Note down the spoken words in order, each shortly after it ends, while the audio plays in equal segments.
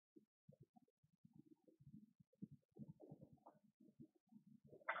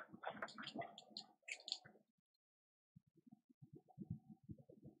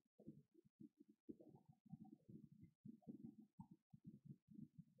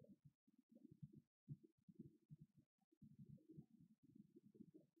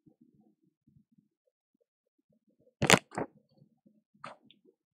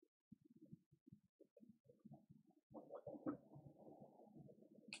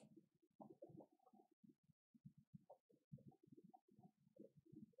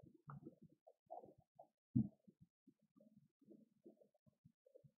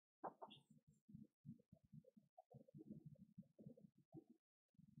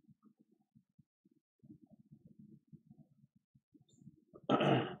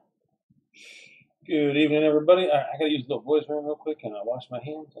Good evening, everybody. I gotta use the boys' room real quick, and I'll wash my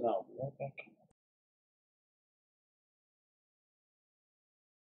hands, and I'll be right back.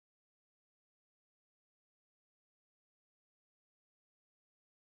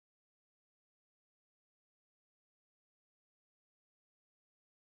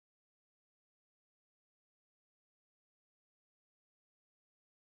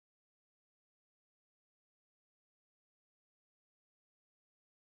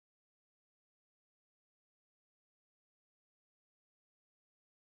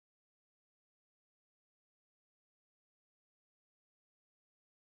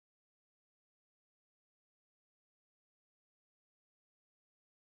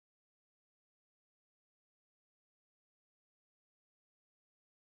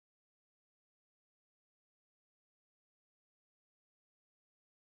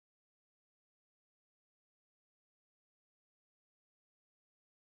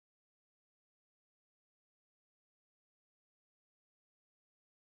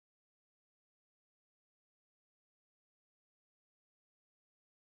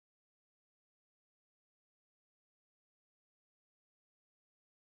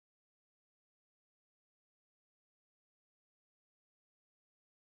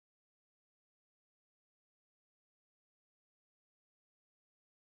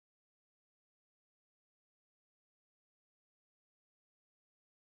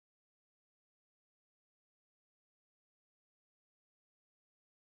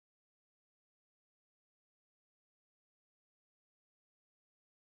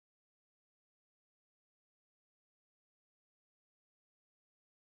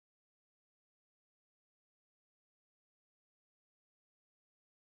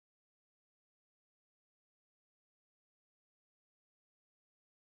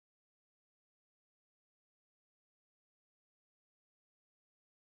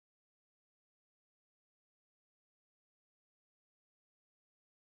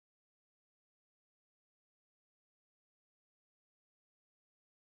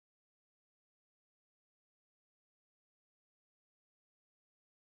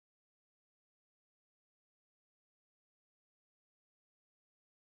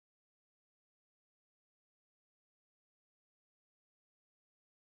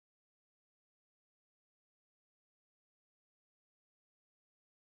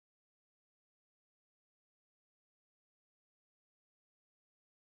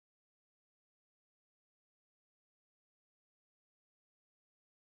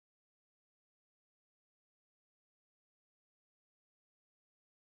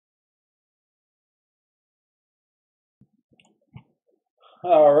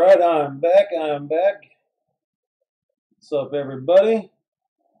 All right, I'm back. What's up, everybody?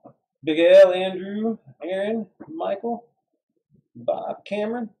 Big Al, Andrew, Aaron, Michael, Bob,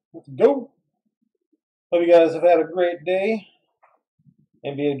 Cameron. Let's go. Hope you guys have had a great day.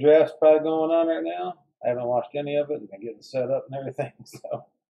 NBA draft's probably going on right now. I haven't watched any of it. I'm getting set up and everything, so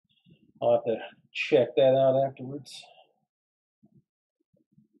I'll have to check that out afterwards.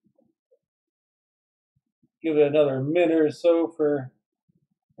 Give it another minute or so for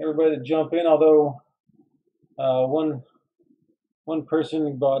everybody to jump in. Although one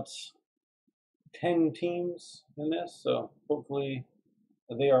person bought 10 teams in this, so hopefully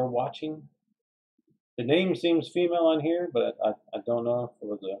they are watching. The name seems female on here, but I don't know if it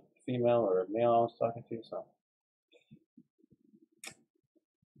was a female or a male I was talking to, so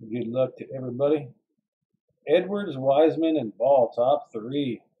good luck to everybody. Edwards, Wiseman, and Ball, top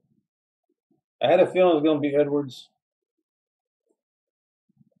three. I had a feeling it was going to be Edwards.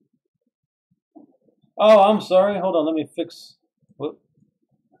 Oh, I'm sorry. Hold on, let me fix. Whoop.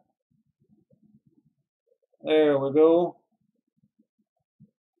 There we go.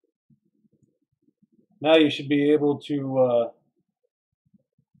 Now you should be able to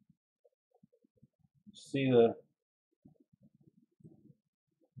see the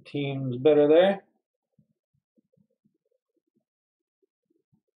teams better there.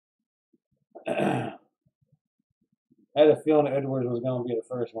 I had a feeling Edwards was going to be the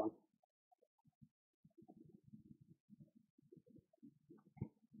first one.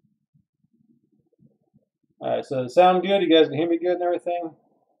 All right, so it sound good? You guys can hear me good and everything?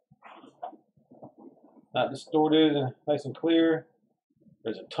 Not distorted and nice and clear.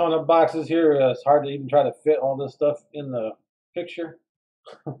 There's a ton of boxes here. It's hard to even try to fit all this stuff in the picture.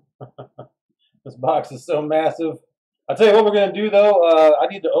 This box is so massive. I'll tell you what we're going to do, though. I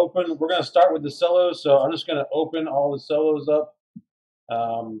need to open. We're going to start with the cellos, so I'm just going to open all the cellos up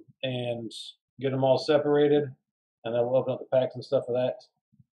and get them all separated, and then we'll open up the packs and stuff for that.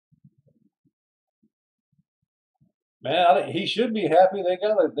 Man, he should be happy. They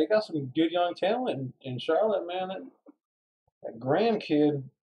got some good young talent in Charlotte, man. That Graham kid.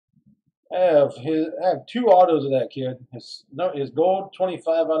 I have two autos of that kid. His gold 25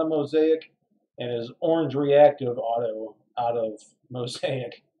 out of Mosaic, and his orange reactive auto out of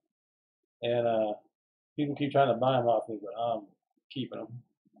Mosaic. And people keep trying to buy them off me, but I'm keeping them.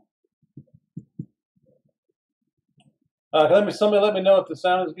 Somebody let me know if the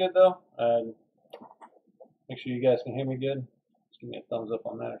sound is good though. Make sure you guys can hear me good. Just give me a thumbs up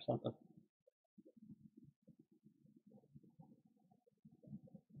on that or something.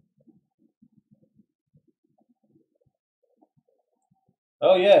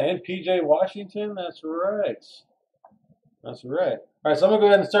 Oh yeah, and PJ Washington. That's right. That's right. All right, so I'm gonna go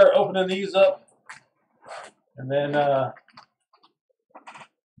ahead and start opening these up, and then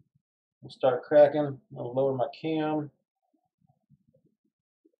we'll start cracking. I'll lower my cam.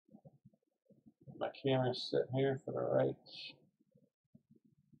 My camera's sitting here for the right.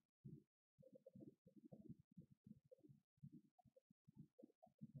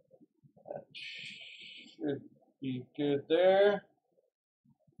 That should be good there.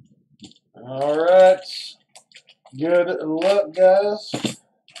 All right. Good luck, guys.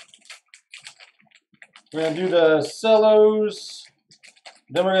 We're going to do the cellos,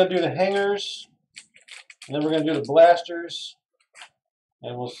 then we're going to do the hangers, and then we're going to do the blasters,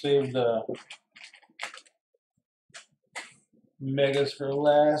 and we'll save the megas for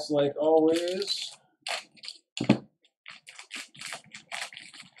last, like always.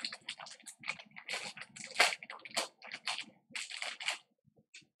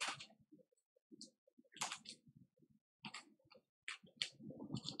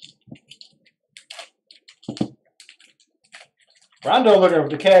 Rondo looking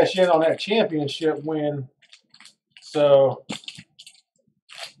to cash in on that championship win. So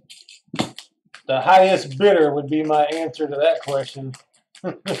the highest bidder would be my answer to that question.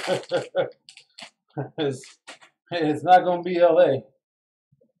 It's not going to be LA.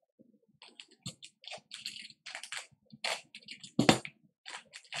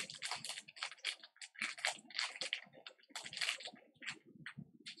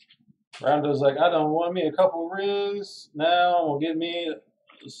 Rondo's like, I don't want me a couple rings. Now will give me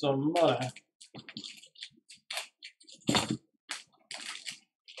some money.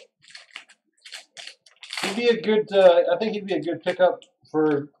 He'd be a good. I think he'd be a good pickup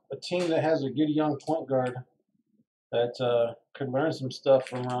for a team that has a good young point guard that could learn some stuff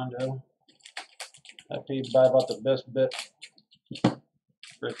from Rondo. That'd be by about the best bet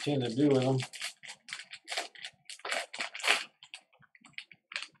for a team to do with him.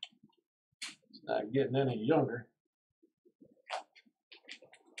 It's not getting any younger.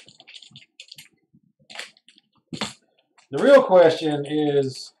 The real question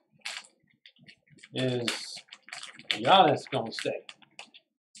is Giannis gonna stay?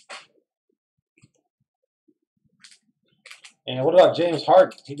 And what about James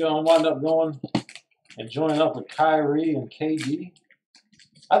Harden? He gonna wind up going and joining up with Kyrie and KD?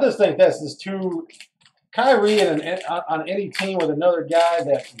 I just think that's just too. Kyrie on any team with another guy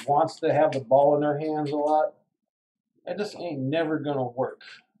that wants to have the ball in their hands a lot, that just ain't never gonna work.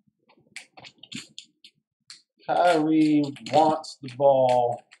 Kyrie wants the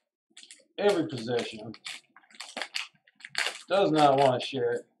ball every possession. Does not want to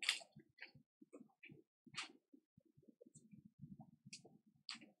share it.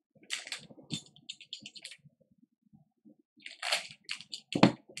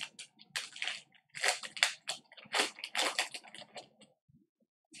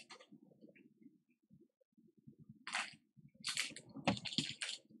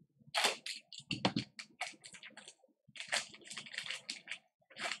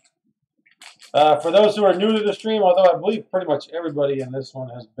 For those who are new to the stream, although I believe pretty much everybody in this one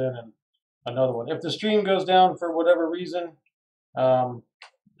has been in another one. If the stream goes down for whatever reason, don't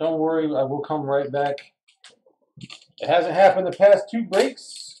worry, I will come right back. It hasn't happened the past 2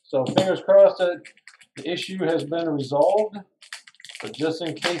 breaks, so fingers crossed that the issue has been resolved. But just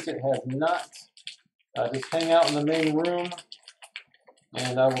in case it has not, just hang out in the main room,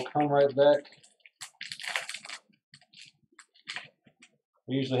 and I will come right back.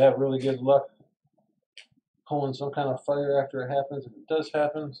 We usually have really good luck pulling some kind of fire after it happens, if it does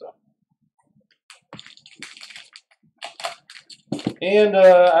happen. So, and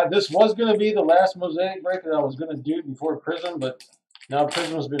this was going to be the last Mosaic break that I was going to do before Prism, but now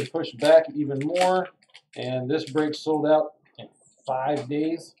Prism has been pushed back even more, and this break sold out in 5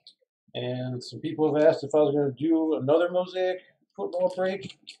 days. And some people have asked if I was going to do another Mosaic football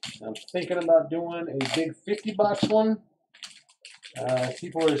break. I'm thinking about doing a big 50-box one.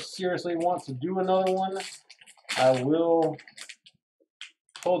 People are seriously want to do another one. I will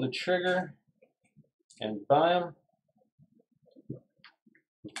pull the trigger and buy them. I'm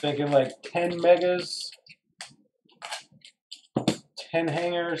thinking like 10 megas, 10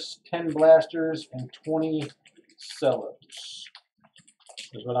 hangers, 10 blasters, and 20 cellos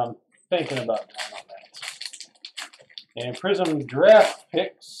is what I'm thinking about doing on that. And Prism draft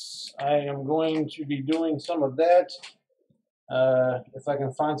picks, I am going to be doing some of that if I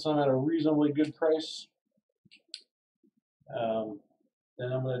can find some at a reasonably good price.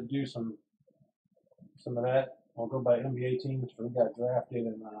 Then I'm going to do some of that. I'll go by NBA teams. We got drafted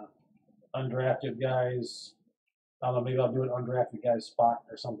and undrafted guys. I don't know, maybe I'll do an undrafted guy's spot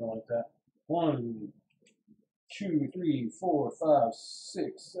or something like that. 1, 2, 3, 4, 5,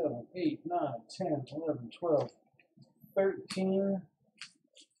 6, 7, 8, 9, 10, 11, 12, 13,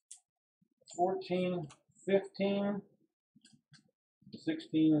 14, 15,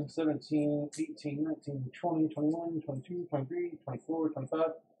 16, 17, 18, 19, 20, 21, 22, 23, 24, 25,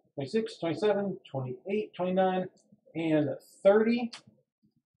 26, 27, 28, 29, and 30.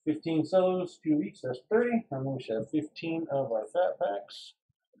 15 cellos, 2 each, that's 30. And then we should have 15 of our fat packs.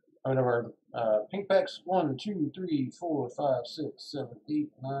 Of our pink packs. 1, 2, 3, 4, 5, 6, 7,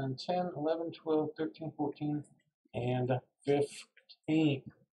 8, 9, 10, 11, 12, 13, 14, and 15.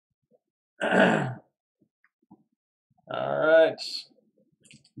 Alright.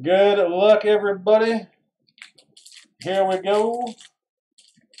 Good luck, everybody. Here we go.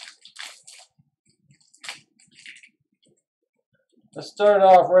 Let's start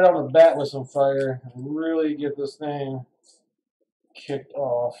off right on the bat with some fire and really get this thing kicked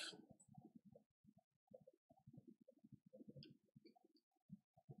off.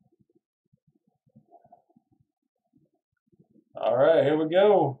 All right, here we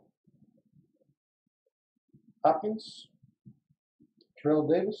go. Hopkins, Terrell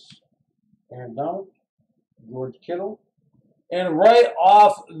Davis, Aaron Donald, George Kittle. And right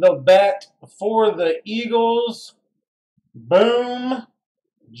off the bat for the Eagles, boom,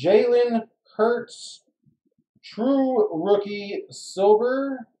 Jalen Hurts, true rookie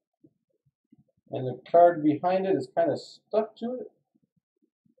silver. And the card behind it is kind of stuck to it.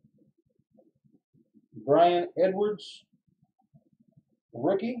 Brian Edwards,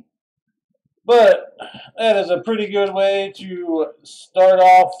 rookie. But that is a pretty good way to start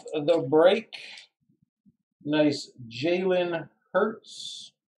off the break. Nice Jalen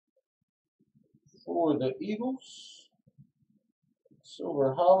Hurts for the Eagles.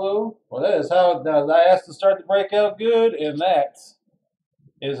 Silver hollow. Well, that is how I asked to start the break out good, and that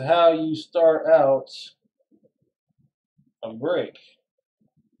is how you start out a break.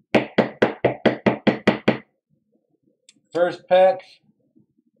 First pack,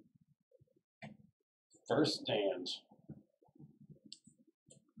 first stand.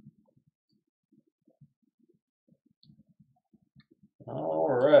 All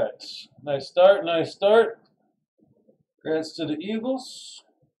right. Nice start, nice start. Congrats to the Eagles.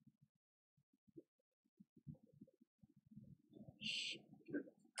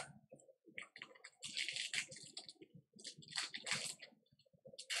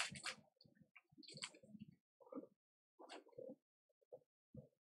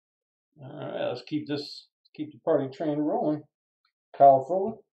 All right, let's keep the party train rolling. Kyle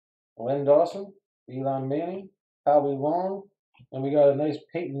Fuller, Len Dawson, Elon Manning, Howie Long, and we got a nice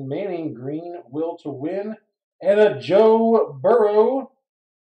Peyton Manning green will to win, and a Joe Burrow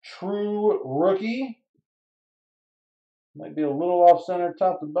true rookie. Might be a little off center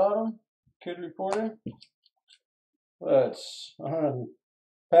top to bottom, Kid Reporter. But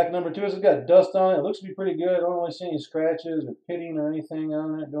pack number 2 has got dust on it. It looks to be pretty good. I don't really see any scratches or pitting or anything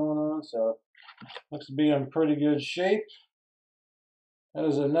on it going on, so looks to be in pretty good shape. That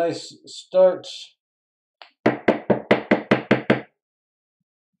is a nice start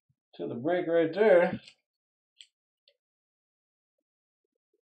to the break right there.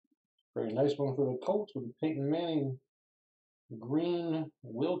 Very nice one for the Colts with the Peyton Manning green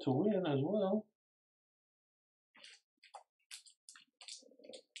will to win as well.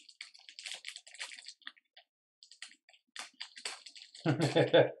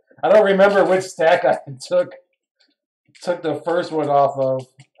 I don't remember which stack I took the first one off of.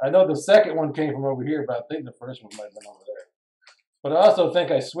 I know the second one came from over here, but I think the first one might have been over there. But I also think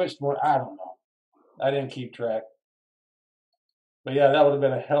I switched one. I don't know. I didn't keep track. But yeah, that would have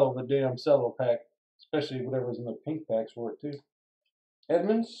been a hell of a damn cello pack, especially whatever's in the pink packs for it too.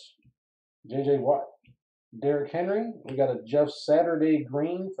 Edmonds, J.J. Watt, Derrick Henry. We got a Jeff Saturday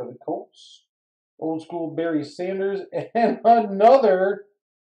green for the Colts. Old school Barry Sanders, and another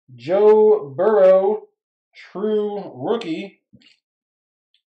Joe Burrow true rookie.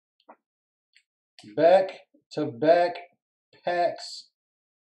 Back back packs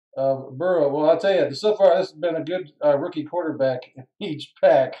of Burrow. Well, I'll tell you, so far this has been a good rookie quarterback in each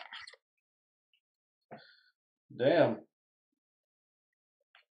pack. Damn.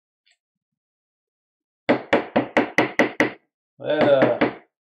 That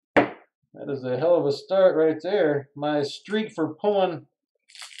is a hell of a start right there. My streak for pulling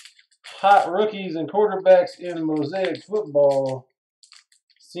hot rookies and quarterbacks in Mosaic football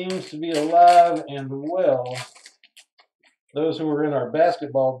seems to be alive and well. Those who were in our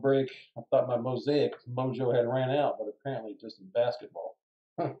basketball break, I thought my Mosaic mojo had ran out, but apparently just in basketball.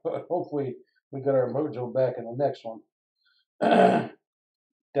 Hopefully we got our mojo back in the next one.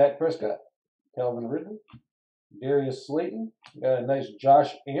 Dak Prescott, Calvin Ridley, Darius Slayton. Got a nice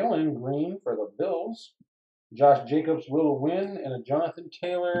Josh Allen green for the Bills. Josh Jacobs will win, and a Jonathan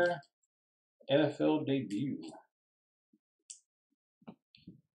Taylor NFL debut.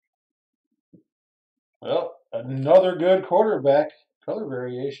 Well, another good quarterback color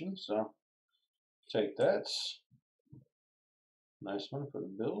variation, so take that. Nice one for the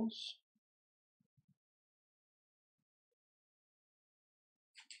Bills.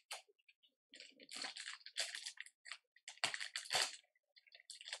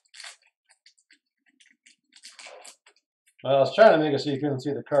 Well, I was trying to make it so you couldn't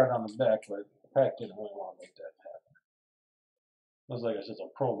see the card on the back, but the pack didn't really want to make that happen. Looks like it's just a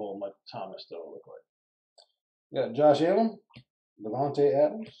Pro Bowl Michael Thomas, though, it looked like. We got Josh Allen, Devontae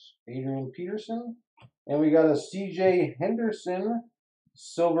Adams, Adrian Peterson, and we got a C.J. Henderson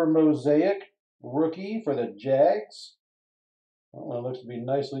silver mosaic rookie for the Jags. Well, it looks to be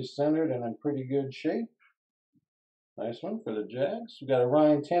nicely centered and in pretty good shape. Nice one for the Jags. We got a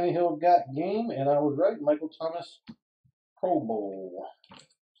Ryan Tannehill got game, and I was right, Michael Thomas Pro Bowl.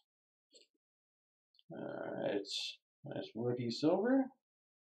 Alright, nice rookie silver.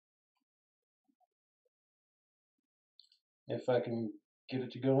 If I can get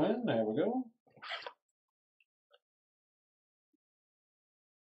it to go in, there we go.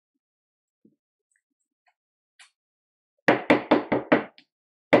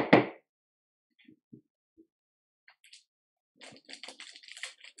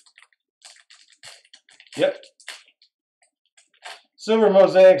 Yep. Silver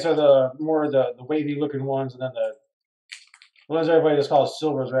mosaics are the wavy looking ones, and then the ones everybody just calls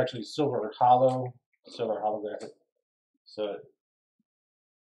silvers are actually silver holographic. So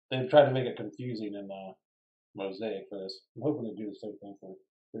they've tried to make it confusing in Mosaic for this. I'm hoping to do the same thing for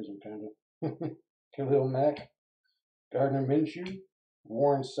Prism kind of. Khalil Mack, Gardner Minshew,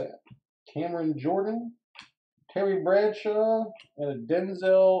 Warren Sapp, Cameron Jordan, Terry Bradshaw, and a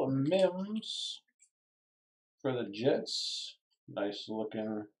Denzel Mims for the Jets. Nice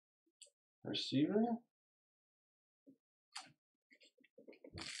looking receiver.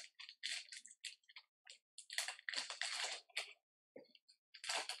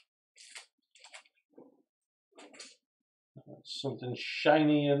 Something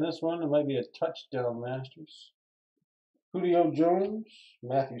shiny in this one. It might be a touchdown, Masters. Julio Jones,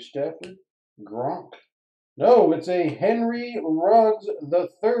 Matthew Stafford, Gronk. No, it's a Henry Ruggs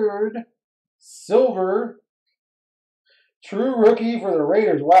III silver true rookie for the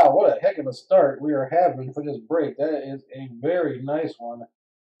Raiders. Wow, what a heck of a start we are having for this break. That is a very nice one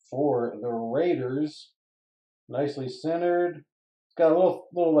for the Raiders. Nicely centered. It's got a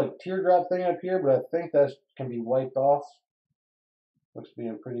little like teardrop thing up here, but I think that can be wiped off. Looks to be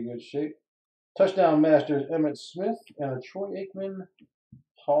in pretty good shape. Touchdown Masters Emmitt Smith and a Troy Aikman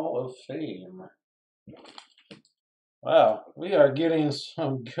Hall of Fame. Wow, we are getting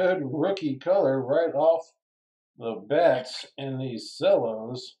some good rookie color right off the bats in these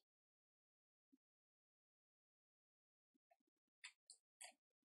cellos.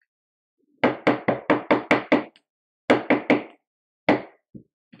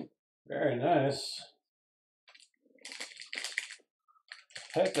 Very nice.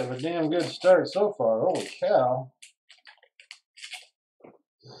 Heck of a damn good start so far. Holy cow.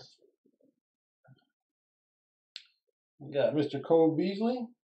 We got Mr. Cole Beasley,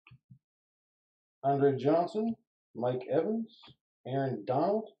 Andre Johnson, Mike Evans, Aaron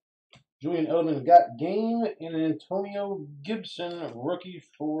Donald, Julian Edelman got game, and Antonio Gibson rookie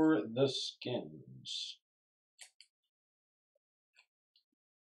for the Skins.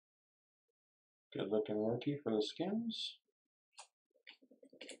 Good looking rookie for the Skins.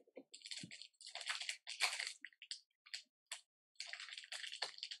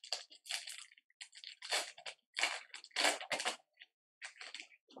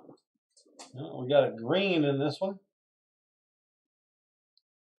 We got a green in this one.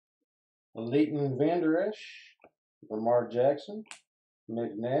 Leighton Vander Esch, Lamar Jackson,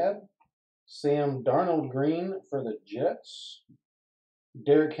 McNabb, Sam Darnold green for the Jets.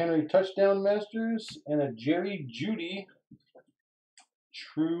 Derrick Henry touchdown masters. And a Jerry Jeudy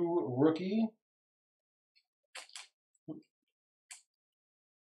true rookie.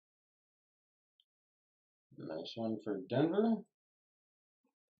 Nice one for Denver.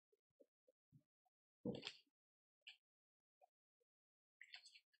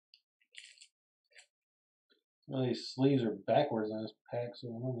 Well, these sleeves are backwards on this pack, so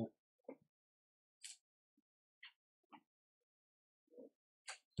I don't know.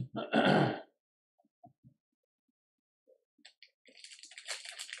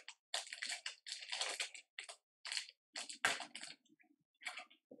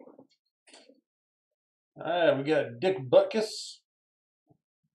 Alright, we got Dick Butkus,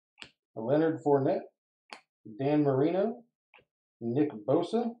 Leonard Fournette, Dan Marino, Nick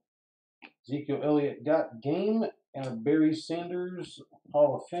Bosa, Ezekiel Elliott got game, and a Barry Sanders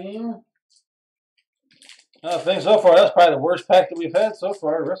Hall of Fame. I think so far that's probably the worst pack that we've had so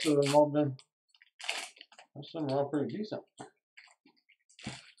far. The rest of them all been, some are all pretty decent.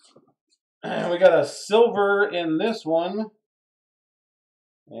 And we got a silver in this one,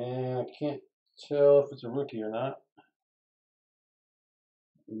 and I can't tell if it's a rookie or not.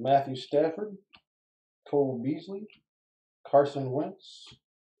 Matthew Stafford, Cole Beasley, Carson Wentz,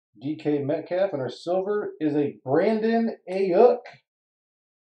 DK Metcalf, and our silver is a Brandon Ayuk.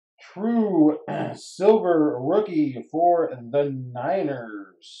 True silver rookie for the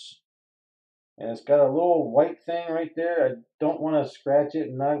Niners. And it's got a little white thing right there. I don't want to scratch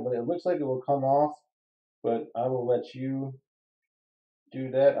it, but it looks like it will come off. But I will let you do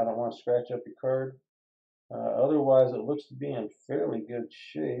that. I don't want to scratch up your card. Otherwise, it looks to be in fairly good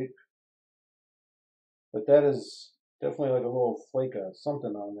shape. But that is definitely like a little flake of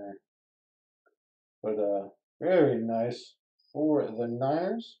something on there. But very nice for the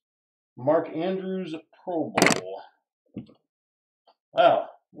Niners. Mark Andrews Pro Bowl. Wow,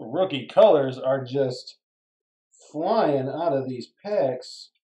 rookie colors are just flying out of these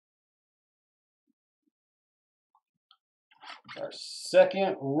packs. Our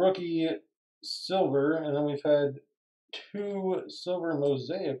second rookie silver, and then we've had 2 silver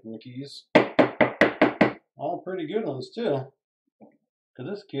Mosaic rookies. All pretty good ones too. Because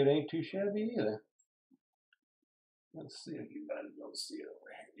this kid ain't too shabby either. Let's see if you guys don't see it over here.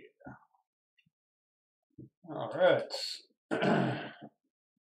 All right.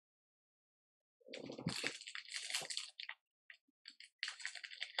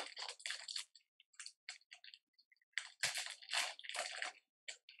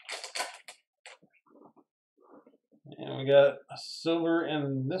 And we got a silver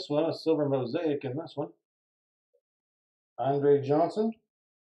in this one, a silver Mosaic in this one. Andre Johnson,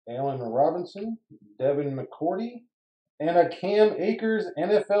 Allen Robinson, Devin McCourty, and a Cam Akers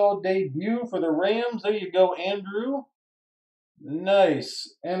NFL debut for the Rams. There you go, Andrew.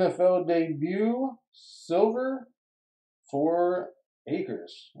 Nice NFL debut, silver for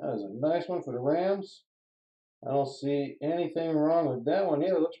Akers. That is a nice one for the Rams. I don't see anything wrong with that one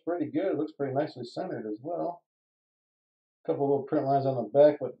either. It looks pretty good. It looks pretty nicely centered as well. A couple little print lines on the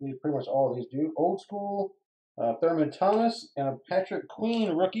back, but pretty much all of these do. Old school, Thurman Thomas, and a Patrick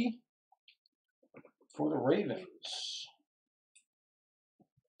Queen rookie for the Ravens.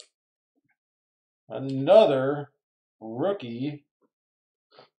 Another rookie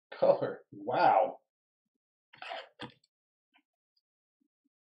color. Wow.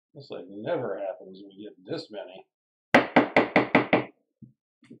 This like never happens when you get this many.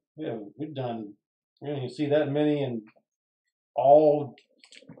 Yeah, we've done, we don't even see that many in all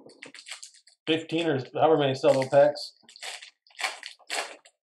 15 or however many Cello packs.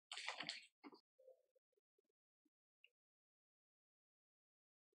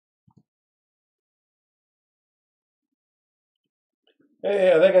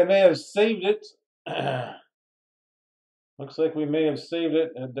 Hey, I think I may have saved it. Looks like we may have saved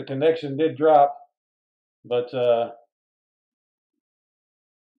it. The connection did drop, but all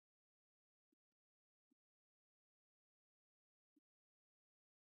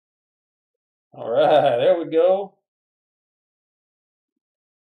right, there we go.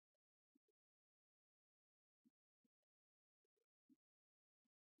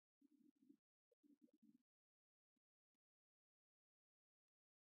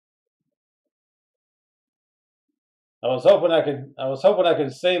 I was hoping I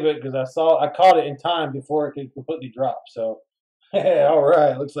could save it because I caught it in time before it could completely drop. So, all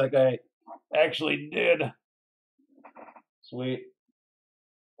right, looks like I actually did. Sweet.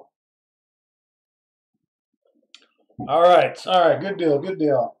 All right, good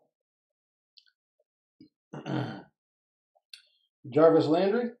deal. Jarvis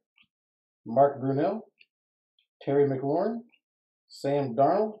Landry, Mark Brunell, Terry McLaurin, Sam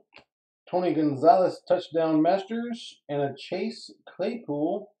Darnold, Tony Gonzalez touchdown masters, and a Chase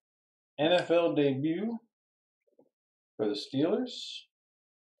Claypool NFL debut for the Steelers.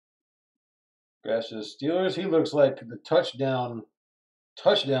 Congrats to the Steelers. He looks like the touchdown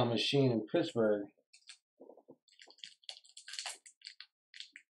machine in Pittsburgh.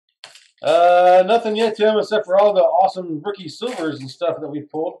 Nothing yet, Tim, except for all the awesome rookie silvers and stuff that we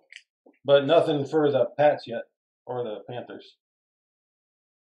pulled, but nothing for the Pats yet or the Panthers.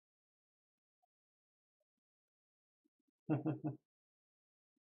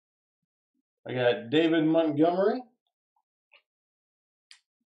 I got David Montgomery,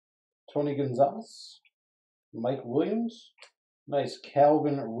 Tony Gonzalez, Mike Williams, nice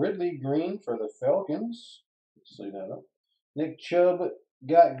Calvin Ridley green for the Falcons. Let's see that up. Nick Chubb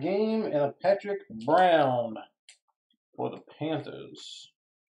got game, and a Patrick Brown for the Panthers.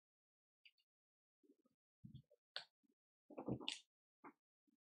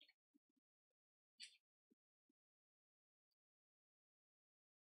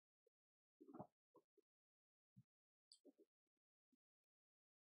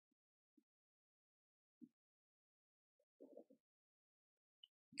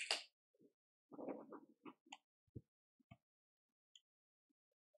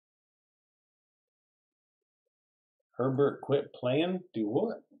 Herbert quit playing? Do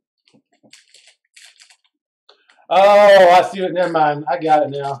what? Oh, I see it. Never mind. I got it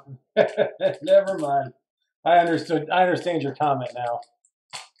now. Never mind. I understand your comment now.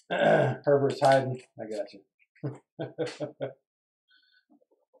 Herbert's hiding. I got you.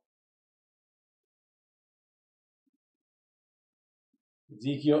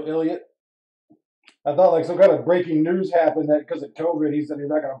 Ezekiel Elliott. I thought like some kind of breaking news happened that because of COVID, he said he's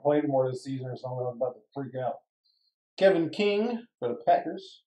not going to play anymore this season or something. I was about to freak out. Kevin King for the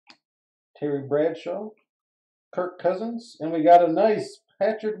Packers. Terry Bradshaw. Kirk Cousins. And we got a nice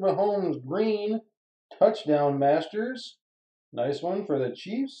Patrick Mahomes green touchdown masters. Nice one for the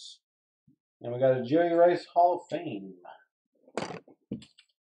Chiefs. And we got a Jerry Rice Hall of Fame.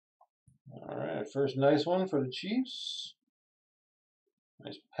 All right, first nice one for the Chiefs.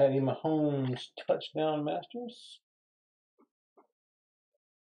 Nice Patty Mahomes touchdown masters.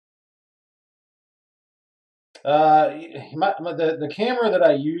 The camera that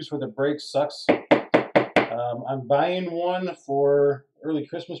I use for the break sucks. I'm buying one for early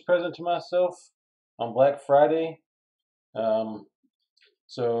Christmas present to myself on Black Friday.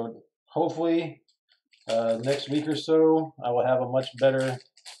 So hopefully next week or so I will have a much better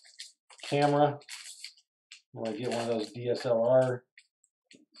camera. When I get one of those DSLR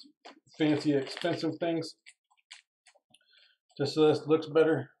fancy expensive things, just so this looks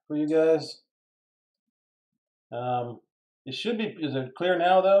better for you guys. It should be, is it clear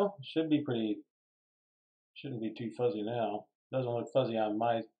now though? It should be pretty, shouldn't be too fuzzy now. Doesn't look fuzzy on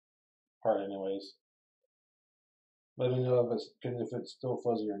my part anyways. Let me know if it's still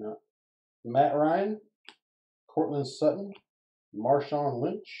fuzzy or not. Matt Ryan, Cortland Sutton, Marshawn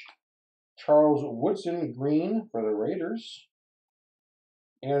Lynch, Charles Woodson green for the Raiders,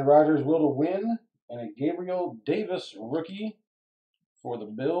 Aaron Rodgers will to win, and a Gabriel Davis rookie for the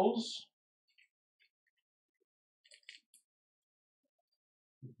Bills.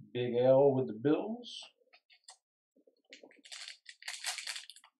 Big L with the Bills.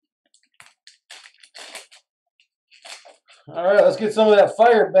 All right, let's get some of that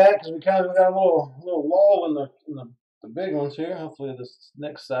fire back because we kind of got a little lull in the big ones here. Hopefully this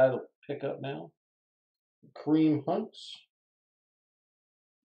next side will pick up now. Kareem Hunt,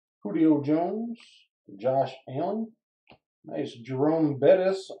 Julio Jones, Josh Allen, nice Jerome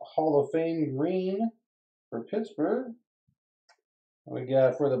Bettis Hall of Fame green for Pittsburgh. We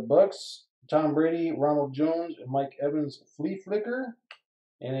got for the Bucks, Tom Brady, Ronald Jones, and Mike Evans flea flicker.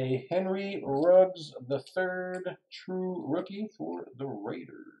 And a Henry Ruggs III true rookie for the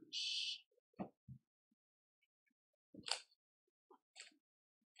Raiders.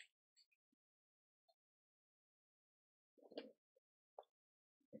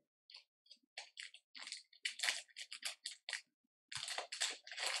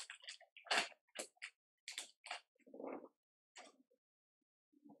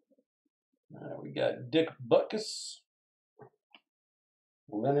 All right, we got Dick Butkus,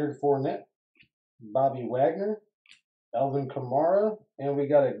 Leonard Fournette, Bobby Wagner, Alvin Kamara, and we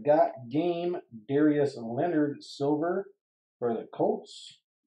got a Got Game Darius Leonard silver for the Colts,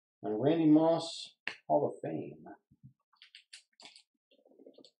 and Randy Moss Hall of Fame.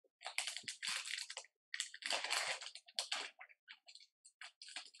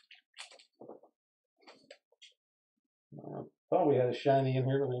 Thought we had a shiny in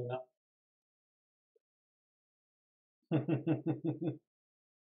here, but maybe not.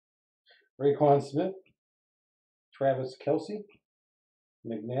 Raekwon Smith, Travis Kelce,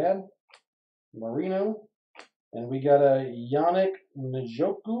 McNabb, Marino, and we got a Yannick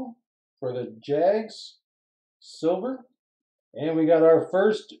Njoku for the Jags, silver. And we got our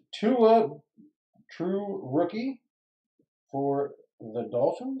first Tua true rookie for the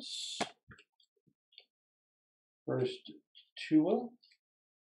Dolphins. First Tua.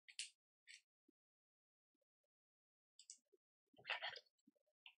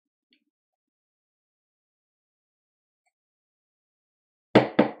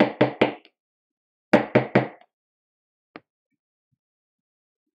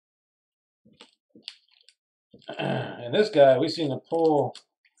 And this guy, we seen to pull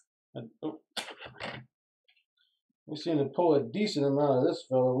a decent amount of this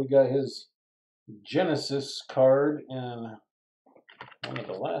fellow. We got his Genesis card in one of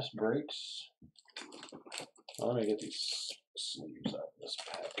the last breaks. Let me get these sleeves out of this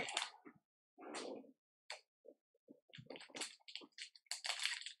pack.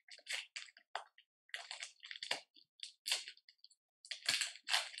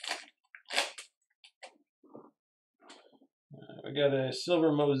 We got a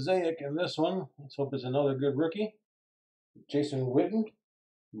silver Mosaic in this one. Let's hope it's another good rookie. Jason Witten,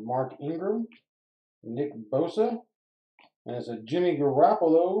 Mark Ingram, Nick Bosa, and it's a Jimmy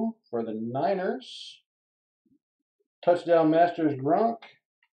Garoppolo for the Niners. Touchdown Masters Gronk,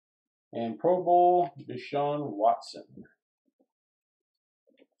 and Pro Bowl Deshaun Watson.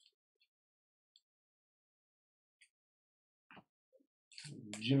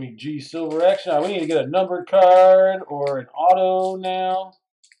 Jimmy G silver action. We need to get a numbered card or an auto now.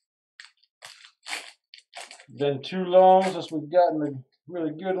 Been too long since we've gotten a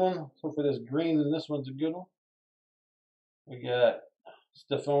really good one. Hopefully this green and this one's a good one. We got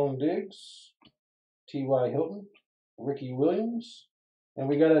Stephon Diggs, T.Y. Hilton, Ricky Williams, and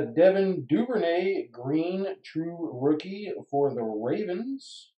we got a Devin Duvernay green true rookie for the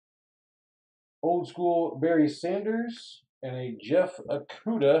Ravens. Old school Barry Sanders and a Jeff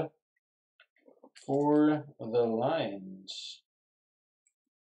Okudah for the Lions.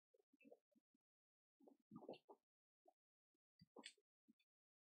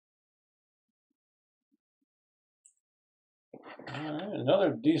 All right,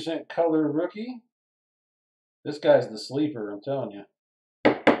 another decent color rookie. This guy's the sleeper, I'm telling you.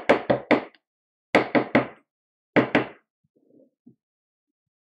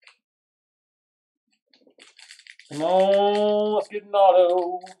 Come on, let's get an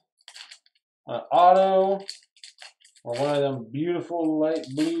auto. An auto or one of them beautiful light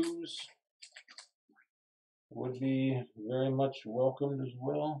blues would be very much welcomed as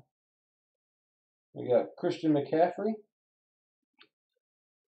well. We got Christian McCaffrey,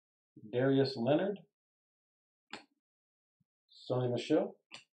 Darius Leonard, Sonny Michel,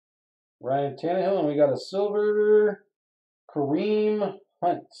 Ryan Tannehill, and we got a silver Kareem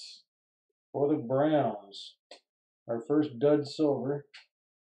Hunt for the Browns. Our first dud silver.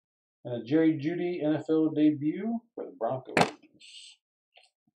 And a Jerry Jeudy NFL debut for the Broncos.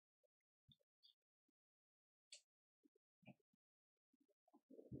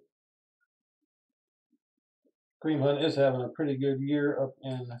 Kareem Hunt is having a pretty good year up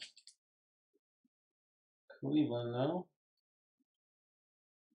in Cleveland, though.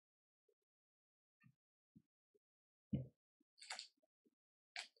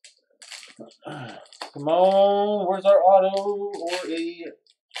 Come on, where's our auto or a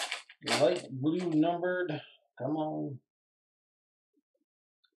light blue numbered? Come on.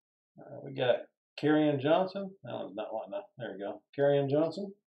 We got Kerryon Johnson. No, not one. No, there we go. Kerryon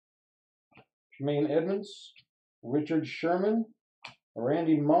Johnson, Tremaine Edmonds, Richard Sherman,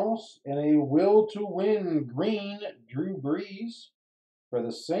 Randy Moss, and a will to win green Drew Brees for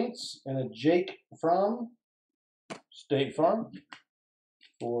the Saints, and a Jake from State Farm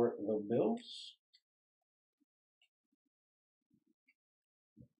for the Bills.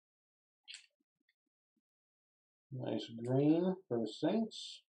 Nice green for the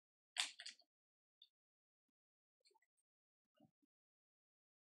Saints.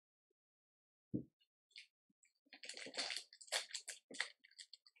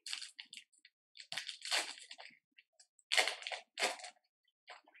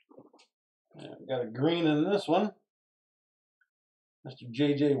 Yeah, we got a green in this one. Mr.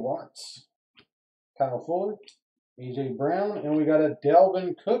 J.J. Watts, Kyle Fuller, A.J. Brown, and we got a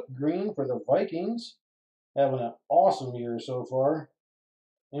Dalvin Cook green for the Vikings. Having an awesome year so far.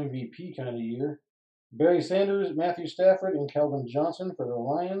 MVP kind of year. Barry Sanders, Matthew Stafford, and Calvin Johnson for the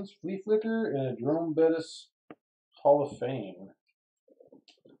Lions. Flea Flicker, and a Jerome Bettis Hall of Fame.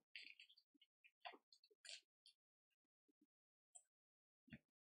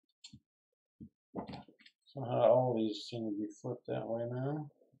 Somehow all these seem to be flipped that way now.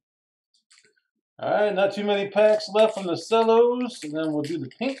 Alright, not too many packs left from the Cellos, and then we'll do the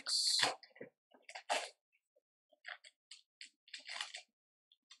pinks.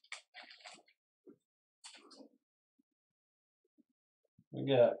 We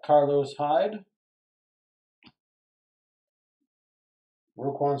got Carlos Hyde,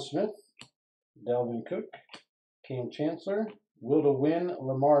 Roquan Smith, Dalvin Cook, Cam Chancellor, Will to Win,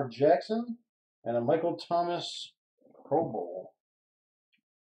 Lamar Jackson, and a Michael Thomas Pro Bowl.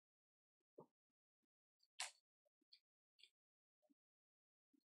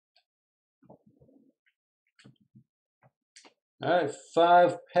 All right,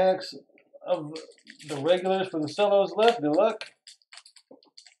 5 packs of the regulars for the Cellos left. Good luck.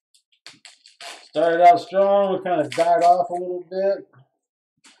 Started out strong. We kind of died off a little bit.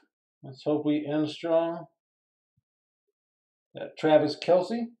 Let's hope we end strong. Got Travis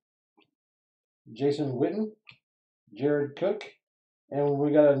Kelce, Jason Witten, Jared Cook, and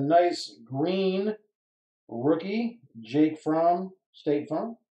we got a nice green rookie, Jake from State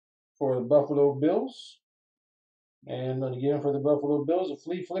Farm, for the Buffalo Bills. And again for the Buffalo Bills, a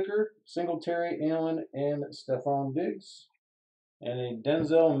flea flicker, Singletary, Allen, and Stephon Diggs. And a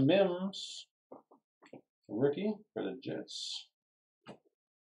Denzel Mims rookie for the Jets.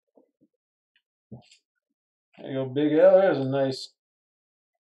 There you go, Big L. There's a nice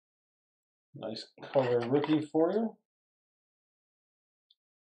color rookie for you.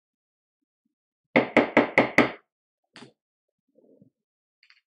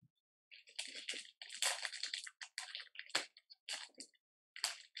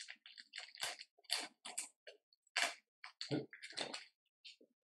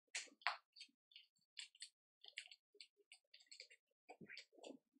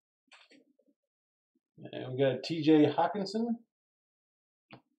 And we got TJ Hawkinson,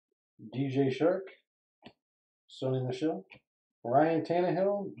 DJ Shark, Sonny Michel, Ryan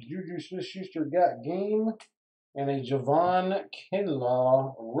Tannehill, Juju Smith-Schuster got game, and a Javon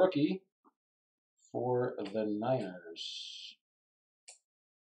Kinlaw rookie for the Niners.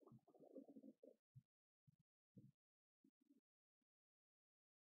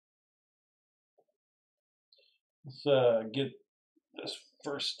 Let's get this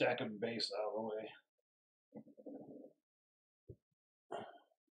first stack of base out of the way.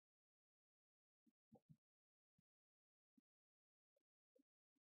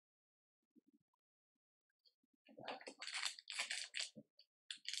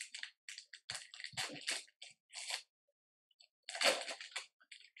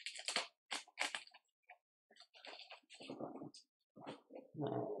 All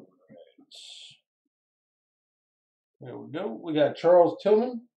right. There we go. We got Charles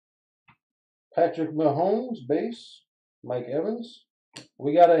Tillman, Patrick Mahomes, base, Mike Evans.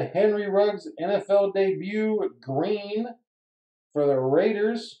 We got a Henry Ruggs NFL debut green for the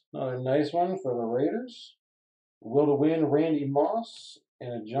Raiders. Another nice one for the Raiders. Will to Win, Randy Moss,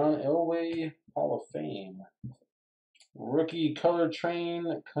 and a John Elway Hall of Fame. Rookie color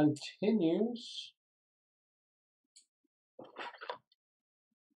train continues.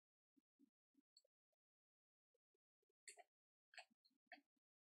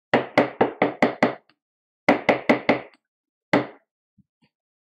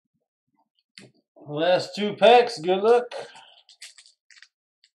 Last 2 packs, good luck.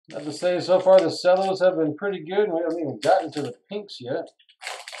 I have to say, so far the Cellos have been pretty good, and we haven't even gotten to the pinks yet.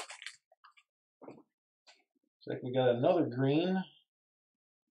 Looks like we got another green.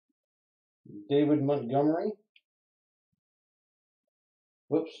 David Montgomery.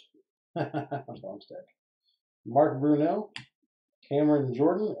 Whoops. Wrong stack. Mark Brunell. Cameron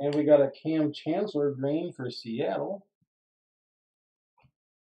Jordan. And we got a Cam Chancellor green for Seattle.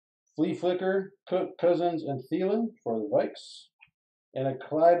 Flea Flicker, Cook, Cousins, and Thielen for the Vikes. And a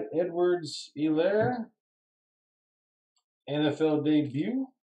Clyde Edwards-Helaire NFL debut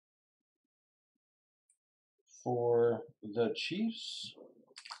for the Chiefs.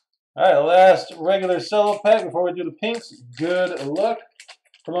 All right, last regular Cello pack before we do the pinks. Good luck.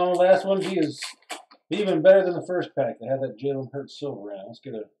 Come on, last one. Be even better than the first pack. They had that Jalen Hurts silver in it. Let's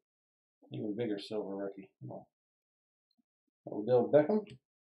get a even bigger silver rookie. Come on. Odell Beckham,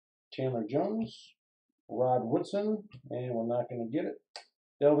 Chandler Jones, Rod Woodson, and we're not going to get it.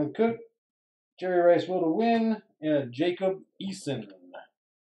 Delvin Cook, Jerry Rice Will to Win, and Jacob Eason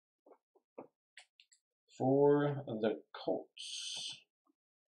for the Colts.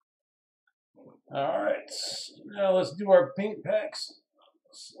 All right, now let's do our pink packs.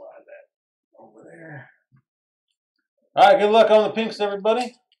 Slide that over there. All right, good luck on the pinks,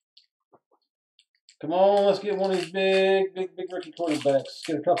 everybody. Come on, let's get one of these big rookie quarterbacks. Let's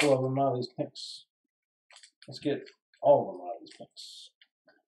get a couple of them out of these pinks. Let's get all of them out of these picks.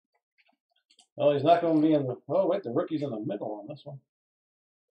 Oh, he's not going to be in the... Oh, wait, the rookie's in the middle on this one.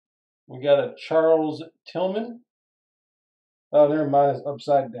 We got a Charles Tillman. Oh, never mind, it's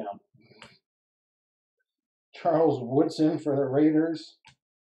upside down. Charles Woodson for the Raiders.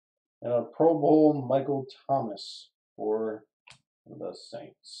 And a Pro Bowl Michael Thomas for the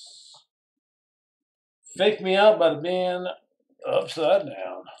Saints. Faked me out by being upside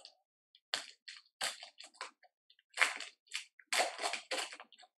down.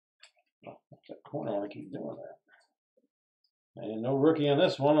 Oh, that corner, I want to keep doing that. And no rookie on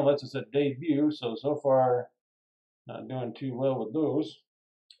this one unless it's a debut, so far not doing too well with those.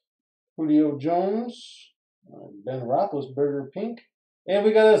 Julio Jones, Ben Roethlisberger pink. And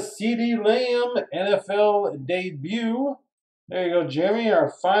we got a CD Lamb NFL debut. There you go, Jeremy.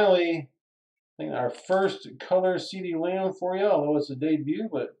 Our first color CD Lamb for you, although it's a debut,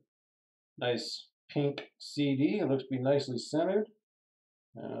 but nice pink CD. It looks to be nicely centered.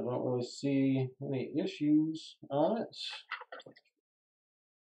 I don't really see any issues on it.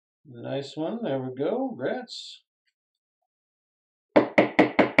 Nice one. There we go. Congrats.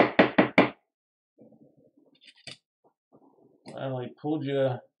 Finally pulled you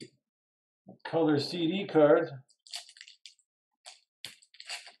a color CD card.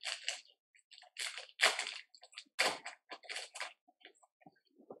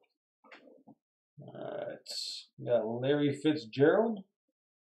 Alright, we got Larry Fitzgerald,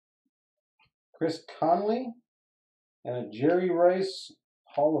 Chris Conley, and a Jerry Rice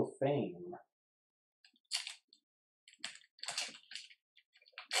Hall of Fame.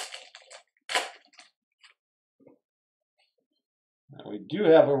 Now we do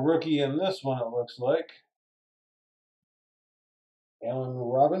have a rookie in this one, it looks like. Allen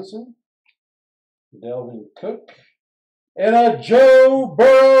Robinson, Delvin Cook, and a Joe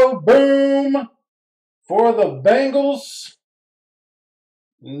Burrow boom for the Bengals.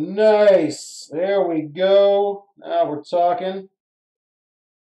 Nice. There we go. Now we're talking.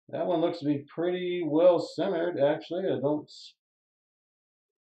 That one looks to be pretty well centered, actually. I don't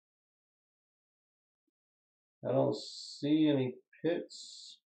see any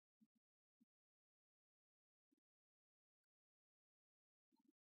pits.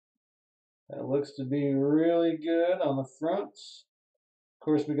 That looks to be really good on the front. Of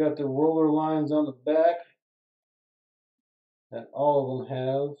course, we got the roller lines on the back that all of them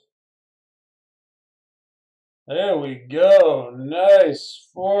have. There we go. Nice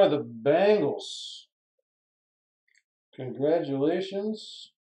for the Bengals.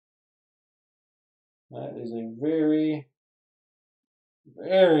 Congratulations. That is a very,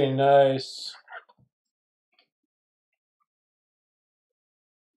 very nice.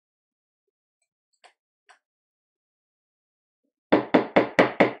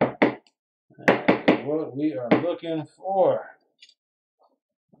 That is what we are looking for.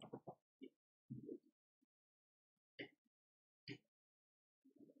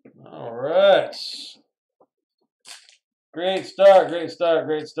 All right. Great start, great start,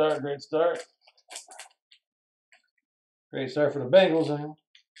 great start, great start. Great start for the Bengals. Don't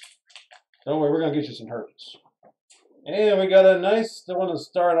worry, we're going to get you some Herberts. And we got a nice, the one to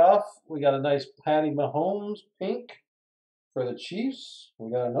start off, we got a nice Patty Mahomes pink for the Chiefs.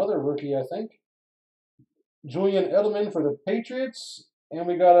 We got another rookie, I think. Julian Edelman for the Patriots. And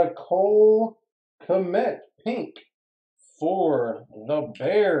we got a Cole Kmet pink for the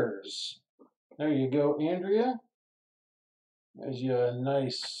Bears. There you go, Andrea. There's you a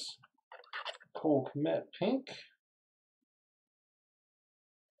nice Cole Kmet pink.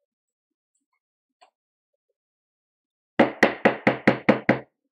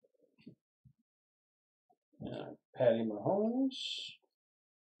 Patty Mahomes.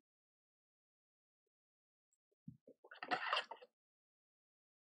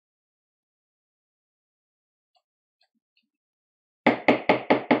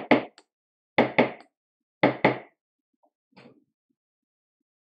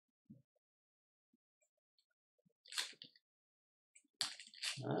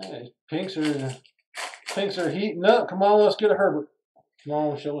 All right, pinks are heating up. Come on, let's get a Herbert. Come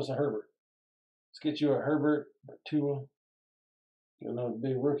on, show us a Herbert. Let's get you a Herbert or two. Get another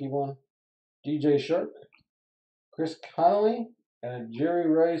big rookie one. DJ Shark, Chris Conley, and a Jerry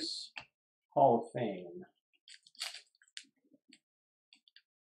Rice Hall of Fame.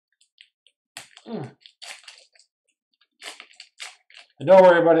 And don't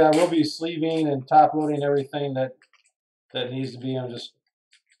worry about it. I will be sleeving and top loading everything that needs to be on just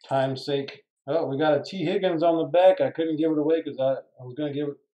time's sake. Oh, we got a T. Higgins on the back. I couldn't give it away because I was going to give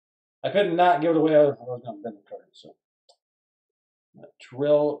it. I could not give it away. I was going to bend the card. So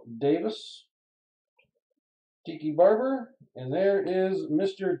Terrell Davis. Tiki Barber. And there is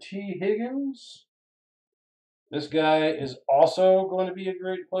Mr. T. Higgins. This guy is also going to be a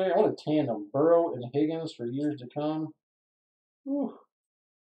great player. I want a tandem, Burrow and Higgins, for years to come. Whew.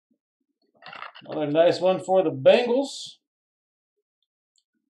 Another nice one for the Bengals.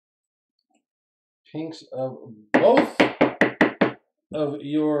 Pinks of both of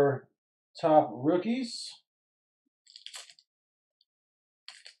your top rookies.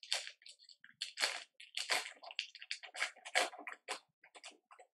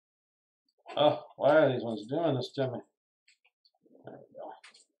 Oh, why are these ones doing this to me? There we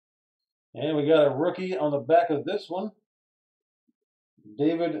go. And we got a rookie on the back of this one.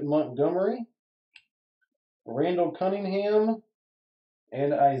 David Montgomery, Randall Cunningham,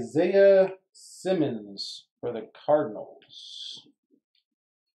 and Isaiah Simmons for the Cardinals.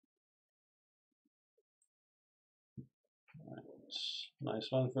 Nice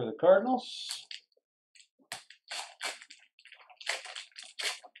one for the Cardinals.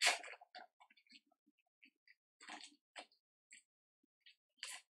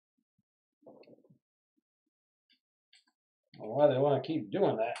 Why they want to keep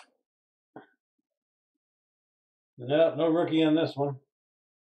doing that? No, no rookie on this one.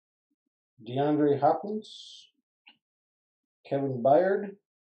 DeAndre Hopkins, Kevin Byard,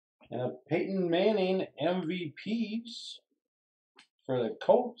 and a Peyton Manning MVPs for the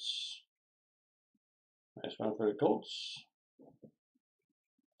Colts. Nice one for the Colts.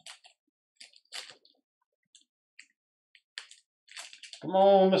 Come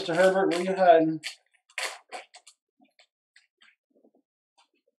on, Mr. Herbert, where you hiding?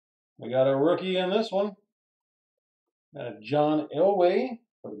 We got a rookie in this one. Got a John Elway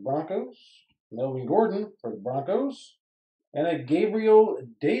for the Broncos. Melvin Gordon for the Broncos. And a Gabriel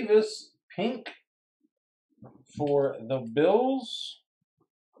Davis pink for the Bills.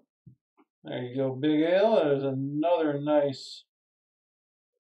 There you go, Big L. There's another nice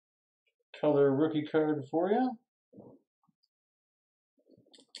color rookie card for you.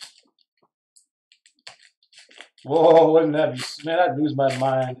 Whoa, wouldn't that be, man, I'd lose my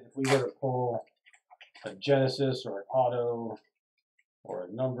mind if we were to pull a Genesis or an auto or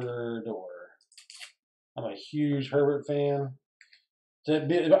a numbered, or I'm a huge Herbert fan. To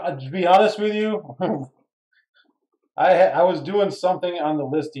be honest with you, I was doing something on the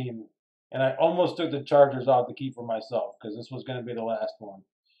listing and I almost took the Chargers off to keep for myself because this was going to be the last one.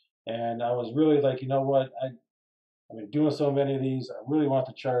 And I was really like, you know what, I've been doing so many of these. I really want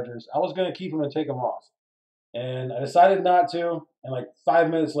the Chargers. I was going to keep them and take them off. And I decided not to, and like 5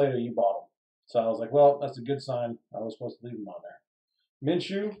 minutes later, you bought them. So I was like, well, that's a good sign. I was supposed to leave them on there.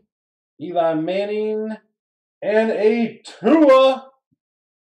 Minshew, Eli Manning, and a Tua.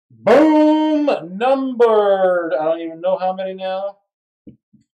 Boom! Numbered. I don't even know how many now.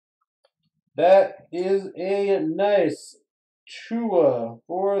 That is a nice Tua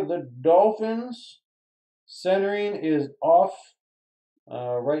for the Dolphins. Centering is off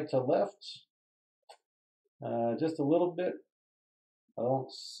right to left. Just a little bit. I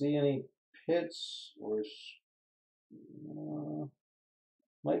don't see any pits or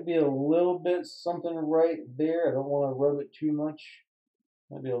might be a little bit something right there. I don't want to rub it too much.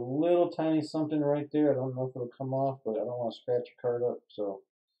 Might be a little tiny something right there. I don't know if it'll come off, but I don't want to scratch your card up, so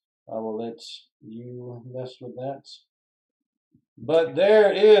I will let you mess with that. But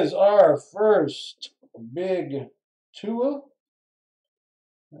there is our first big Tua.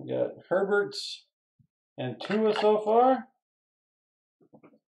 I got Herbert and Tua so far.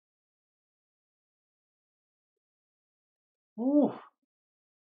 Whew.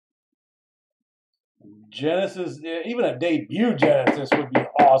 Genesis, even a debut Genesis would be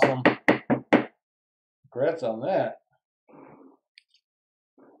awesome. Congrats on that.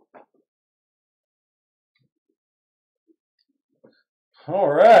 All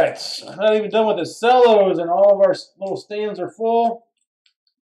right, I'm not even done with the cellos, and all of our little stands are full.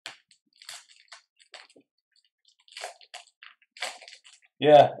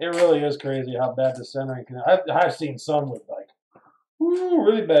 Yeah, it really is crazy how bad the centering can. I've seen some with like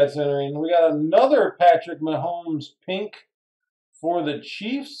really bad centering. We got another Patrick Mahomes pink for the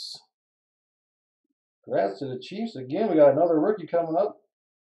Chiefs. Congrats to the Chiefs again. We got another rookie coming up.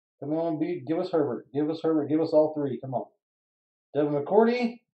 Come on, B. Give us Herbert. Give us Herbert. Give us all three. Come on. Devin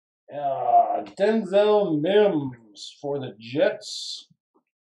McCourty. Denzel Mims for the Jets.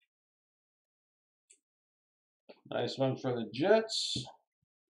 Nice one for the Jets.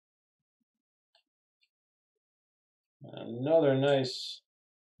 Another nice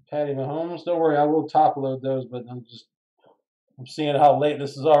Patty Mahomes. Don't worry, I will top load those, but I'm seeing how late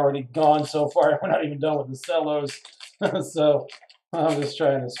this is already gone so far. We're not even done with the cellos. So I'm just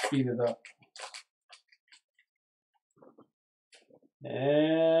trying to speed it up.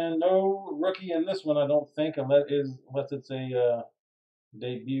 And no rookie in this one, I don't think, unless it's a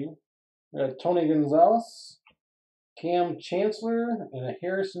debut. We got Tony Gonzalez, Cam Chancellor, and a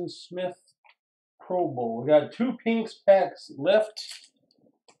Harrison Smith Pro Bowl. We got 2 pinks packs left.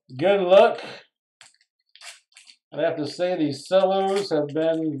 Good luck. I'd have to say these Cellos have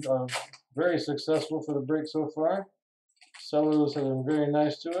been very successful for the break so far. Cellos have been very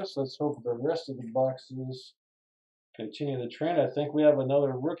nice to us. Let's hope the rest of the boxes continue the trend. I think we have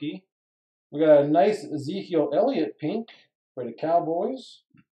another rookie. We got a nice Ezekiel Elliott pink for the Cowboys.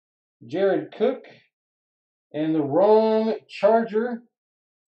 Jared Cook. And the wrong Charger,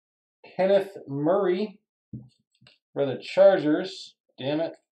 Kenneth Murray for the Chargers. Damn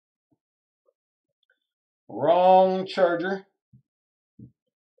it. Wrong Charger.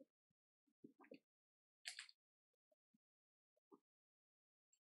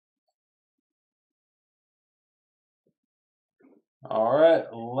 All right,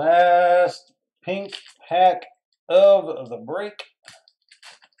 last pink pack of the break.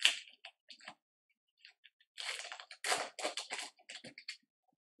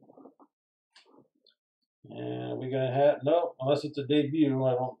 And we're going to have, no, unless it's a debut,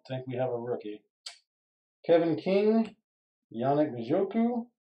 I don't think we have a rookie. Kevin King, Yannick Njoku,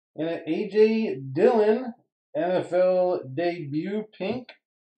 and an A.J. Dillon NFL debut pink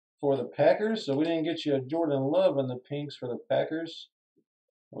for the Packers. So we didn't get you a Jordan Love in the pinks for the Packers.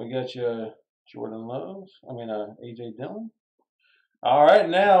 We got you a Jordan Love, A.J. Dillon. All right,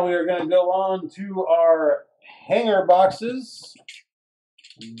 now we are going to go on to our hanger boxes.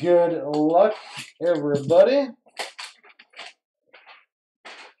 Good luck, everybody.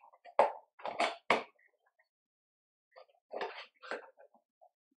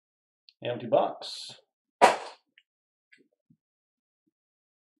 Empty box.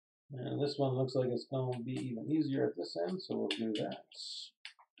 And this one looks like it's going to be even easier at this end, so we'll do that.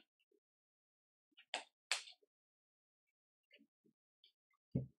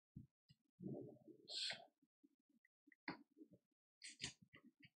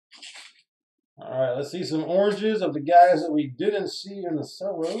 All right, let's see some oranges of the guys that we didn't see in the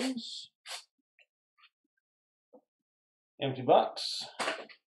Cellos. Empty box.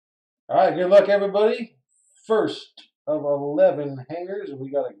 All right, good luck, everybody. First of 11 hangers, and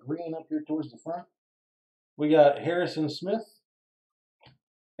we got a green up here towards the front. We got Harrison Smith.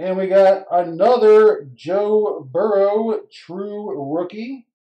 And we got another Joe Burrow true rookie.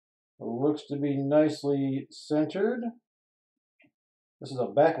 Looks to be nicely centered. This is a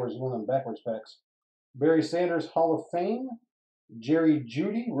backwards one of them backwards packs. Barry Sanders Hall of Fame. Jerry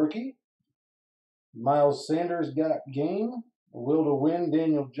Jeudy rookie. Miles Sanders got game. Will to win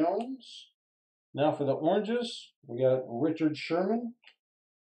Daniel Jones. Now for the oranges, we got Richard Sherman,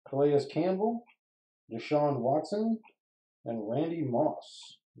 Calais Campbell, Deshaun Watson, and Randy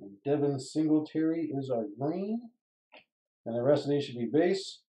Moss. Devin Singletary is our green. And the rest of these should be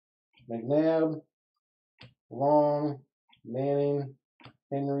base. McNabb, Long, Manning,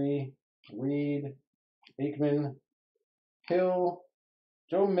 Henry, Reed, Aikman, Hill,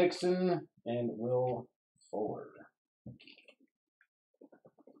 Joe Mixon, and Will Fuller.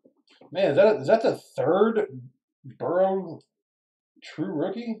 Man, is that the third Burrow true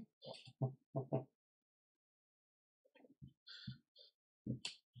rookie?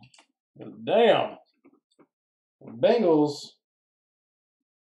 Damn. The Bengals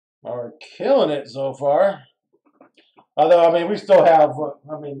are killing it so far. Although, we still have,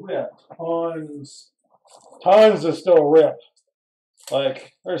 we have tons to still rip.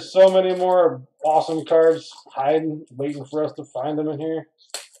 Like, there's so many more awesome cards hiding, waiting for us to find them in here.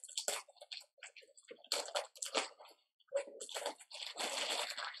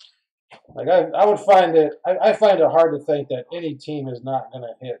 Like, I would find it, I find it hard to think that any team is not going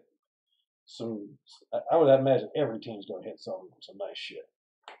to hit some, I would imagine every team's going to hit some nice shit.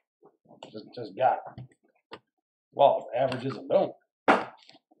 Just got it. Well, averages and don't.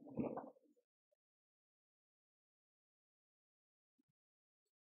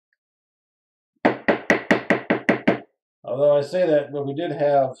 Although I say that, but we did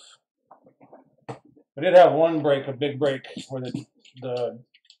have one break, a big break, where the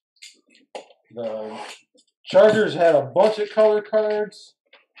Chargers had a bunch of color cards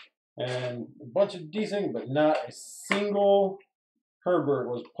and a bunch of decent, but not a single Herbert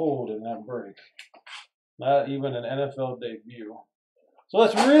was pulled in that break. Not even an NFL debut. So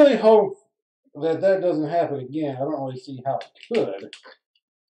let's really hope that doesn't happen again. I don't really see how it could.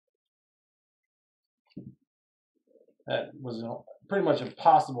 That was pretty much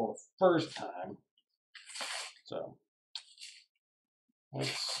impossible the first time. So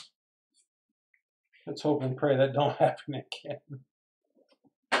let's hope and pray that don't happen again.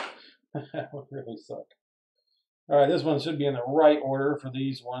 That would really suck. All right, this one should be in the right order for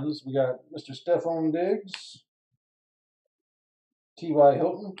these ones. We got Mr. Stephon Diggs, T.Y.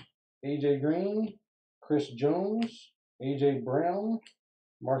 Hilton, A.J. Green, Chris Jones, A.J. Brown,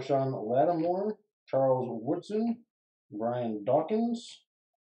 Marshawn Lattimore, Charles Woodson, Brian Dawkins.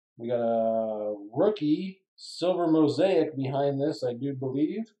 We got a rookie silver mosaic behind this, I do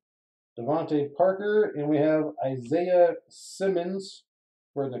believe. Devontae Parker, and we have Isaiah Simmons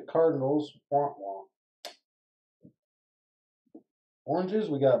for the Cardinals. Wah, wah. Oranges,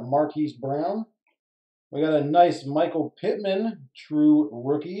 we got Marquise Brown. We got a nice Michael Pittman, true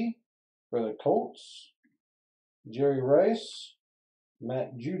rookie for the Colts. Jerry Rice,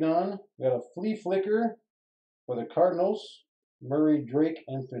 Matt Judon. We got a flea flicker for the Cardinals. Murray, Drake,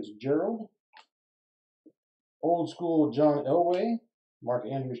 and Fitzgerald. Old school John Elway, Mark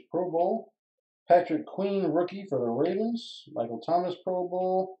Andrews Pro Bowl. Patrick Queen, rookie for the Ravens. Michael Thomas Pro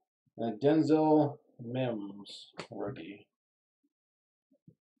Bowl. And a Denzel Mims, rookie.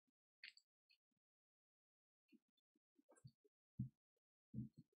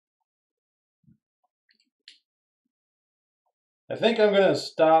 I think I'm going to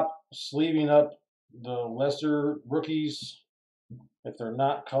stop sleeving up the lesser rookies if they're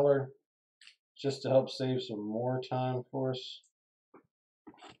not color, just to help save some more time for us.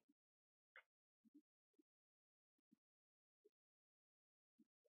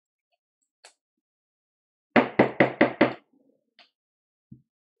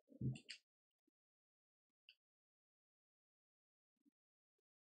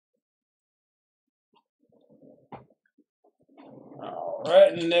 All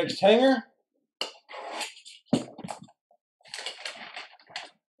right, next hanger.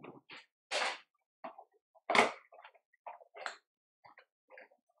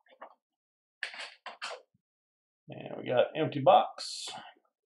 And we got empty box.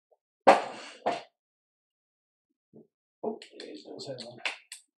 Oh,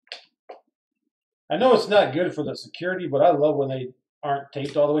 I know it's not good for the security, but I love when they aren't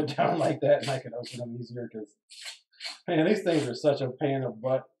taped all the way down like that, and I can open them easier because, man, these things are such a pain in the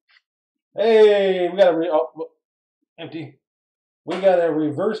butt. Hey, we got a empty. We got a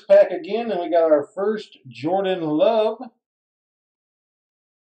reverse pack again, and we got our first Jordan Love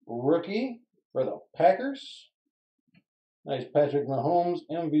rookie for the Packers. Nice Patrick Mahomes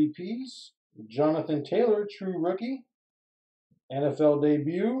MVPs. Jonathan Taylor, true rookie. NFL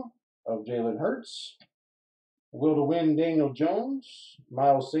debut of Jalen Hurts. Will to win Daniel Jones.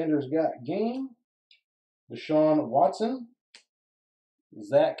 Miles Sanders got game. Deshaun Watson.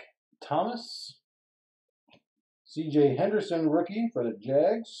 Zach Thomas. C.J. Henderson, rookie for the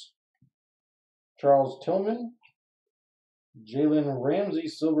Jags. Charles Tillman. Jalen Ramsey,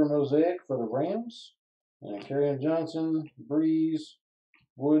 silver mosaic for the Rams. And Kerryon Johnson, Breeze,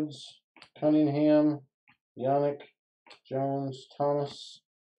 Woods, Cunningham, Yannick, Jones, Thomas,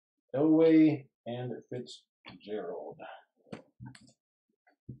 Elway, and Fitzgerald.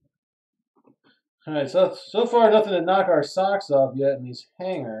 All right, so far nothing to knock our socks off yet in these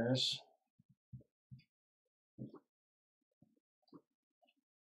hangers.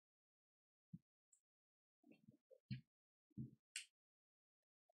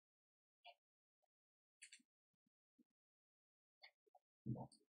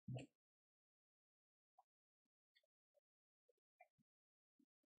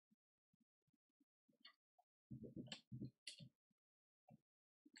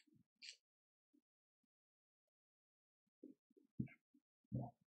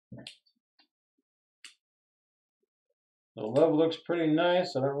 The Love looks pretty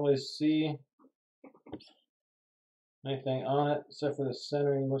nice. I don't really see anything on it except for the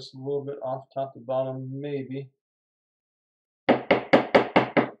centering looks a little bit off top to bottom, maybe.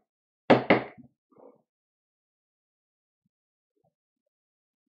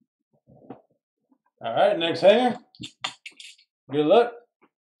 All right, next hanger. Good luck.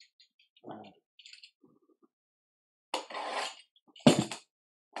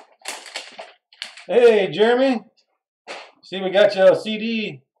 Hey, Jeremy. See, we got you a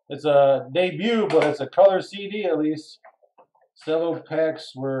CD. It's a debut, but it's a color CD at least. Cello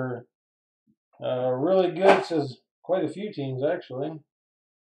packs were really good. It says quite a few teams, actually.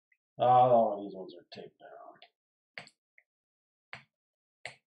 Oh, these ones are taped down.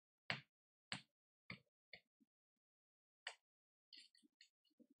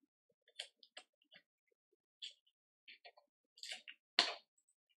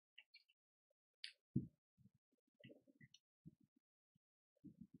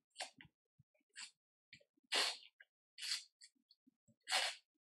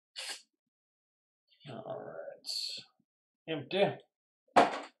 All right. Empty.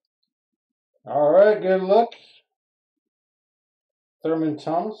 All right, good luck. Thurman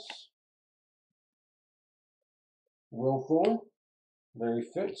Thomas, Will Fuller, Larry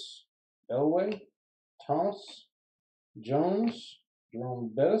Fitz, Elway, Thomas, Jones,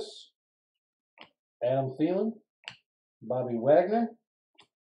 Jerome Bettis, Adam Thielen, Bobby Wagner,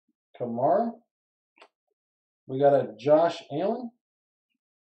 Kamara. We got a Josh Allen.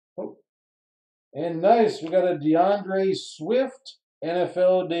 Oh. And nice, we got a DeAndre Swift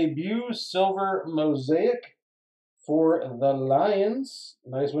NFL debut silver mosaic for the Lions.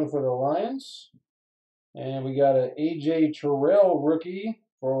 Nice one for the Lions. And we got a AJ Terrell rookie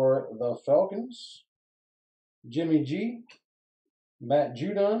for the Falcons. Jimmy G, Matt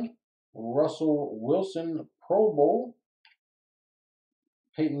Judon, Russell Wilson Pro Bowl,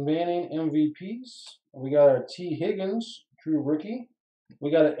 Peyton Manning MVPs. We got our T. Higgins true rookie.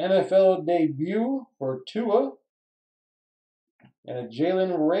 We got an NFL debut for Tua and a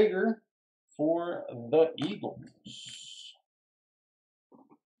Jalen Reagor for the Eagles.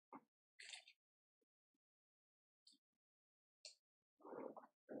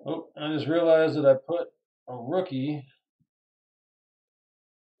 Oh, I just realized that I put a rookie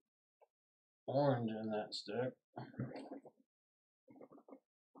orange in that stick.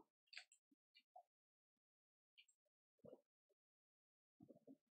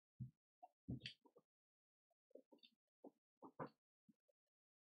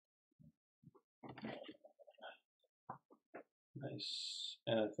 Nice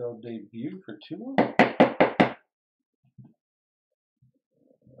NFL debut for Tua.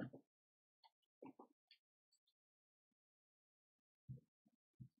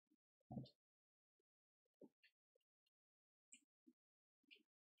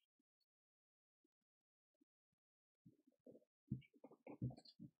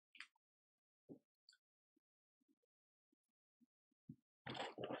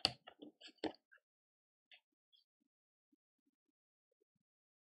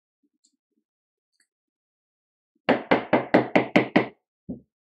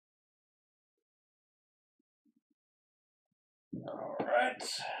 All right,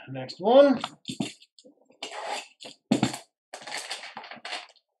 next one.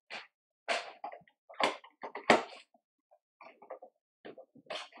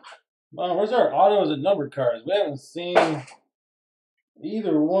 Where's our autos and numbered cards? We haven't seen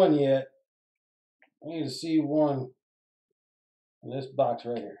either one yet. I need to see one in this box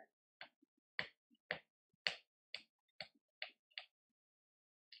right here.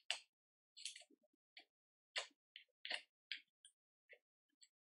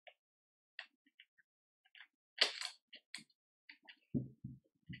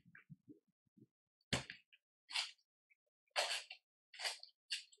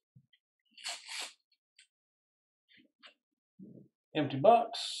 Empty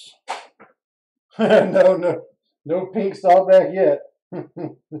box. No pink stall back yet.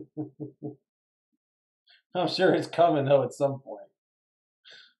 I'm sure it's coming though at some point.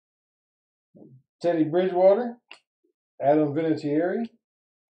 Teddy Bridgewater, Adam Vinatieri,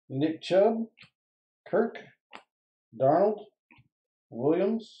 Nick Chubb, Kirk, Darnold,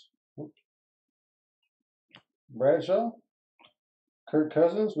 Williams, Bradshaw, Kirk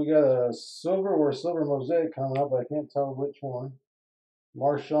Cousins. We got a silver or silver mosaic coming up. I can't tell which one.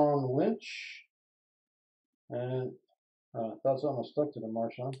 Marshawn Lynch. And I thought something was stuck to the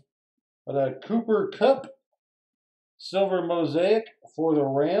Marshawn. But a Cooper Kupp silver mosaic for the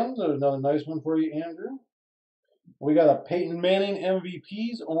Rams. Another nice one for you, Andrew. We got a Peyton Manning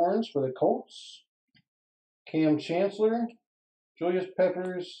MVPs orange for the Colts. Cam Chancellor, Julius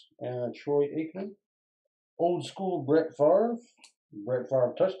Peppers, and Troy Aikman. Old school Brett Favre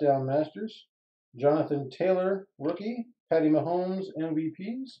touchdown masters. Jonathan Taylor rookie. Patty Mahomes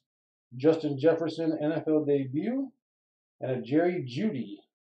MVPs. Justin Jefferson NFL debut. And a Jerry Jeudy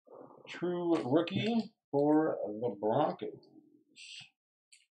true rookie for the Broncos.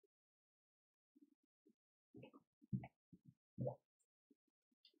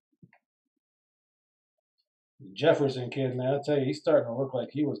 Jefferson kid, man, I tell you, he's starting to look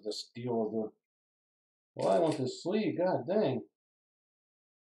like he was the steal of the. Well, I want this sleeve. God dang.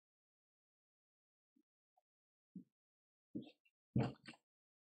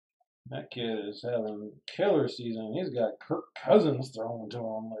 That kid is having a killer season. He's got Kirk Cousins thrown to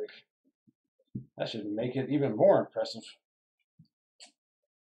him. Like, that should make it even more impressive.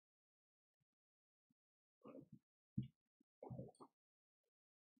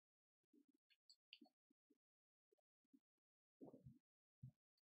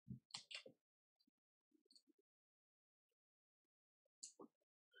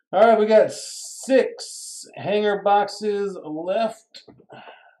 All right, we got 6 hanger boxes left.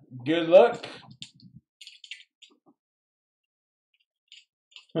 Good luck.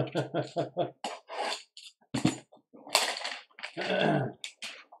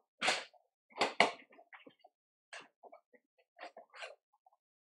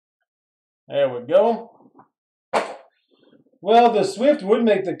 There we go. Well, the Swift would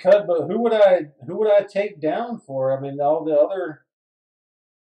make the cut, but who would I take down for? I mean, all the other,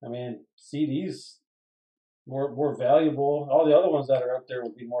 CDs more valuable. All the other ones that are up there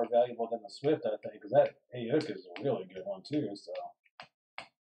would be more valuable than the Swift, I think, because that Ayuk is a really good one too. So,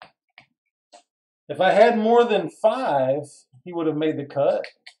 if I had more than 5, he would have made the cut.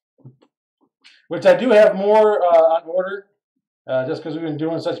 Which I do have more on order, just because we've been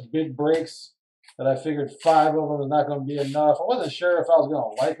doing such big breaks that I figured 5 of them was not going to be enough. I wasn't sure if I was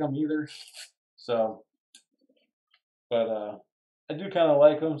going to like them either, so, but I do kind of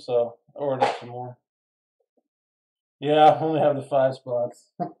like them, so I ordered up some more. Yeah, I only have the 5 spots.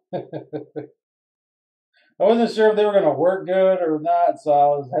 I wasn't sure if they were going to work good or not, so I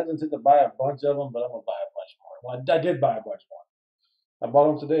was hesitant to buy a bunch of them, but I'm going to buy a bunch more. Well, I did buy a bunch more. I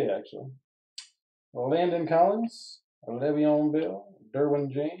bought them today, actually. Landon Collins, Le'Veon Bell,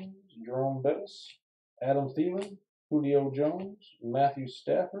 Derwin James, Jerome Bettis, Adam Thielen, Julio Jones, Matthew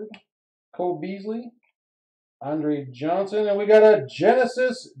Stafford, Cole Beasley, Andre Johnson, and we got a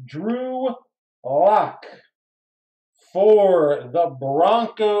Genesis Drew Lock for the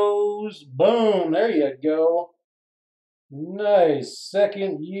Broncos. Boom, there you go. Nice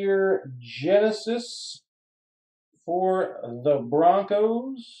second year Genesis for the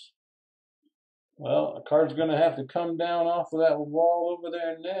Broncos. Well, a card's going to have to come down off of that wall over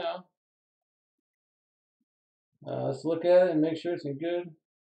there now. Let's look at it and make sure it's in good.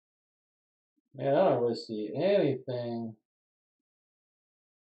 Man, I don't really see anything.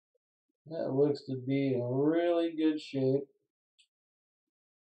 That looks to be in really good shape.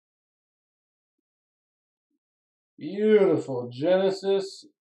 Beautiful Genesis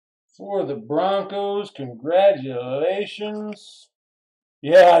for the Broncos. Congratulations.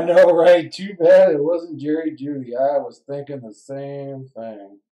 Yeah, I know, right? Too bad it wasn't Jerry Jeudy. I was thinking the same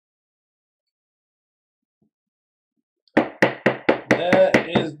thing.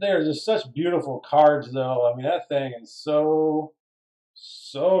 They're just such beautiful cards, though. I mean, that thing is so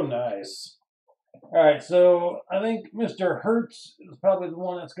nice. All right, so I think Mr. Hertz is probably the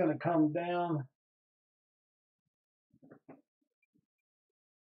one that's going to come down.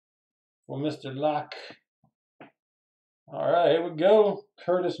 For Mr. Locke. All right, here we go.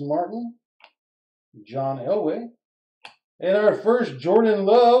 Curtis Martin, John Elway. And our first Jordan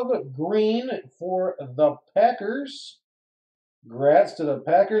Love green for the Packers. Congrats to the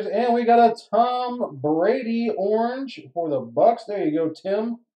Packers. And we got a Tom Brady orange for the Bucks. There you go,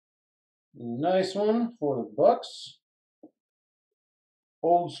 Tim. Nice one for the Bucks.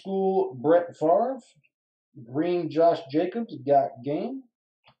 Old school Brett Favre. Green Josh Jacobs, got game.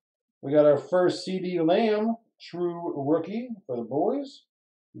 We got our first CD Lamb, true rookie for the boys.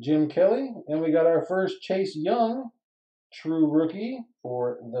 Jim Kelly. And we got our first Chase Young, true rookie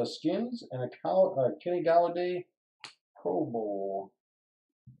for the Skins. And a Kenny Galladay Pro Bowl.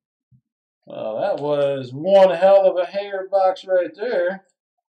 Well, that was one hell of a hanger box right there.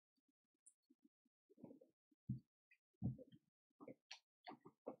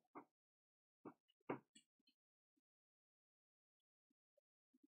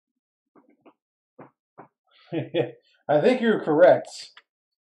 I think you're correct.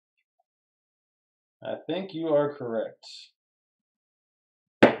 I think you are correct.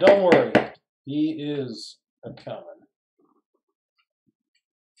 Don't worry, he is a-coming.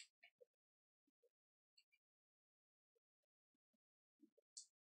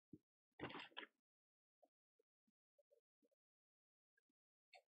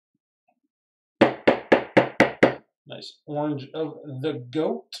 Nice orange of the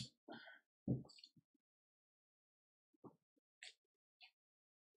GOAT.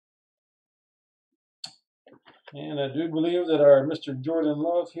 And I do believe that our Mr. Jordan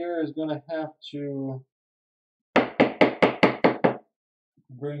Love here is going to have to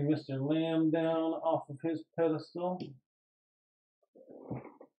bring Mr. Lamb down off of his pedestal.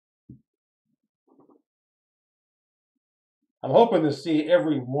 I'm hoping to see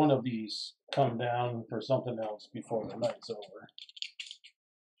every one of these come down for something else before the night's over.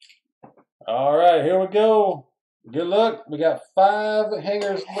 All right, here we go. Good luck. We got 5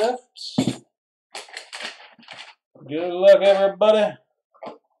 hangers left. Good luck, everybody.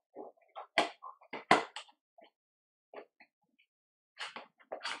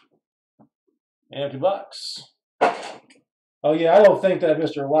 Empty box. Oh yeah, I don't think that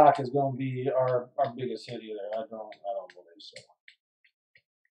Mr. Locke is going to be our biggest hit either. I don't believe so.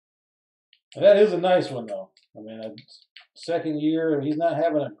 And that is a nice one, though. I mean, second year, he's not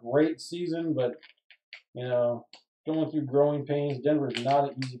having a great season, but, you know, going through growing pains. Denver's not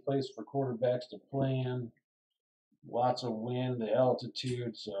an easy place for quarterbacks to play in. Lots of wind, the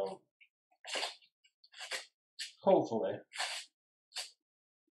altitude, so hopefully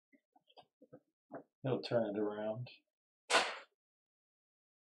he'll turn it around.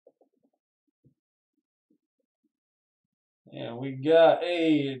 And we got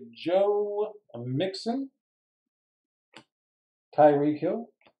a Joe Mixon, Tyreek Hill,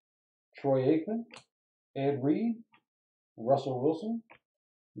 Troy Aikman, Ed Reed, Russell Wilson,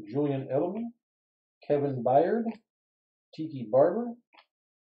 Julian Edelman, Kevin Byard, Tiki Barber,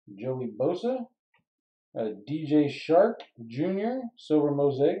 Joey Bosa, DJ Shark Jr., Silver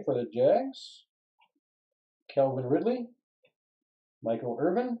Mosaic for the Jags, Calvin Ridley, Michael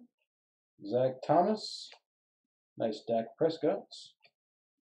Irvin, Zach Thomas, nice Dak Prescott,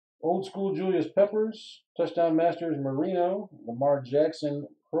 Old School Julius Peppers, Touchdown Masters Marino, Lamar Jackson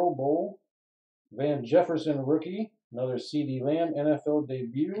Pro Bowl, Van Jefferson rookie, another CD Lamb NFL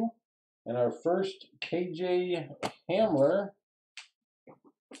debut, and our first KJ Hamler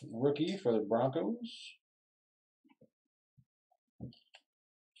rookie for the Broncos.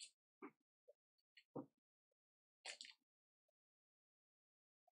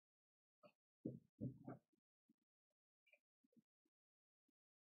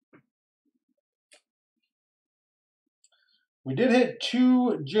 We did hit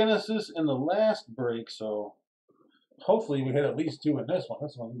 2 Genesis in the last break, so hopefully we hit at least 2 in this one.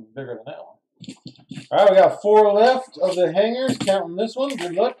 This one's even bigger than that one. All right, we got 4 left of the hangers, counting this one.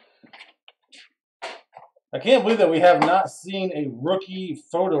 Good luck. I can't believe that we have not seen a rookie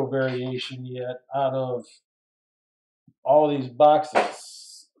photo variation yet out of all these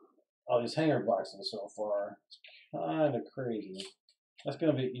boxes, all these hanger boxes so far. It's kind of crazy. That's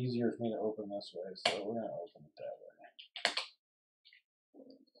going to be easier for me to open this way, so we're going to open it that way.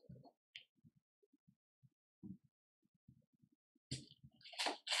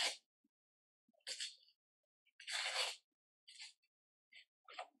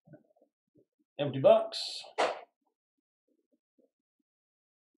 Empty box.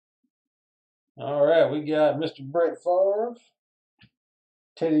 All right, we got Mr. Brett Favre,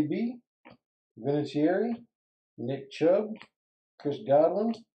 Teddy B, Vinatieri, Nick Chubb, Chris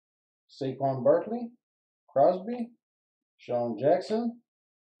Godwin, Saquon Barkley, Crosby, Sean Jackson,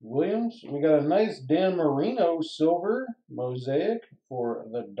 Williams. We got a nice Dan Marino silver mosaic for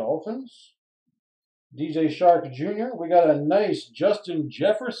the Dolphins. DJ Shark Jr. We got a nice Justin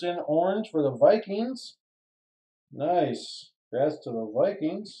Jefferson orange for the Vikings. Nice. Congrats to the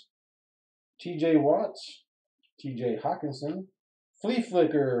Vikings. TJ Watts, TJ Hawkinson. Flea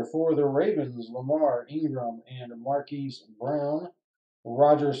Flicker for the Ravens. Lamar Ingram and Marquise Brown.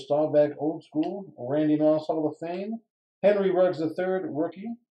 Roger Staubach Old School. Randy Moss Hall of Fame. Henry Ruggs III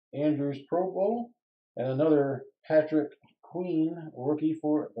rookie. Andrews Pro Bowl. And another Patrick Queen rookie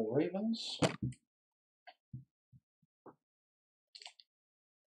for the Ravens.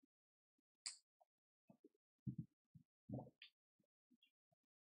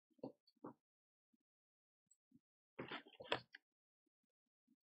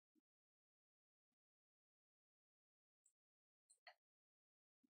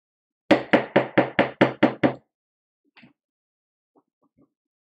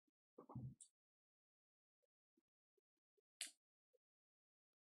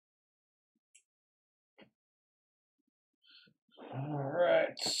 All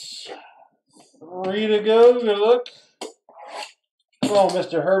right. 3 to go. Good luck. Come on,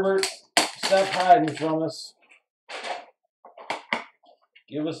 Mr. Herbert. Stop hiding from us.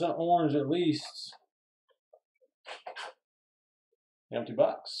 Give us an orange at least. Empty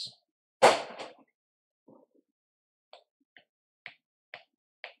box.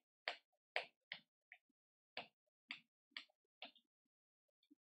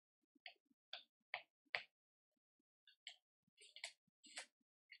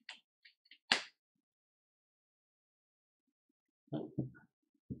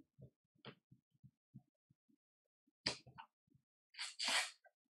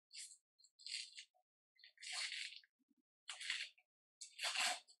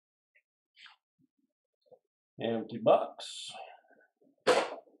 Empty box. All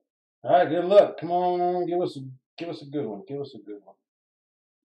right, good luck. Come on, give us a good one. Give us a good one.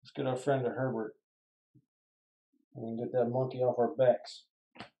 Let's get our friend to Herbert. We can get that monkey off our backs.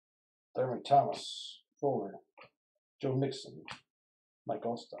 Thurman Thomas, Fuller, Joe Mixon, Mike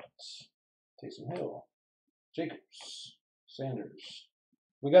Allstott, Taysom Hill, Jacobs, Sanders.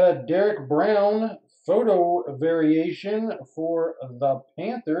 We got a Derek Brown photo variation for the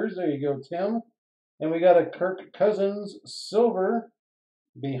Panthers. There you go, Tim. And we got a Kirk Cousins silver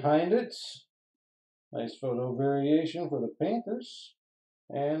behind it. Nice photo variation for the Panthers.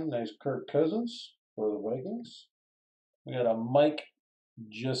 And nice Kirk Cousins for the Vikings. We got a Mike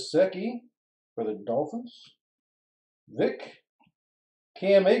Gesicki for the Dolphins. Vic.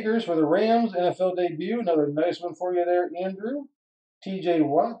 Cam Akers for the Rams, NFL debut. Another nice one for you there, Andrew. TJ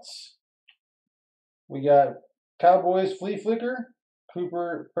Watts. We got Cowboys Flea Flicker,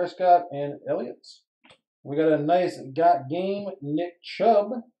 Cooper Prescott, and Elliott. We got a nice Got Game Nick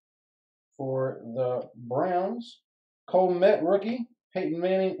Chubb for the Browns. Cole Met rookie, Peyton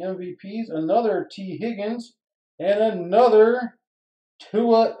Manning MVPs, another T. Higgins, and another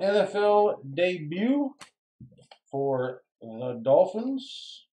Tua NFL debut for the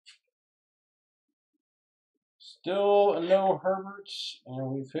Dolphins. Still no Herberts, and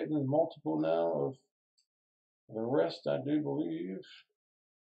we've hit multiple now of the rest, I do believe.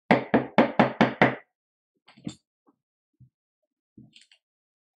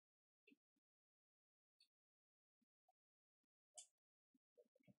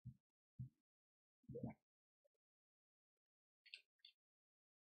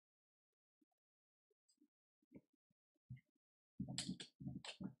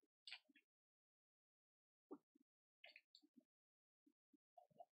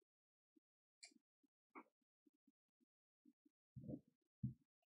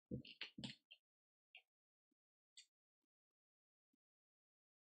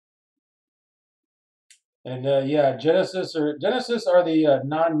 And yeah, Genesis are the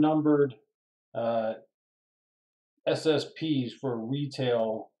non-numbered SSPs for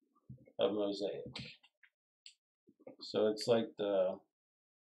retail of Mosaic. So it's like the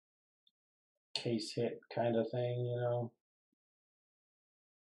case hit kind of thing, you know.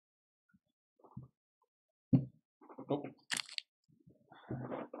 Oh.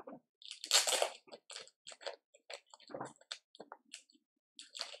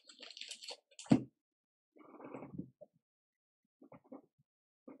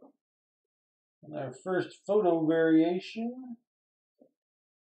 And our first photo variation.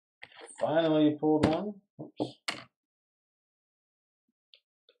 Finally pulled one. Oops.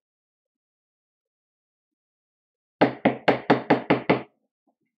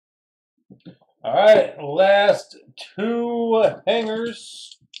 All right, last two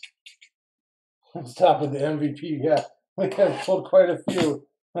hangers. Let's stop with the MVP. Yeah, we have pulled quite a few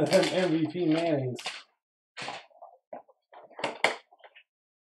of them MVP Mannings.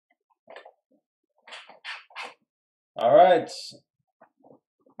 All right,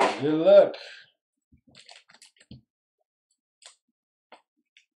 good luck.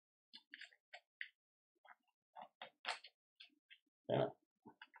 Yeah.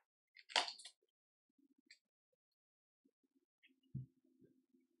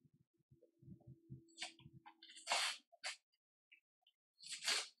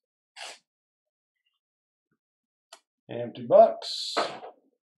 Empty box.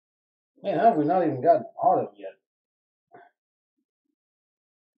 Man, how have we not even gotten auto yet?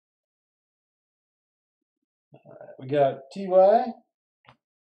 Alright, we got T.Y.,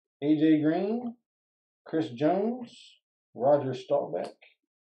 A.J. Green, Chris Jones, Roger Staubach,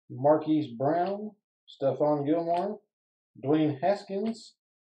 Marquise Brown, Stephon Gilmore, Dwayne Haskins,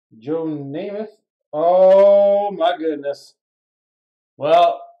 Joe Namath. Oh my goodness.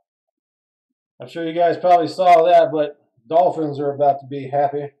 Well, I'm sure you guys probably saw that, but Dolphins are about to be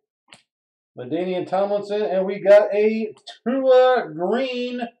happy. LaDainian Tomlinson, and we got a Tua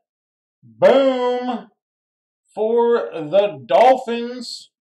Green. Boom for the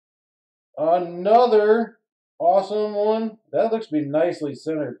Dolphins. Another awesome one. That looks to be nicely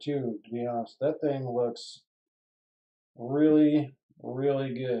centered too, to be honest. That thing looks really,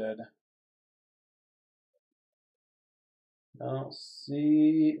 really good. I don't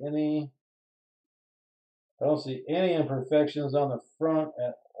see any imperfections on the front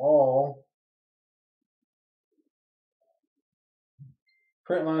at all.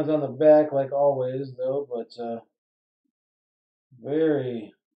 Print lines on the back like always though, but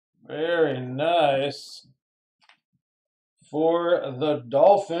very, very nice for the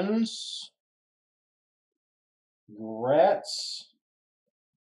Dolphins. Congrats.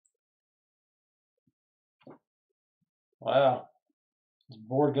 Wow. This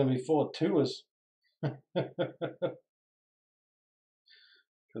board going to be full of twos. Because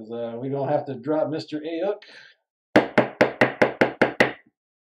we don't have to drop Mr. Ayuk.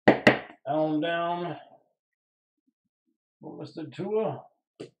 On down. Mr. Tua.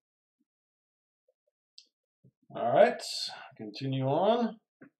 All right. Continue on.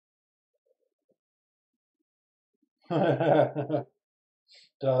 Oh,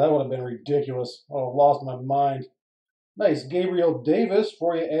 that would have been ridiculous. Oh, I've lost my mind. Nice Gabriel Davis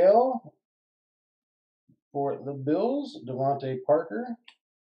for you, Al. For the Bills, Devontae Parker,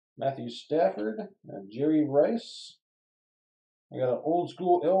 Matthew Stafford, and Jerry Rice. We got an old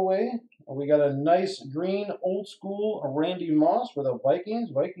school Elway. We got a nice green old school Randy Moss for the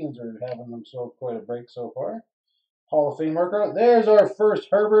Vikings. Vikings are having themselves quite a break so far. Hall of Fame marker. There's our first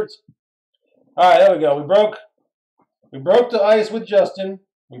Herbert. All right, there we go. We broke the ice with Justin.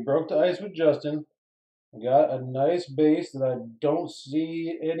 We got a nice base that I don't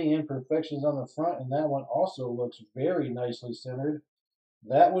see any imperfections on the front, and that one also looks very nicely centered.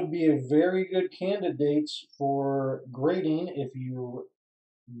 That would be a very good candidate for grading if you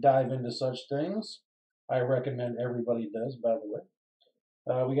dive into such things. I recommend everybody does, by the way.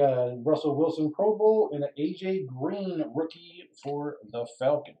 We got a Russell Wilson Pro Bowl and an AJ Green rookie for the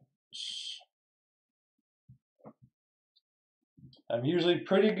Falcons. I'm usually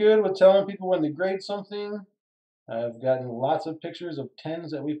pretty good with telling people when to grade something. I've gotten lots of pictures of 10s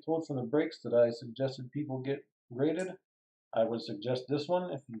that we pulled from the breaks that I suggested people get graded. I would suggest this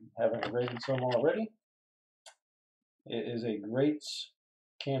one if you haven't graded some already. It is a great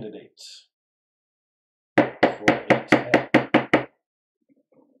candidate for a 10.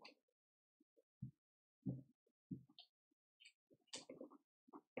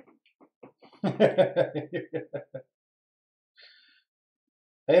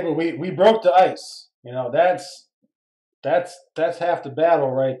 Hey, but we broke the ice. You know, that's half the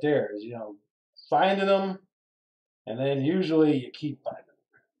battle right there. Is, you know, finding them, and then usually you keep finding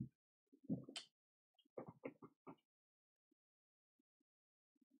them.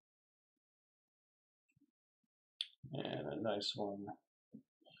 And a nice one.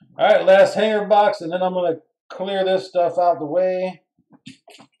 All right, last hanger box, and then I'm gonna clear this stuff out the way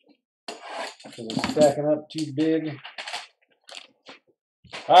because it's stacking up too big.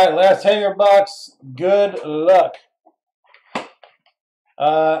 All right, last hanger box. Good luck.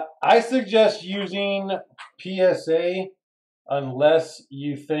 I suggest using PSA unless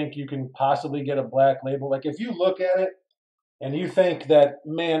you think you can possibly get a black label. Like if you look at it and you think that,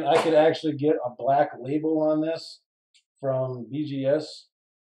 man, I could actually get a black label on this from BGS,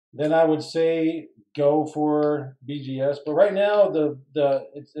 then I would say go for BGS. But right now,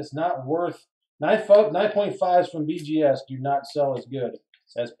 it's not worth 9.5s from BGS do not sell as good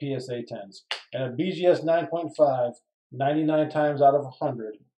as PSA 10s. And a BGS 9.5, 99 times out of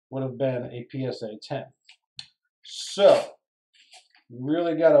 100 would have been a PSA 10. So, you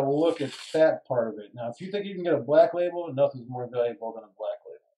really got to look at that part of it. Now, if you think you can get a black label, nothing's more valuable than a black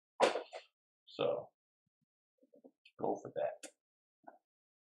label. So, go for that.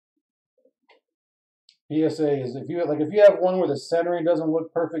 PSA is if you have one where the centering doesn't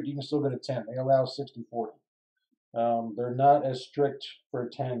look perfect, you can still get a 10. They allow 60/40. They're not as strict for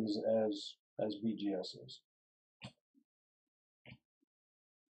 10s as BGS is.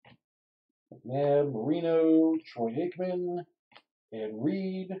 McNabb, Marino, Troy Aikman, Ed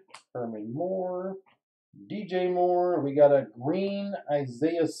Reed, Herman Moore, DJ Moore. We got a green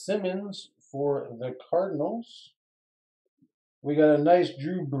Isaiah Simmons for the Cardinals. We got a nice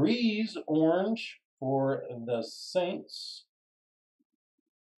Drew Brees orange for the Saints.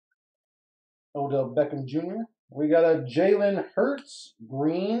 Odell Beckham Jr. We got a Jalen Hurts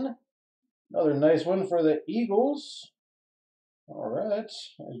green. Another nice one for the Eagles. All right.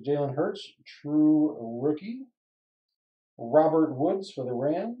 There's Jalen Hurts, true rookie. Robert Woods for the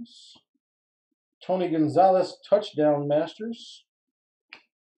Rams. Tony Gonzalez, touchdown masters.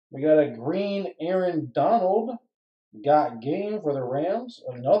 We got a green Aaron Donald, got game for the Rams.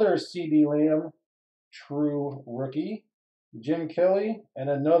 Another CD Lamb, true rookie. Jim Kelly, and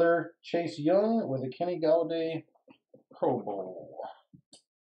another Chase Young with a Kenny Galladay Pro Bowl.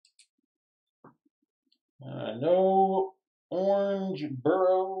 No orange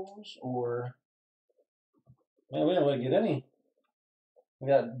Burrows or, man, we didn't really get any. We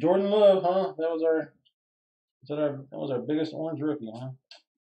got Jordan Love, huh? That was our biggest orange rookie, huh?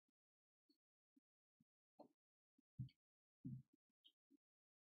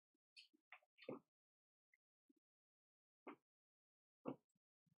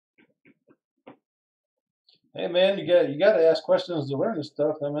 Hey man, you got to ask questions to learn this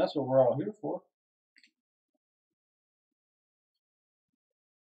stuff. I mean, that's what we're all here for.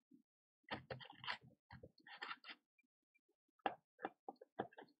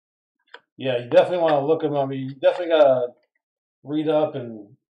 Yeah, you definitely want to look them. I mean, you definitely gotta read up,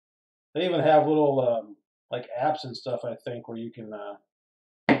 and they even have little like apps and stuff. I think where you can that'll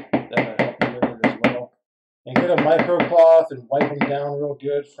help you with it as well. And get a microcloth and wipe them down real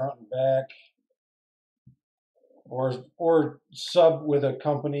good, front and back. or sub with a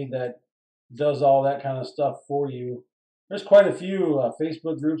company that does all that kind of stuff for you. There's quite a few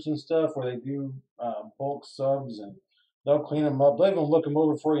Facebook groups and stuff where they do bulk subs, and they'll clean them up. They'll even look them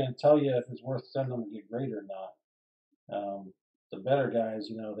over for you and tell you if it's worth sending them to get graded or not. The better guys,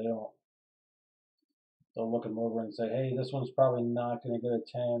 you know, they'll look them over and say, hey, this one's probably not going to get a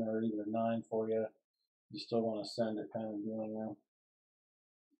 10 or even a 9 for you. You still want to send it, kind of dealing there.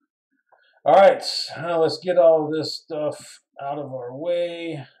 All right, now let's get all this stuff out of our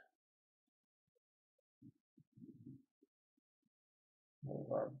way.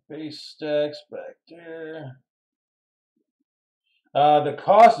 Move our base stacks back there. The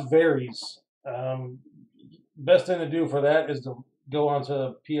cost varies. Best thing to do for that is to go onto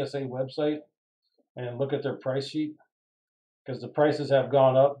the PSA website and look at their price sheet, because the prices have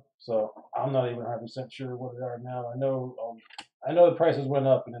gone up. So I'm not even 100% sure what they are now. I know the prices went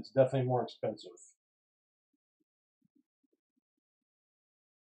up, and it's definitely more expensive.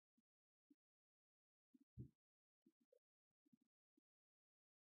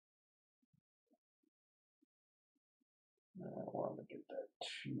 I don't want to get that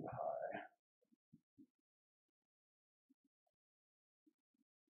too high.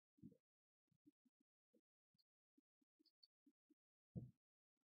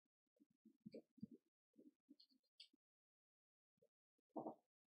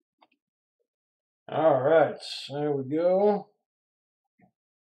 All right, there we go.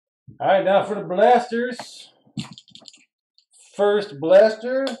 All right, now for the blasters. First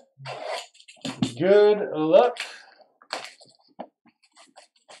blaster. Good luck.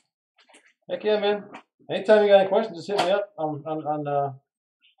 Heck yeah, man. Anytime you got any questions, just hit me up on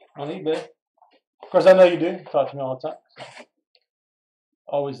eBay. Of course, I know you do. Talk to me all the time.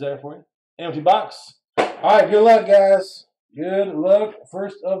 Always there for you. Empty box. All right, good luck, guys. Good luck.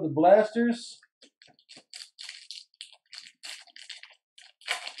 First of the blasters.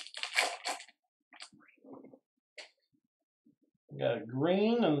 We got a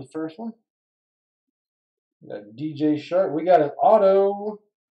green on the first one. We got DJ Sharp. We got an auto.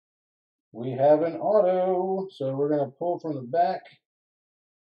 We have an auto. So we're going to pull from the back.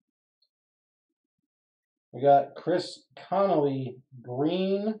 We got Chris Connolly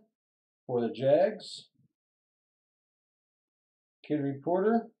green for the Jags. Kid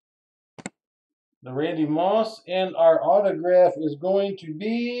Reporter. The Randy Moss. And our autograph is going to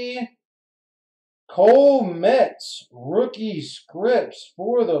be Cole Metz, rookie scripts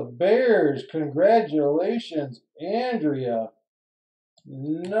for the Bears. Congratulations, Andrea.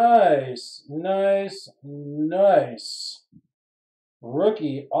 Nice, nice, nice.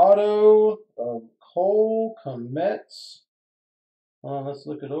 Rookie auto of Cole Metz. Let's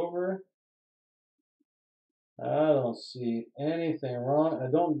look it over. I don't see anything wrong.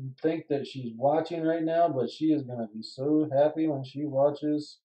 I don't think that she's watching right now, but she is going to be so happy when she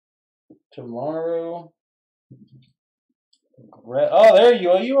watches tomorrow. Oh, there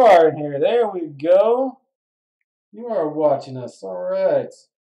you are. You are in here. There we go. You are watching us. All right.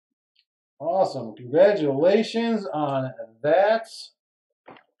 Awesome. Congratulations on that.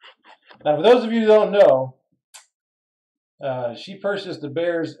 Now, for those of you who don't know, she purchased the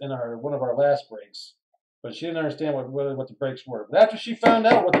Bears in one of our last breaks, but she didn't understand what the breaks were. But after she found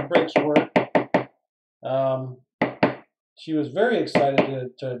out what the breaks were, she was very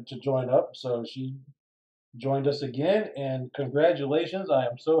excited to join up. So she joined us again, and congratulations. I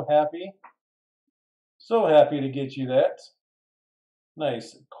am so happy. So happy to get you that.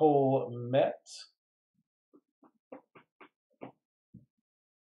 Nice. Cole Metz.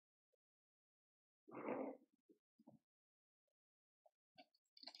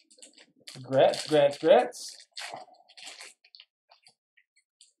 Grats.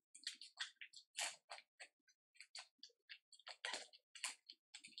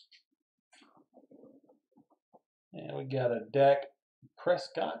 And we got a Dak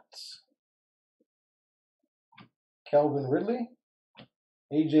Prescott, Calvin Ridley,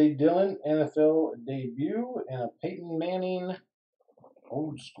 A.J. Dillon, NFL debut, and a Peyton Manning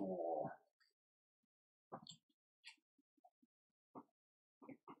old school.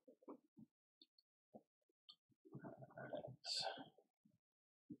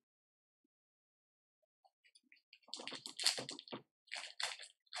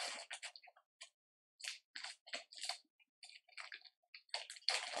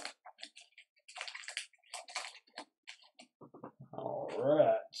 All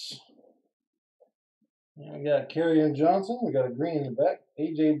right. And we got Kerryon Johnson. We got a green in the back.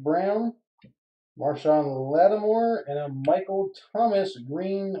 A.J. Brown, Marshawn Lattimore, and a Michael Thomas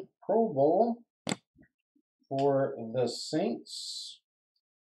green Pro Bowl for the Saints.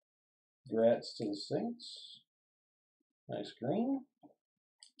 Congrats to the Saints. Nice green.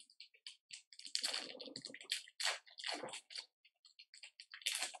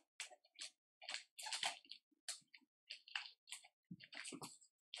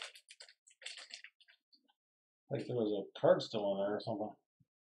 Like there was a card still on there or something.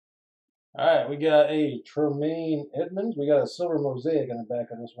 Alright, we got a Tremaine Edmonds. We got a silver mosaic in the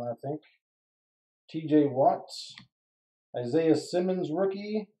back of this one, I think. TJ Watts. Isaiah Simmons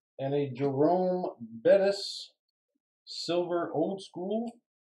rookie. And a Jerome Bettis silver old school.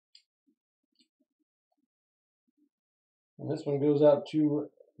 And this one goes out to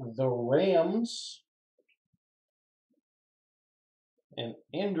the Rams. And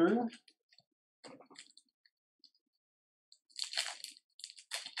Andrew.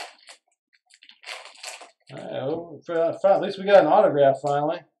 At least we got an autograph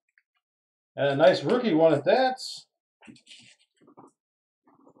finally. And a nice rookie one at that.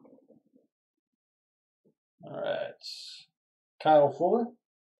 Alright. Kyle Fuller.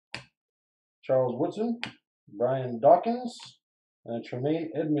 Charles Woodson. Brian Dawkins. And a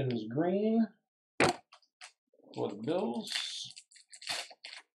Tremaine Edmonds green for the Bills.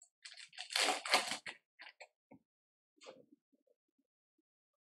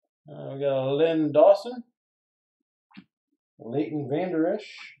 We got a Len Dawson. Leighton Vander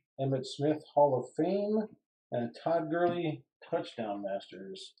Esch, Emmitt Smith Hall of Fame, and Todd Gurley Touchdown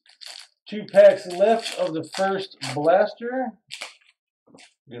Masters. 2 packs left of the first blaster.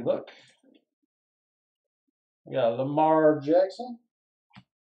 Good luck. We got Lamar Jackson,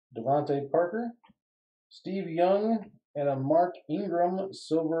 Devontae Parker, Steve Young, and a Mark Ingram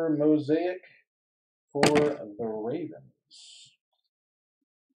silver mosaic for the Ravens.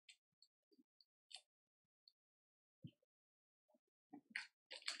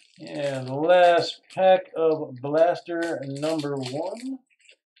 And last pack of blaster number 1.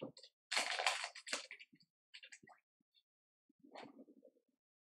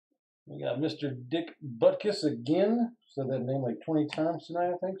 We got Mr. Dick Butkus again. Said that name like 20 times tonight,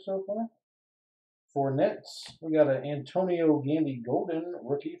 I think, so far. For Nets, we got an Antonio Gandy Golden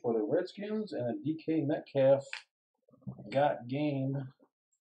rookie for the Redskins and a DK Metcalf got game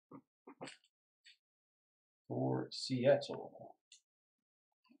for Seattle.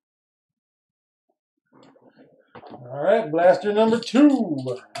 All right, blaster number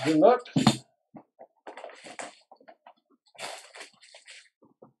 2. Good luck.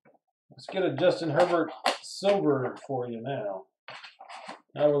 Let's get a Justin Herbert silver for you now.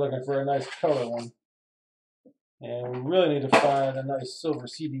 Now we're looking for a nice color one. And we really need to find a nice silver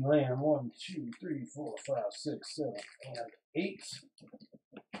CD Lamb. 1, 2, 3, 4, 5, 6, 7, and 8.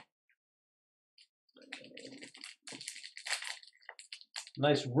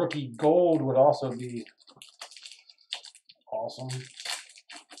 Nice rookie gold would also be awesome.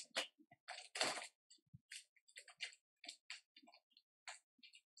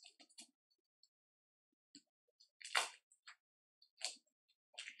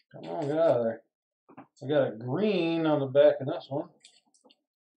 Come on, get out of there. We got a green on the back of this one.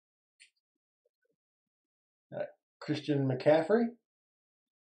 Got Christian McCaffrey,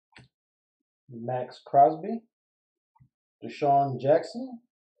 Max Crosby, Deshaun Jackson,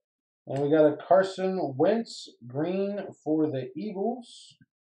 and we got a Carson Wentz green for the Eagles.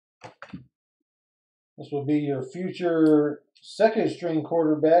 This will be your future second string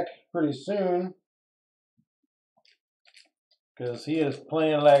quarterback pretty soon, because he is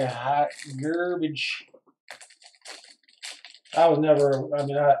playing like hot garbage. I'm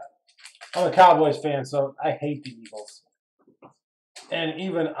a Cowboys fan, so I hate the Eagles. And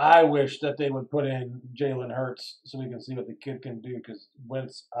even I wish that they would put in Jalen Hurts so we can see what the kid can do, because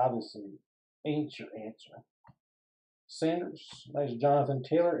Wentz obviously ain't your answer. Sanders, nice Jonathan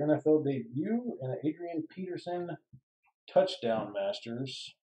Taylor NFL debut, and Adrian Peterson Touchdown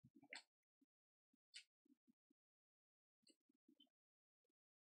Masters.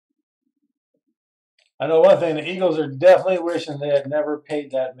 I know one thing, the Eagles are definitely wishing they had never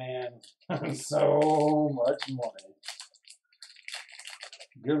paid that man so much money.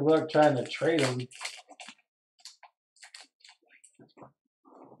 Good luck trying to trade him.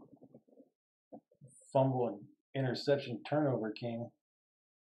 Fumble and interception turnover king.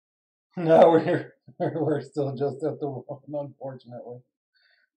 No, we're still just at the one, unfortunately.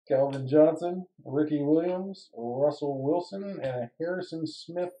 Calvin Johnson, Ricky Williams, Russell Wilson, and a Harrison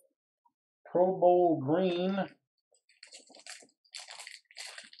Smith Pro Bowl green.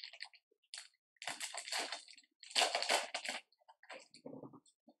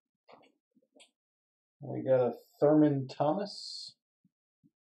 We got a Thurman Thomas,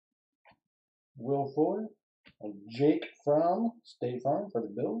 Will Fuller, a Jake Fromm, State Farm for the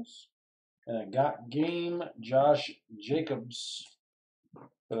Bills, And I got game Josh Jacobs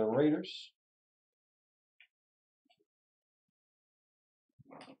for the Raiders.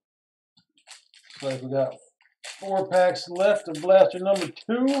 Looks like we got 4 packs left of blaster number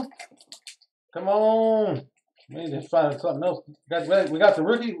 2. Come on. We need to find something else. We got the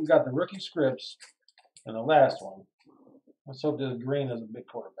rookie scripts and the last one. Let's hope this green is a big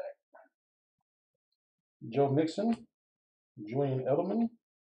quarterback. Joe Mixon, Julian Edelman,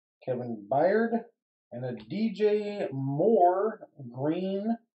 Kevin Byard, and a DJ Moore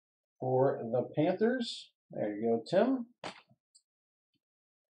green for the Panthers. There you go, Tim.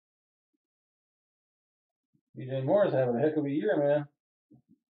 DJ Moore is having a heck of a year, man.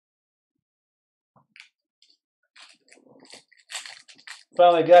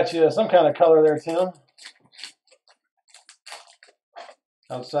 Finally got you some kind of color there, Tim.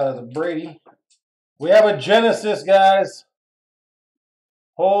 Outside of the Brady. We have a Genesis, guys.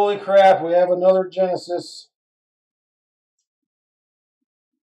 Holy crap, we have another Genesis.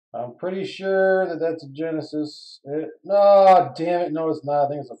 I'm pretty sure that that's a Genesis. No, damn it. No, it's not. I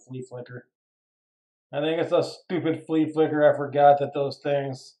think it's a flea flicker. I think it's a stupid flea flicker. I forgot that those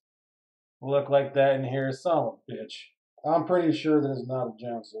things look like that in here. Son of a bitch. I'm pretty sure that it's not a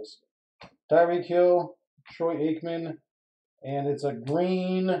Genesis. Tyreek Hill, Troy Aikman, and it's a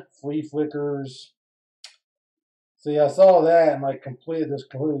green flea flickers. See, I saw that and like this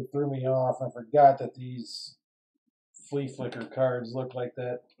completely threw me off. I forgot that these flea flicker cards look like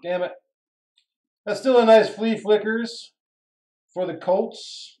that. Damn it. That's still a nice flea flickers for the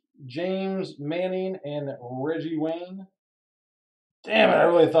Colts. James Manning and Reggie Wayne. Damn it, I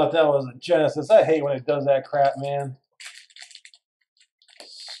really thought that was a Genesis. I hate when it does that crap, man.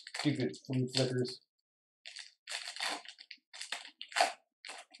 Stupid flea flickers.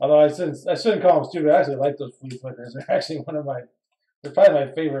 Although I shouldn't call them stupid. I actually like those flea flickers. They're actually they're probably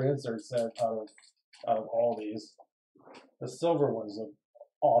my favorite insert set out of all these. The silver ones look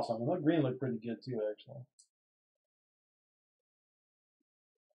awesome. The green look pretty good too, actually.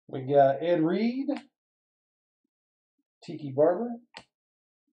 We got Ed Reed, Tiki Barber,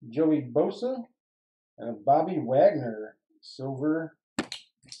 Joey Bosa, and a Bobby Wagner silver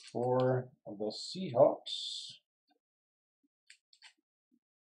for the Seahawks.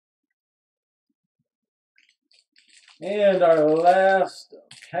 And our last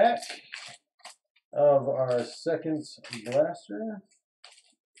pack of our second blaster.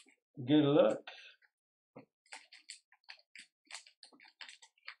 Good luck.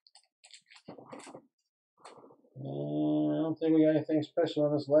 I don't think we got anything special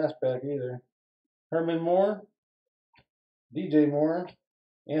in this last pack either. Herman Moore, DJ Moore,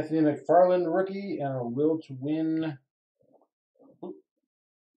 Anthony McFarland rookie, and a will to win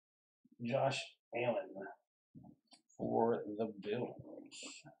Josh Allen for the Bills.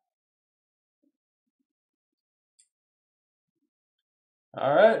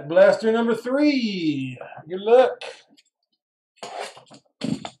 All right, blaster number 3. Good luck.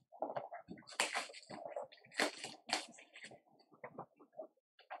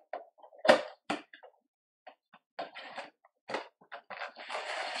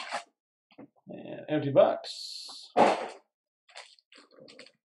 And empty box.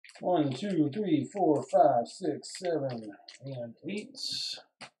 1, 2, 3, 4, 5, 6, 7, and 8.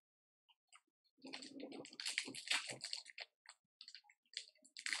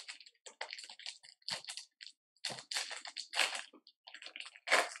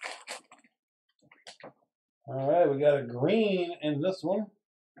 All right, we got a green in this one.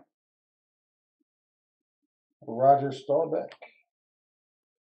 Roger Staubach,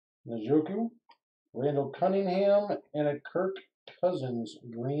 Njoku, Randall Cunningham, and a Kirk Cousins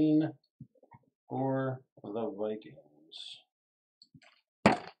green for the Vikings.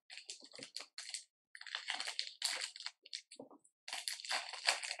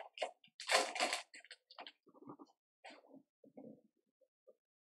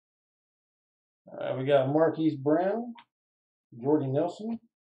 We got Marquise Brown, Jordy Nelson,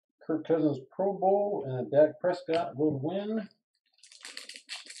 Kirk Cousins Pro Bowl, and a Dak Prescott will win.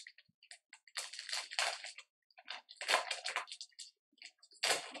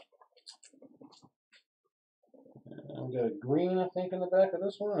 And we got a green, I think, in the back of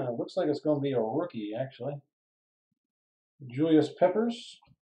this one. And it looks like it's going to be a rookie, actually. Julius Peppers,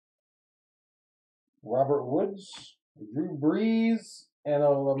 Robert Woods, Drew Brees, and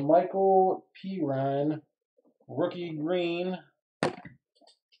a Michael Pirine rookie green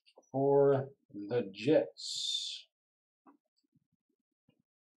for the Jets.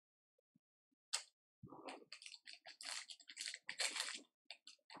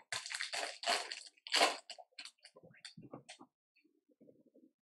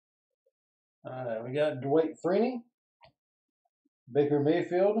 We got Dwight Freeney, Baker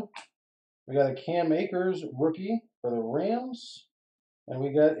Mayfield. We got a Cam Akers rookie for the Rams. And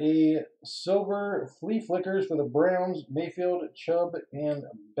we got a silver flea flickers for the Browns, Mayfield, Chubb, and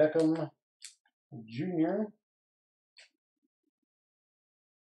Beckham Jr.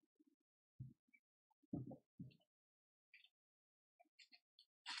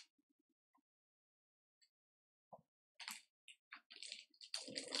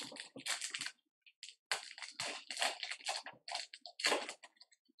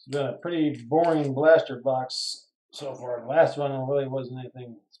 It's been a pretty boring blaster box so far. The last one really wasn't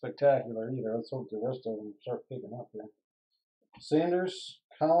anything spectacular either. Let's hope the rest of them start picking up here. Sanders,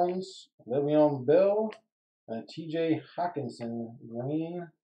 Collins, Le'Veon Bell, and TJ Hawkinson green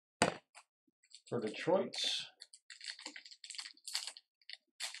for Detroit.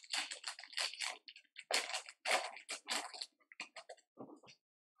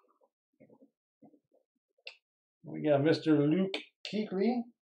 We got Mr. Luke Kuechly,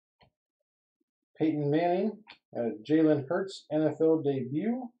 Peyton Manning, Jalen Hurts NFL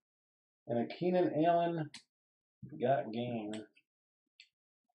debut, and a Keenan Allen got game.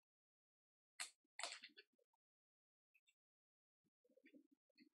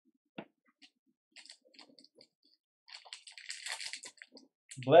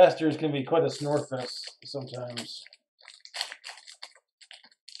 Blasters can be quite a snore fest sometimes.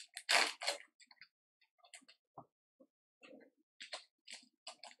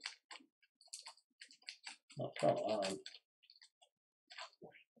 Oh, come on.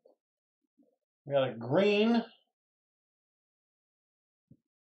 We got a green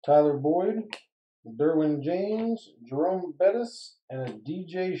Tyler Boyd, Derwin James, Jerome Bettis, and a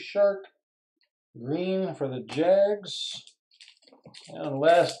DJ Shark green for the Jags. And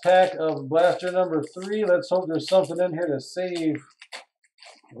last pack of blaster number 3. Let's hope there's something in here to save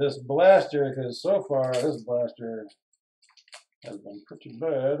this blaster, because so far this blaster has been pretty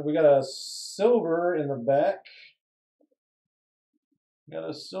bad. We got a silver in the back.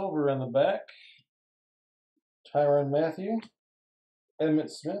 Tyrann Mathieu, Emmitt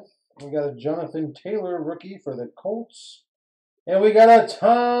Smith. We got a Jonathan Taylor rookie for the Colts. And we got a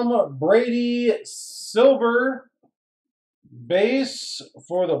Tom Brady silver base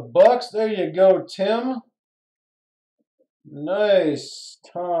for the Bucks. There you go, Tim. Nice.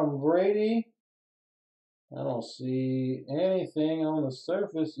 Tom Brady. I don't see anything on the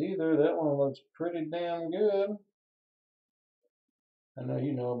surface either. That one looks pretty damn good. I know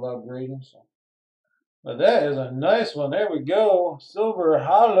you know about grading, so. But that is a nice one. There we go. Silver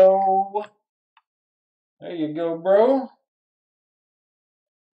hollow. There you go, bro.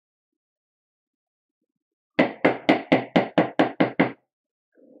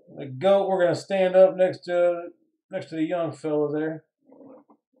 The GOAT, we're gonna stand up next to the young fella there.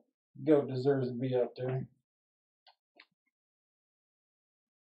 GOAT deserves to be up there.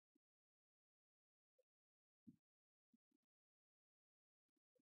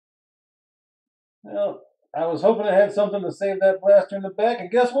 Well, I was hoping it had something to save that blaster in the back, and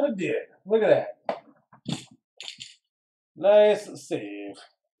guess what it did? Look at that. Nice save.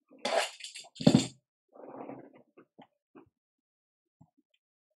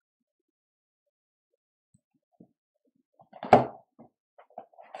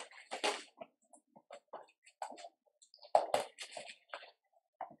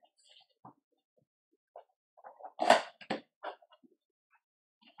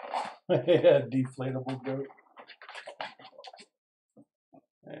 Yeah, deflatable GOAT.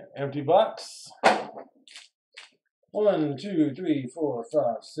 Empty box. 1, 2, 3, 4, 5,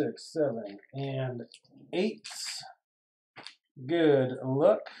 6, 7, and 8. Good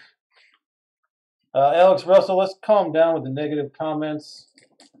luck. Alex Russell, let's calm down with the negative comments.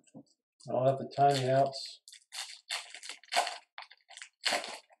 I'll have the tiny outs.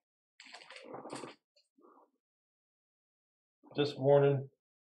 Just warning.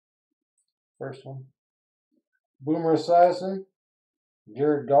 First one. Boomer Esiason,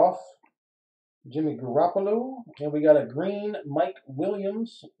 Jared Goff, Jimmy Garoppolo, and we got a green Mike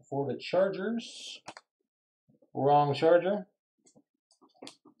Williams for the Chargers. Wrong Charger.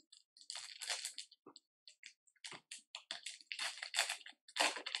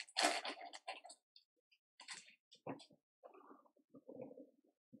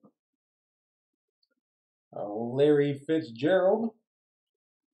 Larry Fitzgerald,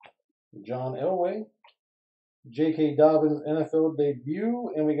 John Elway, J.K. Dobbins NFL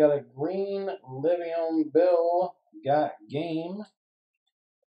debut, and we got a green Le'Veon Bell got game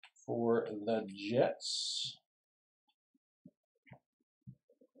for the Jets.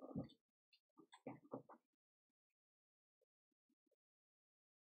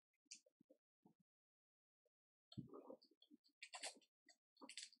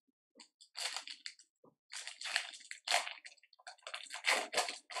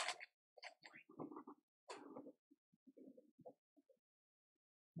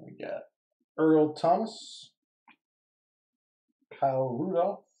 got Earl Thomas, Kyle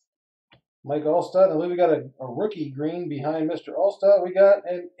Rudolph, Mike Allstott. I believe we got a rookie green behind Mr. Allstott. We got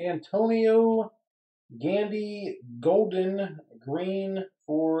an Antonio Gandy Golden green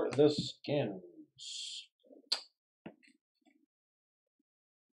for the Skins.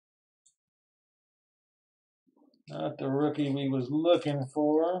 Not the rookie we was looking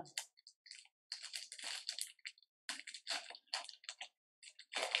for.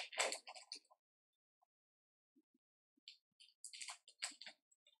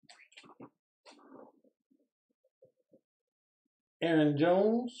 Aaron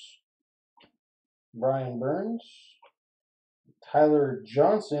Jones, Brian Burns, Tyler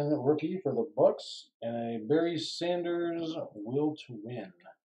Johnson, rookie for the Bucks, and a Barry Sanders will to win.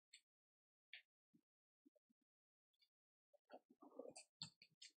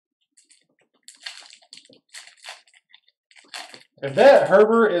 If that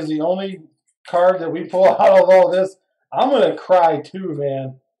Herbert is the only card that we pull out of all this, I'm going to cry too,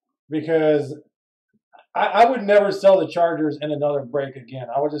 man, because I would never sell the Chargers in another break again.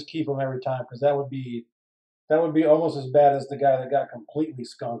 I would just keep them every time because that would be almost as bad as the guy that got completely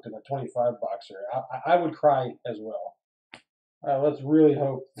skunked in a 25 boxer. I would cry as well. Let's really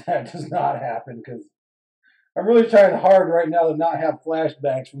hope that does not happen because I'm really trying hard right now to not have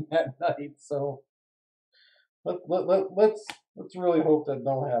flashbacks from that night. So let's really hope that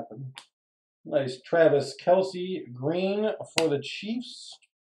don't happen. Nice Travis Kelce green for the Chiefs.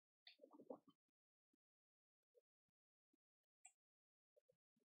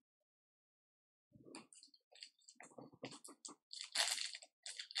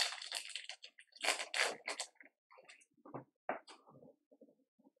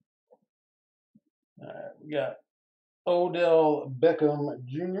 We got Odell Beckham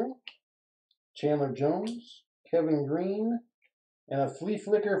Jr., Chandler Jones, Kevin Green, and a flea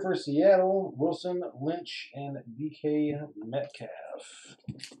flicker for Seattle, Wilson Lynch and DK Metcalf.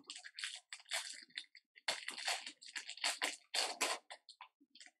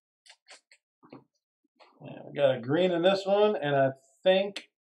 And we got a green in this one, and I think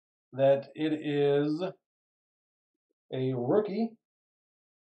that it is a rookie,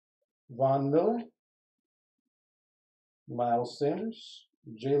 Von Miller, Miles Sanders,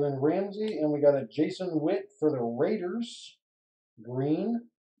 Jalen Ramsey, and we got a Jason Witt for the Raiders, green.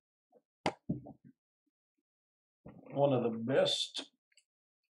 One of the best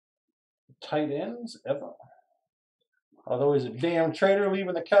tight ends ever. Although he's a damn traitor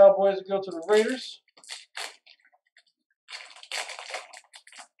leaving the Cowboys to go to the Raiders.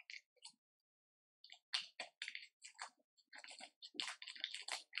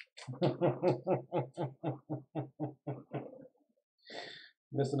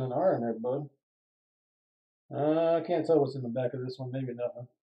 Missing an R in there, bud. I can't tell what's in the back of this one. Maybe nothing.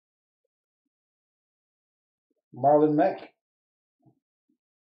 Marlon Mack,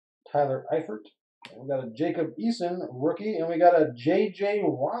 Tyler Eifert. We got a Jacob Eason rookie, and we got a J.J.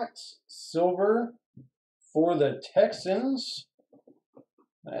 Watt silver for the Texans.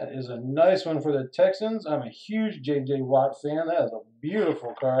 That is a nice one for the Texans. I'm a huge J.J. Watt fan. That is a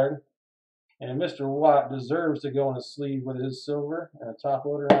beautiful card. And Mr. Watt deserves to go on a sleeve with his silver and a top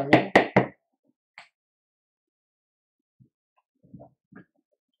loader on me.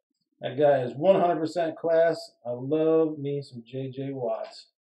 That guy is 100% class. I love me some J.J. Watt.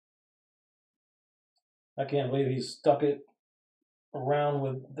 I can't believe he stuck it around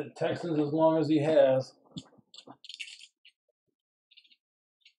with the Texans as long as he has.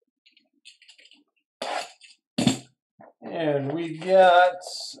 And we got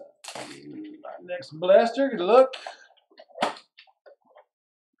our next blaster. Good luck.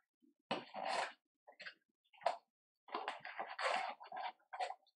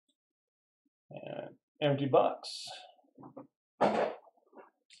 And empty box.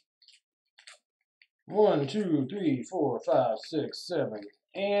 1, 2, 3, 4, 5, 6, 7,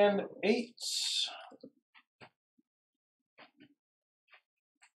 and 8.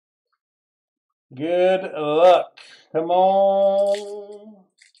 Good luck. Come on.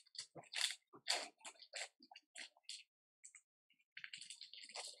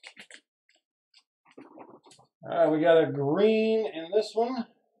 All right, we got a green in this one.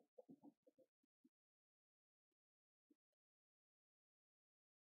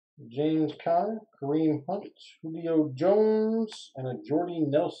 James Conner, Kareem Hunt, Julio Jones, and a Jordy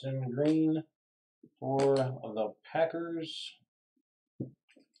Nelson green for the Packers.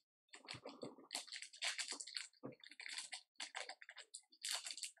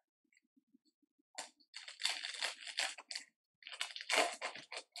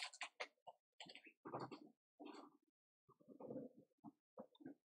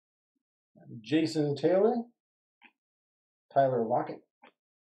 Jason Taylor, Tyler Lockett,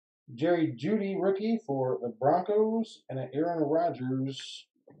 Jerry Jeudy, rookie for the Broncos, and an Aaron Rodgers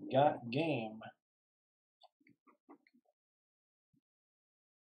got game.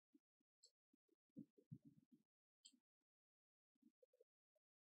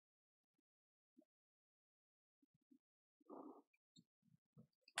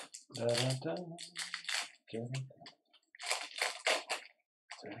 Da, da, da. Da,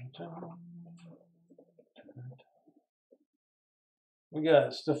 da, da. We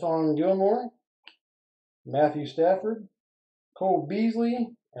got Stephon Gilmore, Matthew Stafford, Cole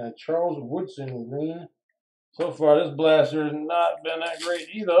Beasley, and a Charles Woodson green. So far, this blaster has not been that great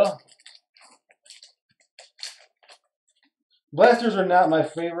either. Blasters are not my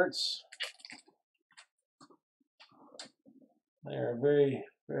favorites. They are very,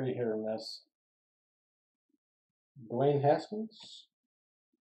 very hit or miss. Dwayne Haskins,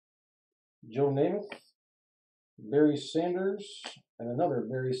 Joe Namath, Barry Sanders, and another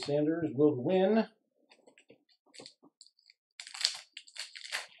Barry Sanders will win.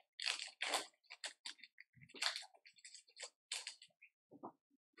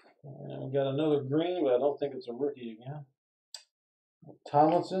 And we got another green, but I don't think it's a rookie again.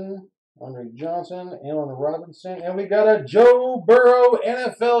 Tomlinson, Andre Johnson, Allen Robinson, and we got a Joe Burrow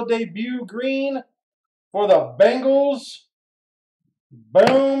NFL debut green for the Bengals.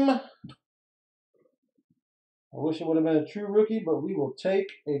 Boom. I wish it would have been a true rookie, but we will take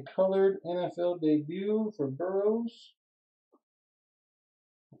a colored NFL debut for Burrows.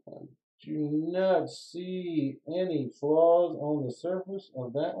 I do not see any flaws on the surface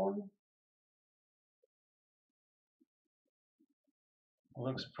of that one.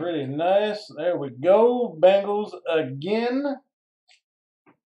 Looks pretty nice. There we go. Bengals again.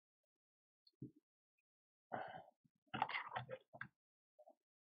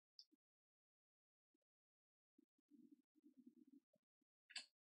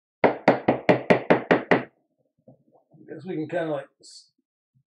 I guess we can kind of like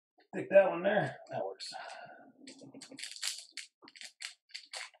stick that one there. That works.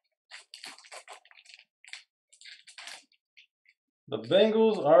 The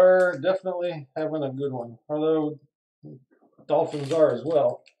Bengals are definitely having a good one, although Dolphins are as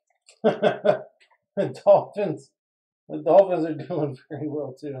well. The Dolphins are doing very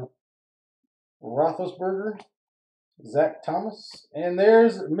well too. Roethlisberger, Zach Thomas, and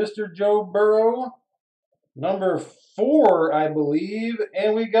there's Mr. Joe Burrow, number 4, I believe,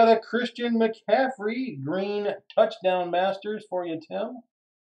 and we got a Christian McCaffrey green touchdown masters for you, Tim.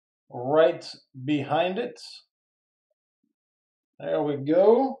 Right behind it. There we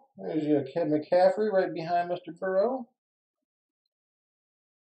go. There's your McCaffrey right behind Mr. Burrow.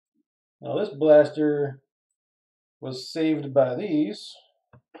 Now this blaster was saved by these.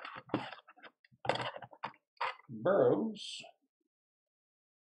 Burrows.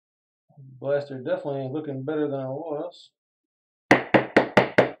 Blaster definitely looking better than it was.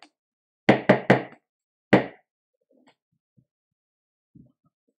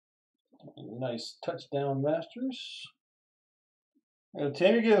 Nice touchdown masters. And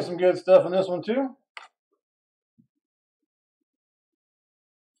Tim, you're getting some good stuff in this one too.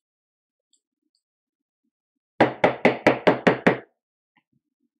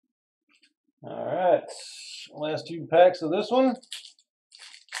 All right, last 2 packs of this one.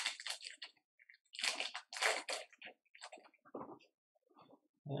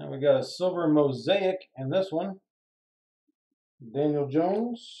 And we got a silver mosaic in this one. Daniel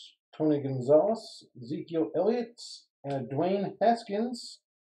Jones, Tony Gonzalez, Ezekiel Elliott, and a Dwayne Haskins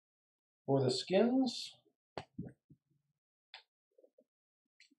for the Skins.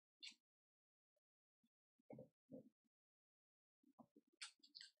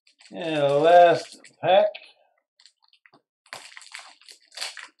 And the last pack.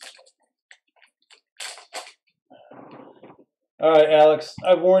 All right, Alex,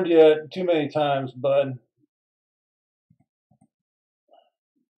 I've warned you too many times, bud.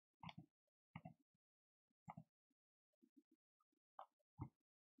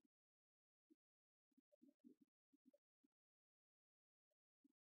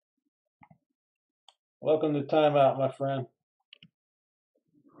 Welcome to timeout, my friend.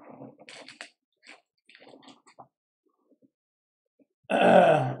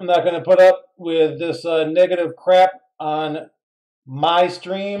 I'm not going to put up with this negative crap on my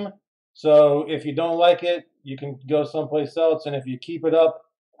stream. So if you don't like it, you can go someplace else. And if you keep it up,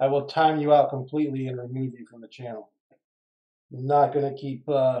 I will time you out completely and remove you from the channel. I'm not going to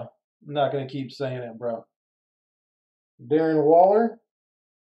keep saying it, bro. Darren Waller,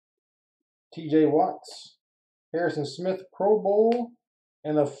 TJ Watts, Harrison Smith Pro Bowl,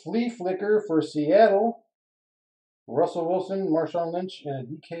 And a flea flicker for Seattle. Russell Wilson, Marshawn Lynch, and a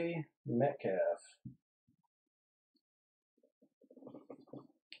DK Metcalf.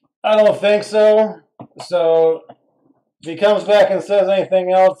 I don't think so. So if he comes back and says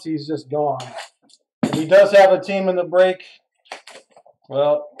anything else, he's just gone. If he does have a team in the break,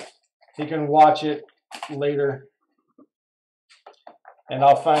 well, he can watch it later. And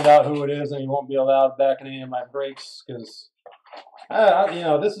I'll find out who it is, and he won't be allowed back in any of my breaks because, you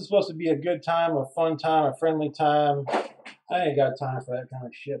know, this is supposed to be a good time, a fun time, a friendly time. I ain't got time for that kind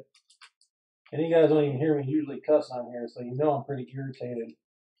of shit. And you guys don't even hear me usually cuss on here, so you know I'm pretty irritated.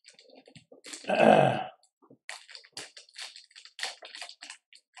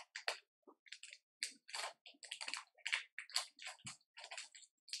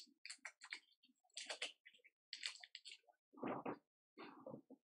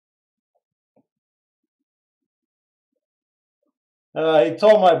 He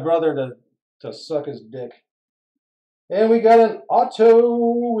told my brother to suck his dick. And we got an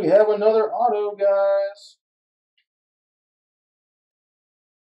auto. We have another auto, guys.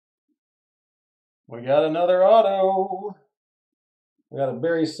 We got another auto. We got a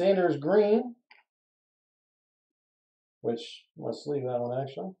Barry Sanders green, which let's leave that one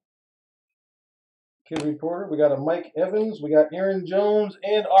actually. Kid Reporter. We got a Mike Evans. We got Aaron Jones,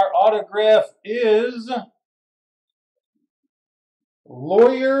 and our autograph is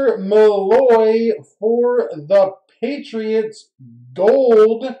Lawyer Malloy for the Patriots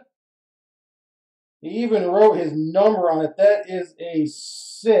gold. He even wrote his number on it. That is a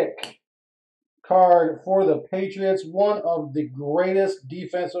sick card for the Patriots. One of the greatest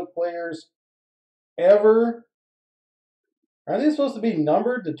defensive players ever. Are they supposed to be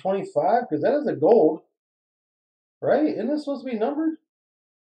numbered to 25? Because that is a gold. Right? Isn't it supposed to be numbered?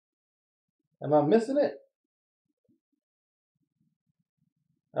 Am I missing it?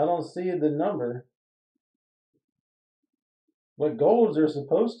 I don't see the number. But golds are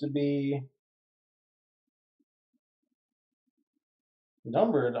supposed to be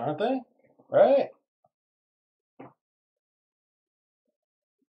numbered, aren't they? Right?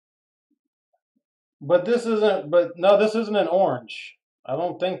 But this isn't, no, this isn't an orange. I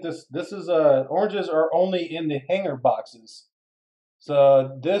don't think this is, oranges are only in the hanger boxes.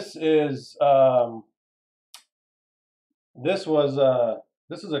 So this is, this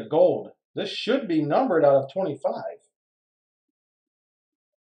is a gold. This should be numbered out of 25.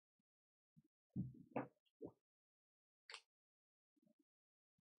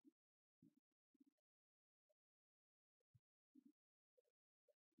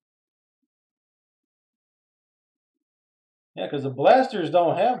 Yeah, because the blasters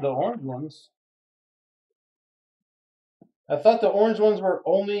don't have the orange ones. I thought the orange ones were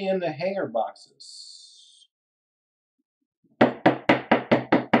only in the hanger boxes.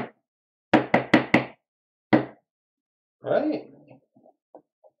 Right?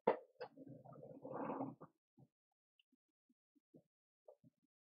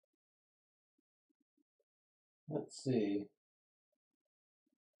 Let's see.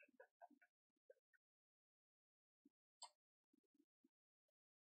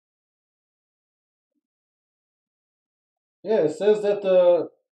 Yeah, it says that the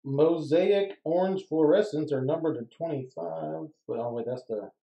Mosaic orange fluorescents are numbered to 25. But oh wait, that's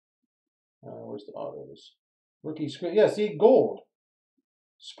the where's the autos? Rookie script. Yeah, see, gold.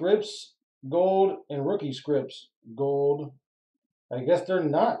 Scripts, gold, and rookie scripts, gold. I guess they're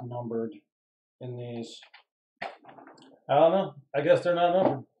not numbered in these. I don't know. I guess they're not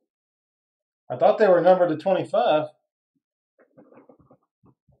numbered. I thought they were numbered to 25.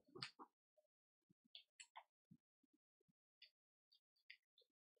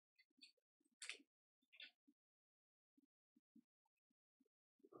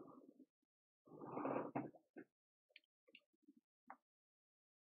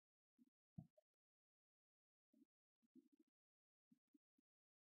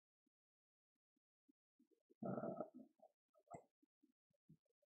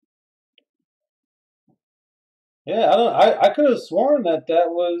 Yeah, I don't. I could have sworn that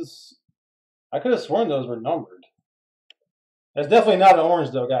was. I could have sworn those were numbered. That's definitely not an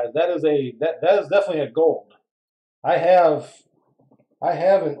orange though, guys. That is definitely a gold. I have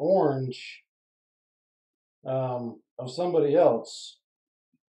an orange of somebody else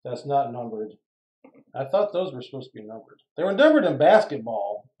that's not numbered. I thought those were supposed to be numbered. They were numbered in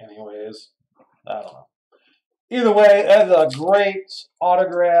basketball, anyways. I don't know. Either way, that's a great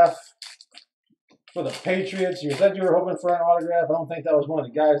autograph for the Patriots. You said you were hoping for an autograph. I don't think that was one of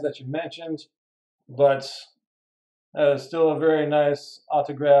the guys that you mentioned, but that is still a very nice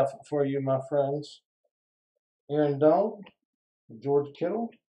autograph for you, my friends. Aaron Donald, George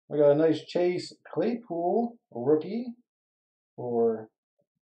Kittle. We got a nice Chase Claypool rookie for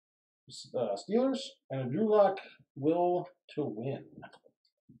Steelers, and a Drew Lock will to win.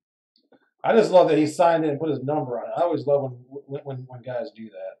 I just love that he signed it and put his number on it. I always love when guys do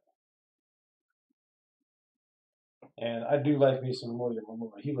that. And I do like me some William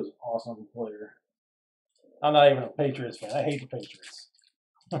Mamula. He was an awesome player. I'm not even a Patriots fan. I hate the Patriots.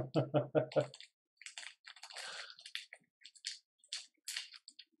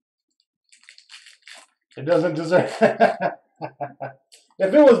 It doesn't deserve.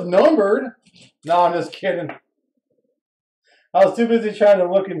 If it was numbered, no, I'm just kidding. I was too busy trying to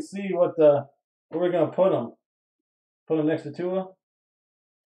look and see where we're gonna put him. Put him next to Tua.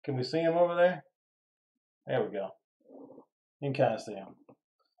 Can we see him over there? There we go. You can kind of see him.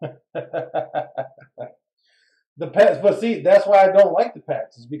 The Pats, but see, that's why I don't like the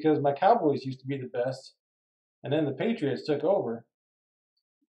Pats, is because my Cowboys used to be the best, and then the Patriots took over.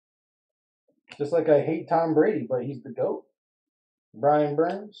 Just like I hate Tom Brady, but he's the GOAT. Brian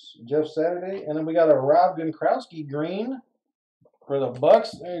Burns, Jeff Saturday, and then we got a Rob Gronkowski green for the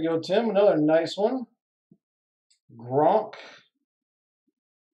Bucks. There you go, Tim. Another nice one. Gronk.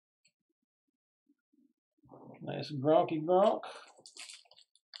 Nice Gronky Gronk.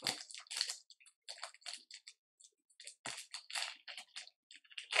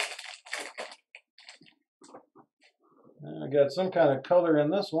 I got some kind of color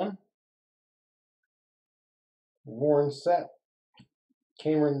in this one. Warren Sapp,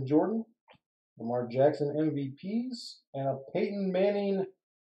 Cameron Jordan, Lamar Jackson MVPs, and a Peyton Manning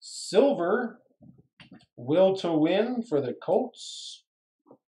silver will to win for the Colts.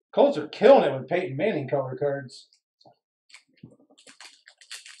 Colts are killing it with Peyton Manning color cards.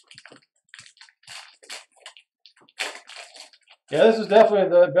 Yeah, this has definitely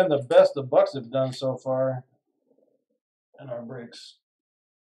been the best the Bucks have done so far in our breaks.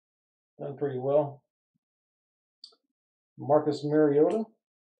 Done pretty well. Marcus Mariota,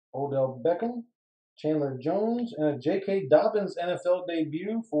 Odell Beckham, Chandler Jones, and a J.K. Dobbins NFL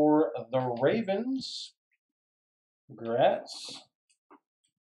debut for the Ravens. Congrats.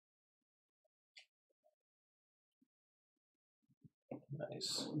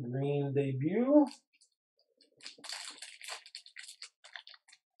 Nice green debut.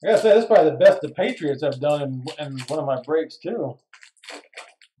 I gotta say, this is probably the best the Patriots have done in one of my breaks, too.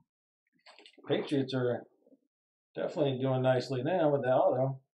 Patriots are definitely doing nicely now with the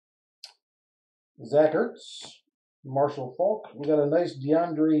auto. Zach Ertz, Marshall Faulk. We got a nice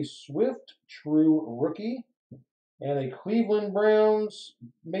DeAndre Swift, true rookie. And a Cleveland Browns,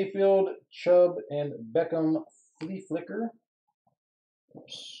 Mayfield, Chubb, and Beckham flea flicker.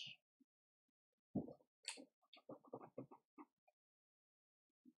 Oops.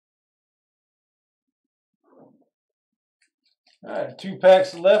 All right, 2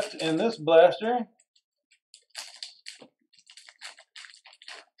 packs left in this blaster.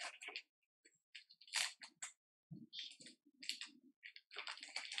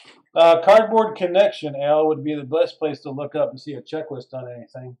 Cardboard Connection, Al, would be the best place to look up and see a checklist on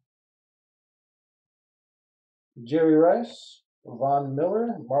anything. Jerry Rice, Von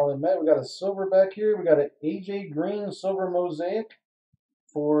Miller, Marlon Matt. We got a silver back here. We got an AJ Green silver mosaic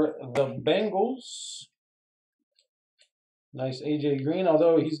for the Bengals. Nice AJ Green,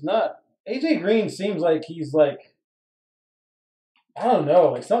 although he's not. AJ Green seems like he's like, I don't know,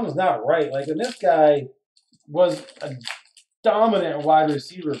 like something's not right. Like, and this guy was a dominant wide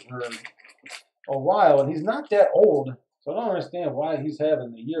receiver for a while, and he's not that old, so I don't understand why he's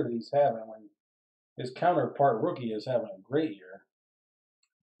having the year that he's having when his counterpart rookie is having a great year.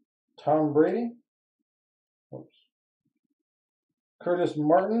 Tom Brady. Oops. Curtis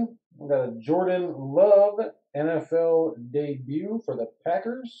Martin. We got a Jordan Love NFL debut for the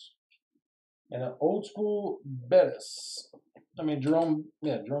Packers. And an old school Bettis. Jerome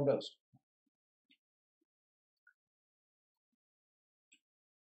Bettis.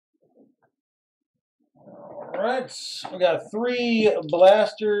 All right, we got 3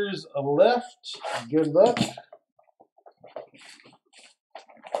 blasters left. Good luck.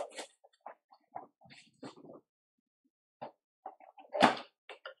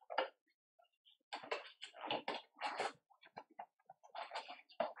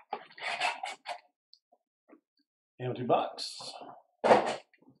 Empty box.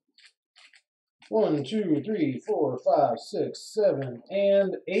 1, 2, 3, 4, 5, 6, 7,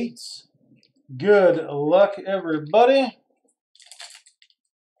 and 8. Good luck, everybody.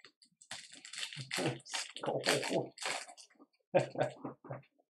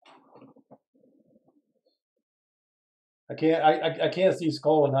 I can't see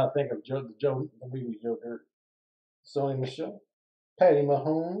Skull and not think of the movie Joe Dirt. Sewing the show. Patty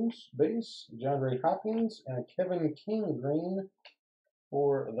Mahomes base, DeAndre Hopkins, and a Kevin King green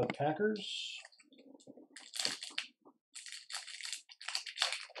for the Packers.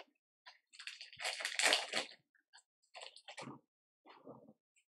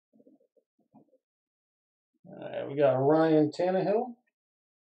 Alright, we got Ryan Tannehill,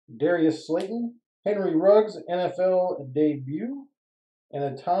 Darius Slayton, Henry Ruggs NFL debut, and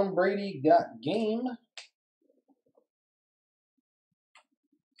a Tom Brady got game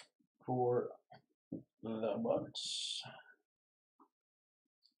for the Bucks.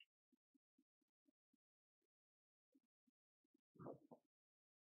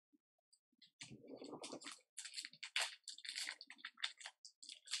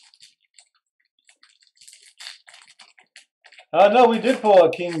 No, we did pull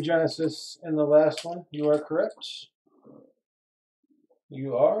a King Genesis in the last one. You are correct.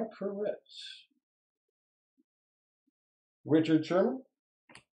 You are correct. Richard Sherman,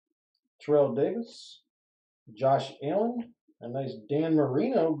 Terrell Davis, Josh Allen, a nice Dan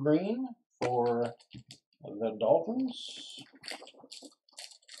Marino green for the Dolphins.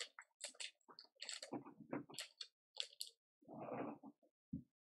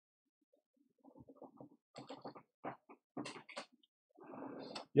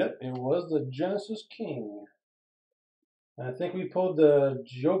 Yep, it was the Genesis King. And I think we pulled the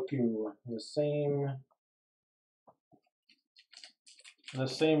Joku, the same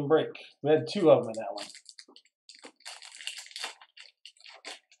break. We had two of them in that one.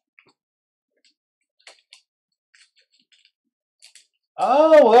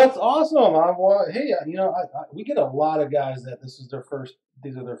 Oh, well, that's awesome! Hey, you know, we get a lot of guys that these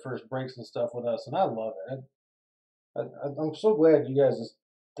are their first breaks and stuff with us, and I love it. I'm so glad you guys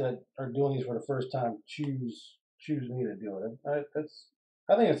that are doing these for the first time choose me to do it. I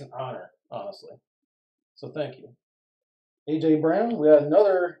think it's an honor, honestly. So thank you. AJ Brown, we had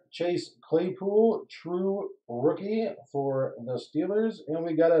another Chase Claypool true rookie for the Steelers, and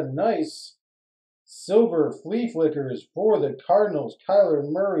we got a nice silver flea flickers for the Cardinals. Kyler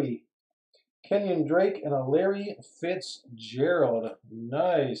Murray, Kenyon Drake, and a Larry Fitzgerald.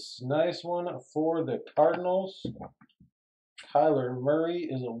 Nice one for the Cardinals. Kyler Murray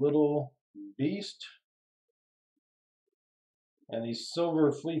is a little beast. And these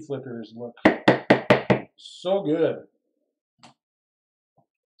silver flea flickers look so good.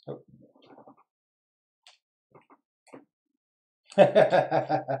 Oh.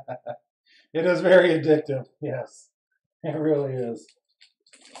 It is very addictive. Yes, it really is.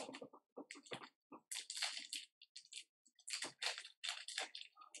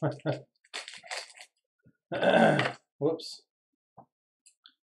 Whoops.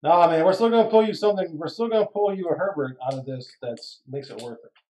 Nah, man, we're still gonna pull you something. We're still gonna pull you a Herbert out of this. That makes it worth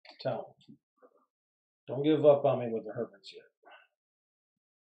it. Tell me. Don't give up on me with the Herberts yet.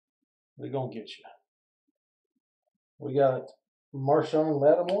 We're gonna get you. We got Marshawn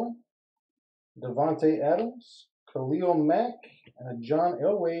Lattimore, Devontae Adams, Khalil Mack, and a John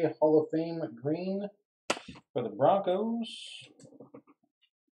Elway Hall of Fame green for the Broncos.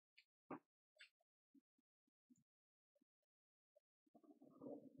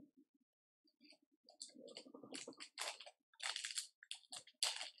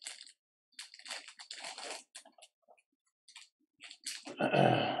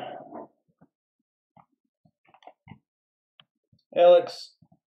 Alex,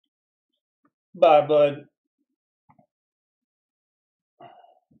 bye, bud.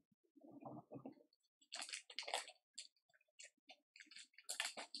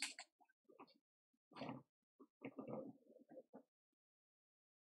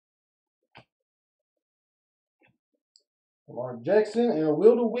 Lamar Jackson and a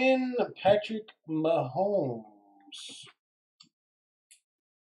will to win, Patrick Mahomes.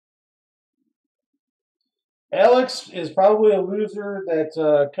 Alex is probably a loser that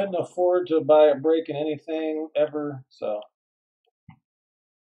couldn't afford to buy a break in anything ever. So,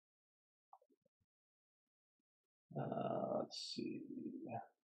 let's see.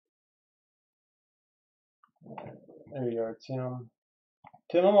 There you are, Tim.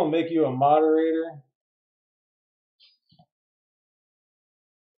 Tim, I'm gonna make you a moderator.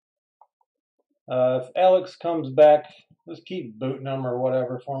 If Alex comes back, just keep booting him or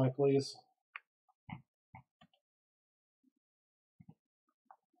whatever for me, please.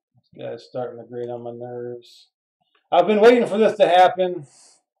 This guy's starting to grate on my nerves. I've been waiting for this to happen.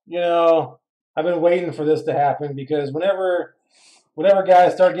 You know, I've been waiting for this to happen because whenever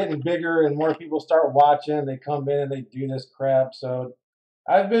guys start getting bigger and more people start watching, they come in and they do this crap. So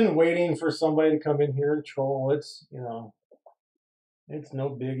I've been waiting for somebody to come in here and troll. It's, you know, it's no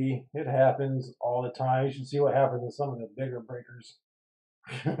biggie. It happens all the time. You should see what happens in some of the bigger breakers.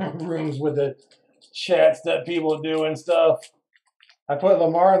 rooms with the chats that people do and stuff. I put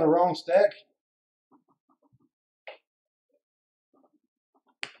Lamar in the wrong stack.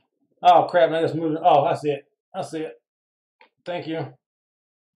 Oh crap! I just moved it. Oh, I see it. I see it. Thank you.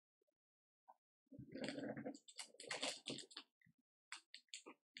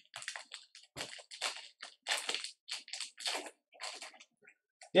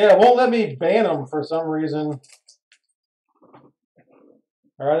 Yeah, it won't let me ban them for some reason.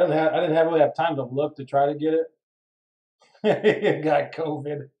 Or I didn't really have time to look to try to get it. It got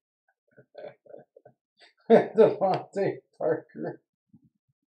COVID. Devontae Parker,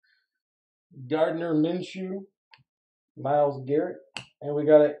 Gardner Minshew, Myles Garrett, and we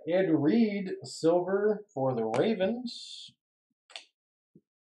got an Ed Reed silver for the Ravens.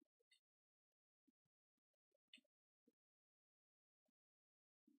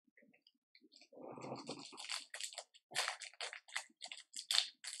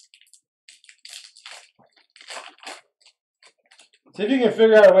 See if you can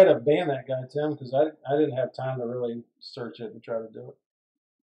figure out a way to ban that guy, Tim, because I didn't have time to really search it and try to do it.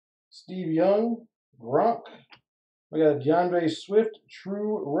 Steve Young, Gronk. We got a DeAndre Swift,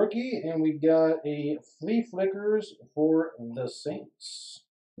 true rookie, and we got a Flea Flickers for the Saints.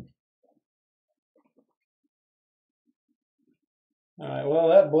 All right, well,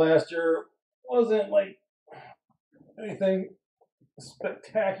 that blaster wasn't like anything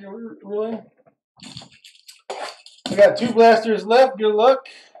spectacular, really. We got 2 blasters left. Good luck.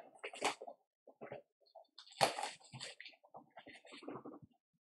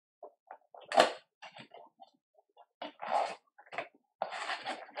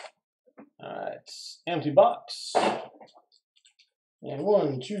 All right, empty box. And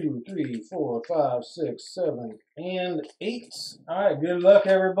 1, 2, 3, 4, 5, 6, 7, and 8. All right, good luck,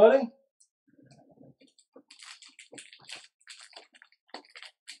 everybody.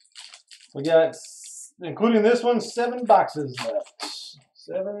 We got, including this one, 7 boxes left.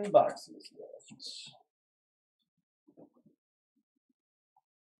 7 boxes left.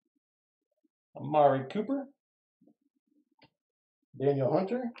 Amari Cooper, Daniel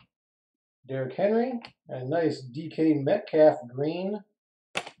Hunter, Derrick Henry, and a nice DK Metcalf green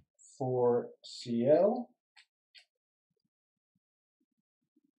for Seattle.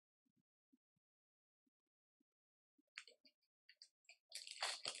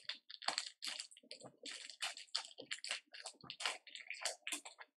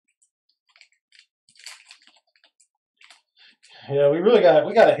 Yeah, we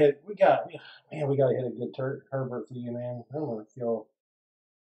gotta hit a good Herbert for you, man. I'm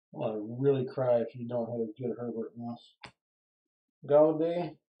gonna really cry if you don't hit a good Herbert in this.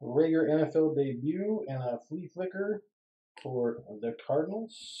 Galladay, Rager NFL debut, and a flea flicker for the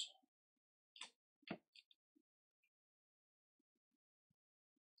Cardinals.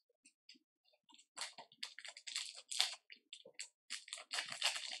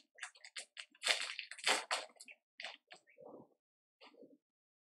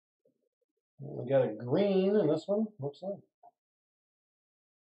 We got a green in this one, looks like.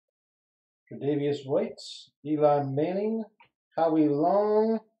 Tre'Davious White, Eli Manning, Howie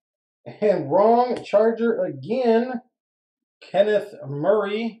Long, and wrong Charger again. Kenneth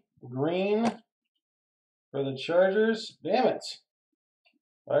Murray, green for the Chargers. Damn it.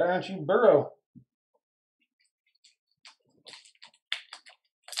 Why aren't you Burrow?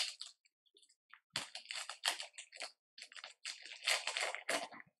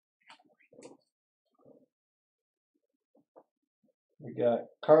 We got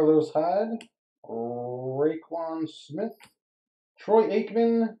Carlos Hyde, Raekwon Smith, Troy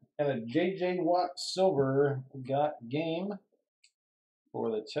Aikman, and a J.J. Watt silver got game for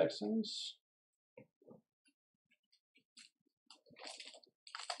the Texans.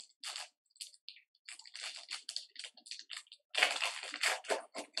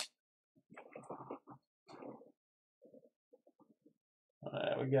 All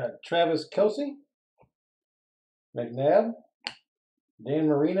right, we got Travis Kelce, McNabb, Dan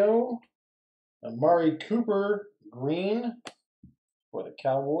Marino, Amari Cooper, green for the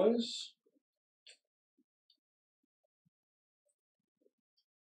Cowboys.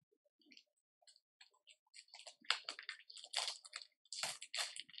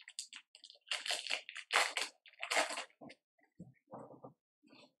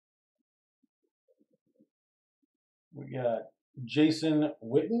 We got Jason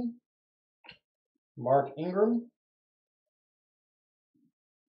Witten, Mark Ingram.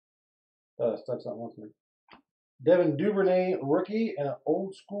 Stuck something with me. Devin Duvernay, rookie, and an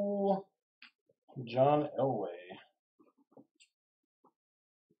old school John Elway.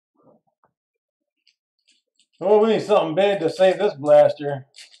 Oh, we need something big to save this blaster.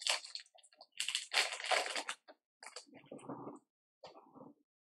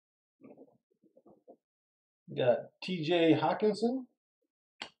 We got TJ Hawkinson,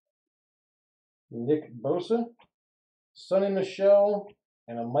 Nick Bosa, Sonny Michel,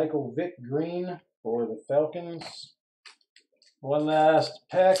 and a Michael Vick Green for the Falcons. One last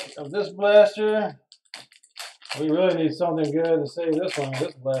pack of this blaster. We really need something good to save this one.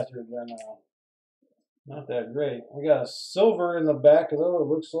 This blaster has been not that great. We got a silver in the back, though, it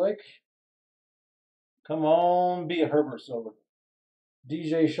looks like. Come on, be a Herbert silver.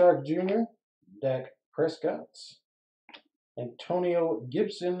 DJ Shark Jr., Dak Prescott, Antonio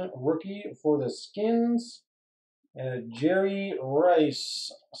Gibson, rookie for the Skins, and a Jerry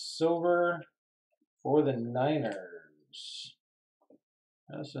Rice silver for the Niners.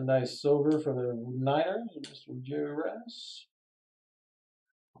 That's a nice silver for the Niners, Mr. Jerry Rice.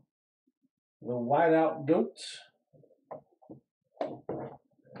 The Whiteout Goat. All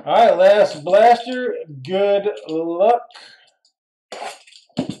right, last blaster. Good luck.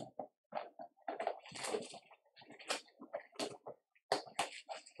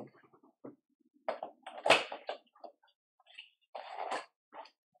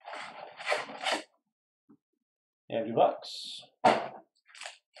 Empty box.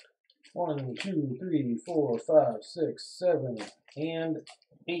 1, 2, 3, 4, 5, 6, 7, and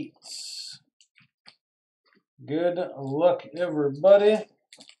 8. Good luck, everybody.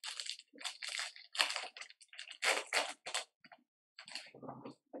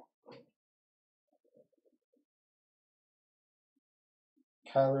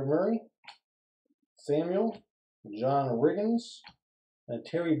 Kyler Murray, Samuel, John Riggins, and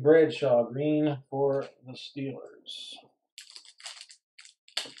Terry Bradshaw green for the Steelers.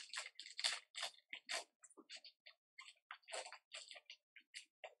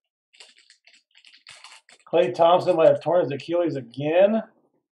 Klay Thompson might have torn his Achilles again.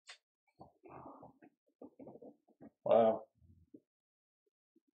 Wow.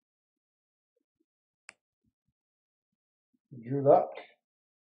 Drew Luck,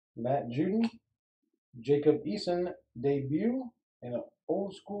 Matt Juden, Jacob Eason debut, and an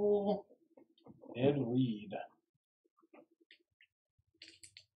old school Ed Reed.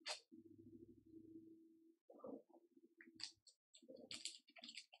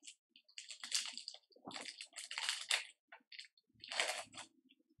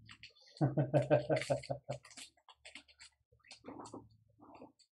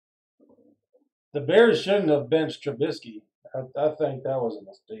 The Bears shouldn't have benched Trubisky. I think that was a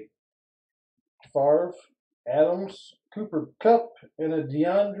mistake. Favre, Adams, Cooper Kupp, and a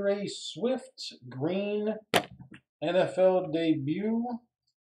DeAndre Swift green NFL debut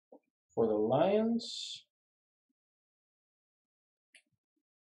for the Lions.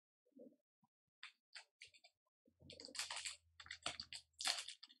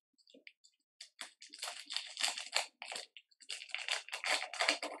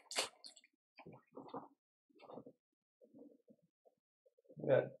 We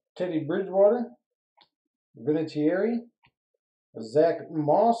got Teddy Bridgewater, Vinatieri, Zach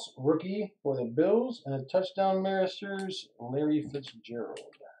Moss, rookie for the Bills, and a touchdown Mariners, Larry Fitzgerald.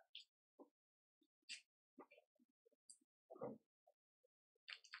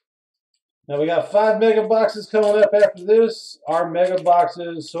 Now we got 5 mega boxes coming up after this. Our mega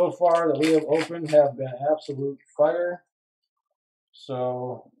boxes so far that we have opened have been absolute fire.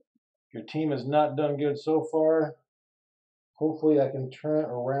 So if your team has not done good so far, hopefully I can turn it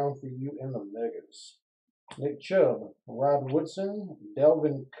around for you in the megas. Nick Chubb, Rod Woodson,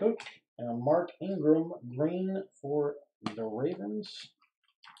 Delvin Cook, and a Mark Ingram green for the Ravens.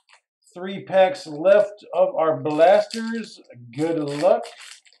 3 packs left of our blasters. Good luck.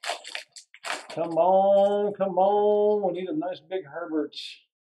 Come on, come on. We need a nice big Herbert.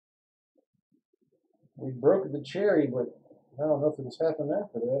 We broke the cherry, but I don't know if it's happened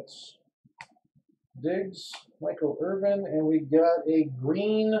after that. Diggs, Michael Irvin, and we got a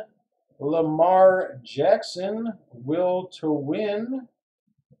green Lamar Jackson, will to win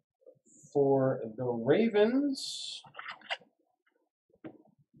for the Ravens.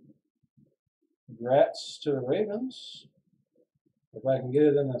 Congrats to the Ravens. If I can get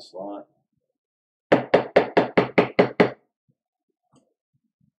it in the slot.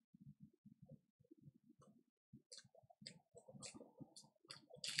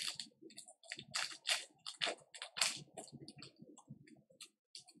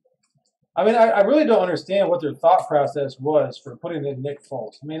 I mean, I really don't understand what their thought process was for putting in Nick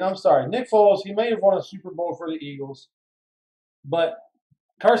Foles. I mean, I'm sorry. Nick Foles, he may have won a Super Bowl for the Eagles, but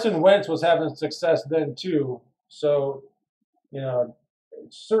Carson Wentz was having success then too. So, you know,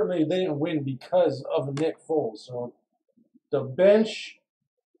 certainly they didn't win because of Nick Foles. So the bench,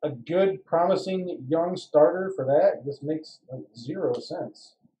 a good, promising young starter for that, just makes like 0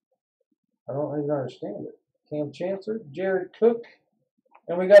 sense. I don't even understand it. Cam Chancellor, Jared Cook,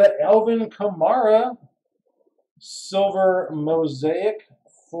 and we got an Alvin Kamara silver mosaic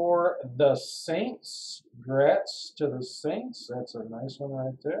for the Saints. Congrats to the Saints. That's a nice one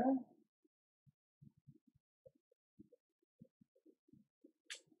right there.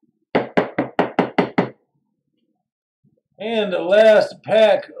 And the last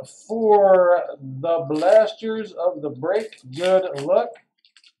pack for the Blasters of the break. Good luck.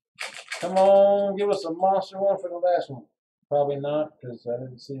 Come on, give us a monster one for the last one. Probably not, because I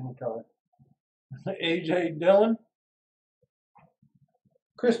didn't see any color. A.J. Dillon.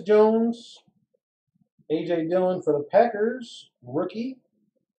 Chris Jones. A.J. Dillon for the Packers. Rookie.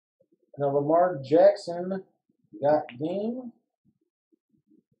 Now Lamar Jackson got game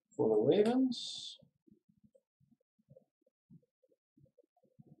for the Ravens.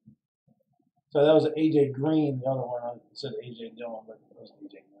 So that was A.J. Green. The other one I said A.J. Dillon, but it was A.J.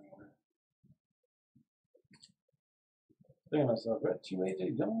 Green. Thinking to myself, got 2 A.J.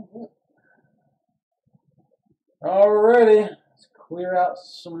 Dillon? Alrighty. Let's clear out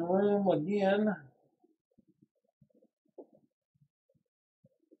some room again.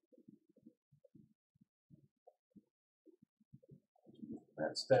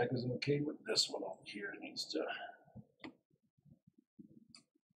 That stack is okay, but this one over here needs to.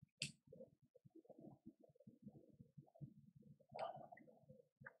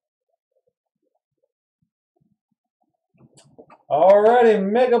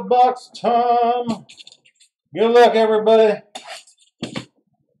 Alrighty, Mega Box time. Good luck, everybody.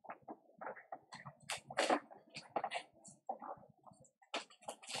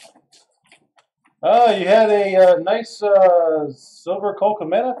 You had a nice silver Cole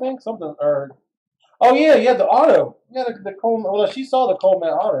Kmet, I think, something or. Oh yeah, you had the auto. Yeah, the Cole. Well, she saw the Cole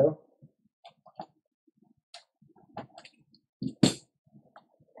Kmet auto.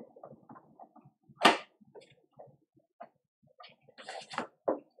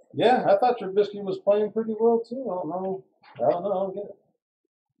 Yeah, I thought Trubisky was playing pretty well too. I don't know. I don't get it.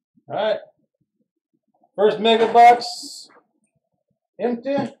 All right. First Mega Box.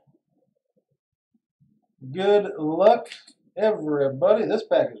 Empty. Good luck, everybody. This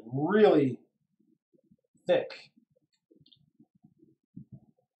pack is really thick.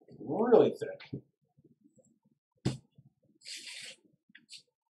 Really thick.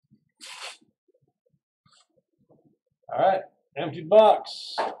 All right. Empty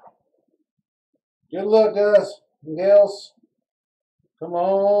box. Good luck, guys and gals. Come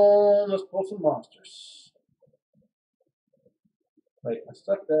on, let's pull some monsters. Wait, I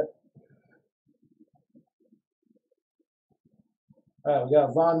stuck that. All right, we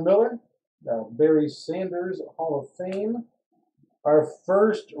got Von Miller, got Barry Sanders, Hall of Fame. Our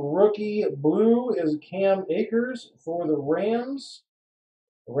first rookie blue is Cam Akers for the Rams.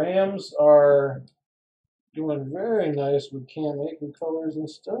 The Rams are doing very nice with Cam Akers colors and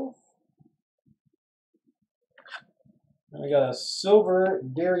stuff. And we got a silver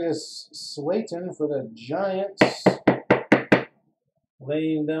Darius Slayton for the Giants.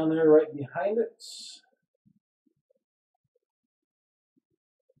 Laying down there right behind it.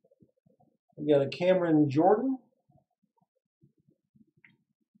 We got a Cameron Jordan.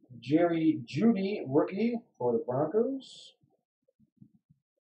 Jerry Jeudy, rookie for the Broncos.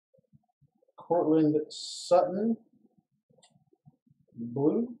 Cortland Sutton,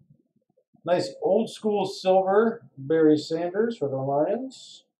 blue. Nice old school silver, Barry Sanders for the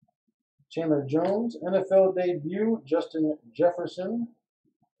Lions. Chandler Jones, NFL debut, Justin Jefferson.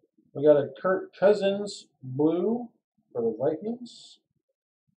 We got a Kirk Cousins, blue for the Vikings.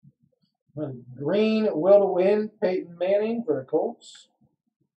 Green, will to win, Peyton Manning for the Colts.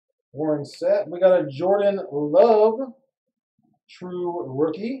 Warren Sapp. We got a Jordan Love, true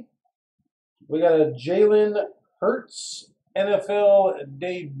rookie. We got a Jalen Hurts, NFL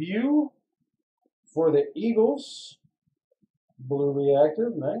debut for the Eagles. Blue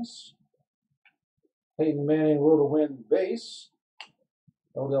reactive, nice. Peyton Manning will to win base.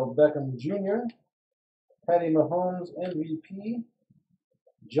 Odell Beckham Jr. Patty Mahomes MVP.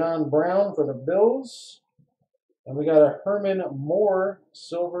 John Brown for the Bills. And we got a Herman Moore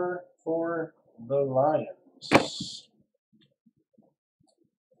silver for the Lions.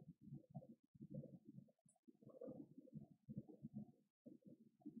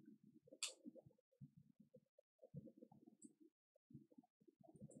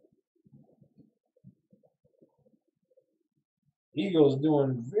 Eagles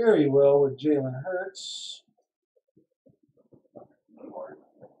doing very well with Jalen Hurts.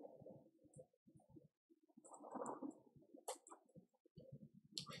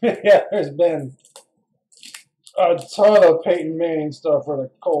 Yeah, there's been a ton of Peyton Manning stuff for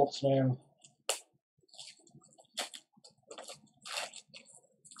the Colts, man.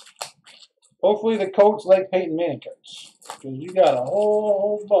 Hopefully the Colts like Peyton Manning cards, because you got a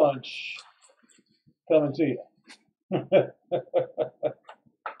whole bunch coming to you. There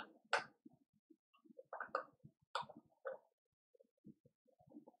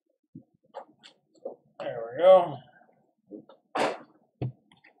we go.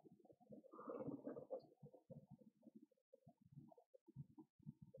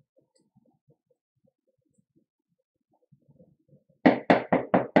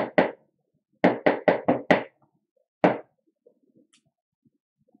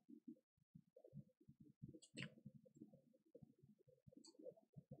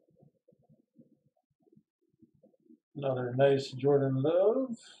 Another nice Jordan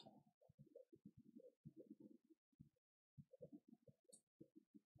Love.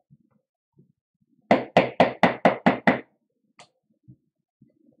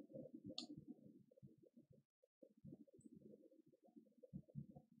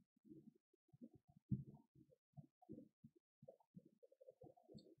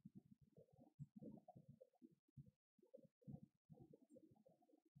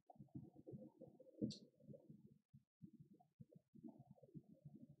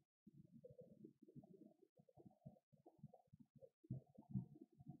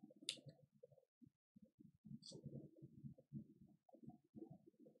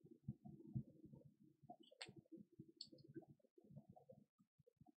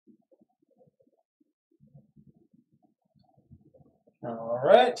 All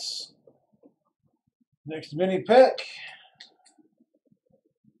right. Next mini pack.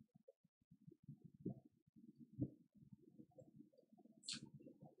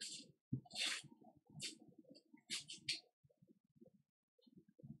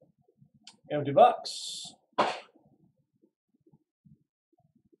 Empty box.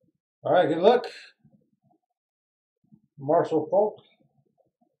 All right, good luck. Marshall Falk,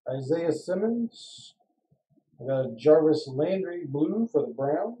 Isaiah Simmons. I got a Jarvis Landry blue for the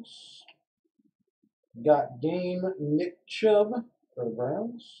Browns. Got Game Nick Chubb for the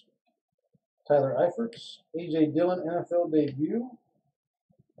Browns. Tyler Eiferts, A.J. Dillon NFL debut.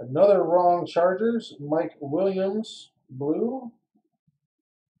 Another wrong Chargers, Mike Williams blue.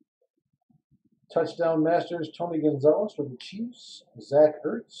 Touchdown Masters, Tony Gonzalez for the Chiefs. Zach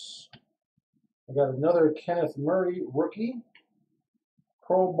Ertz. I got another Kenneth Murray rookie.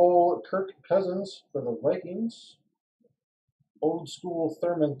 Pro Bowl Kirk Cousins for the Vikings. Old School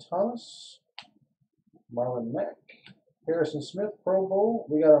Thurman Thomas. Marlon Mack. Harrison Smith Pro Bowl.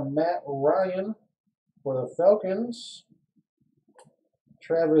 We got a Matt Ryan for the Falcons.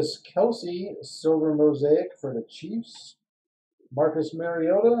 Travis Kelce Silver Mosaic for the Chiefs. Marcus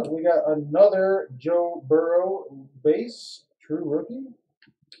Mariota. We got another Joe Burrow base. True rookie.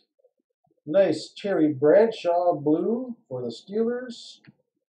 Nice Terry Bradshaw blue for the Steelers.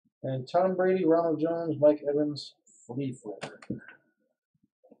 And Tom Brady, Ronald Jones, Mike Evans, flea flicker.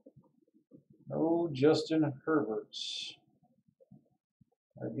 No Justin Herbert.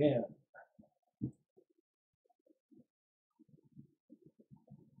 Again.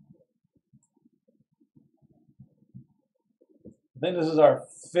 I think this is our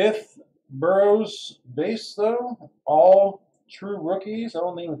 5th Burrows base, though. All true rookies. I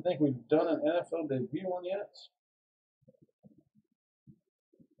don't even think we've done an NFL debut one yet.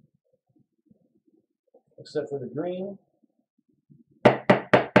 Except for the green.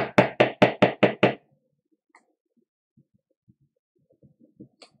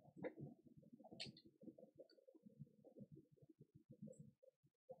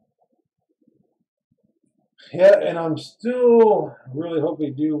 Yeah, and I'm still really hope we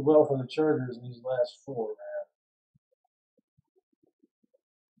do well for the Chargers in these last 4,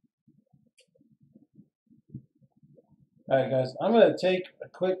 man. All right, guys, I'm going to take a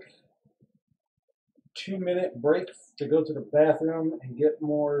quick 2-minute break to go to the bathroom and get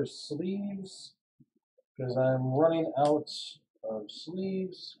more sleeves because I'm running out of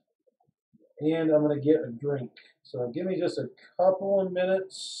sleeves, and I'm going to get a drink. So give me just a couple of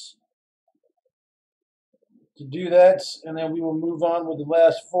minutes to do that, and then we will move on with the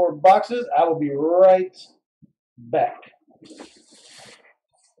last 4 boxes. I will be right back.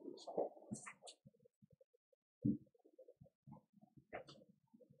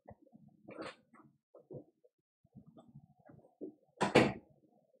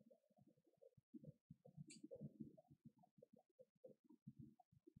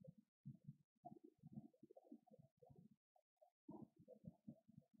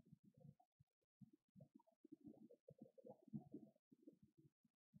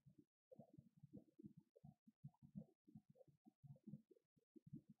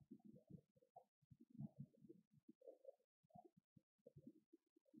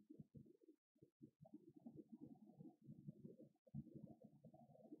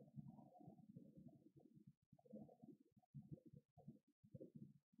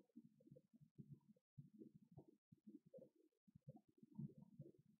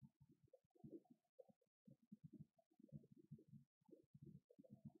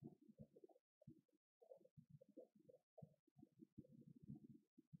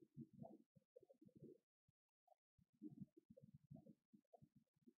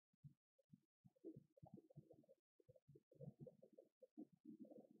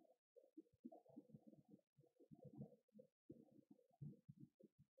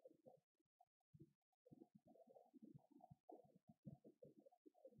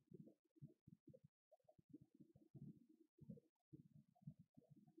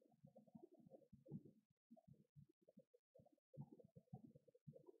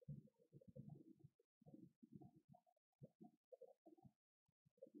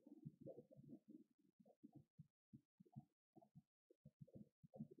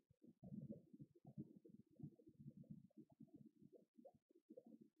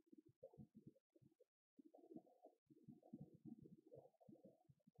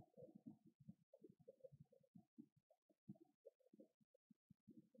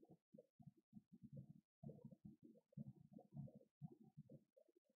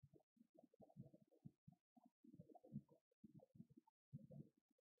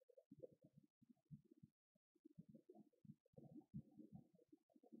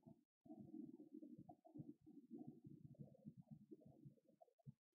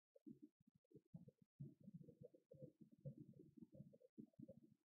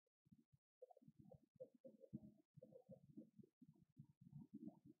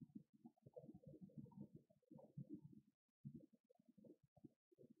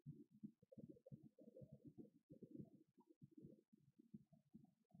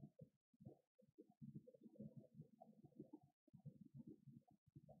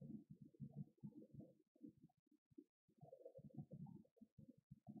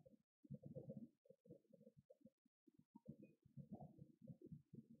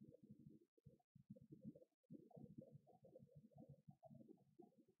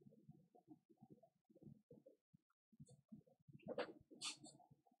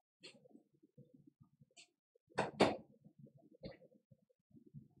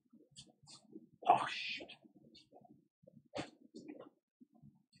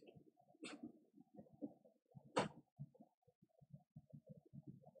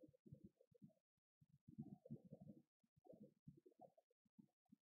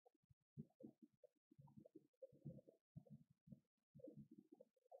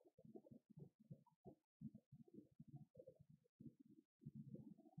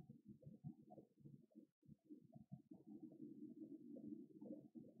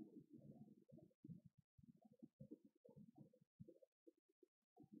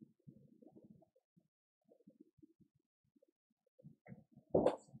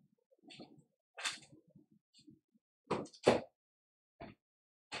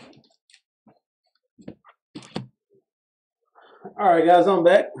 All right, guys, I'm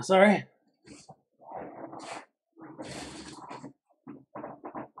back. Sorry.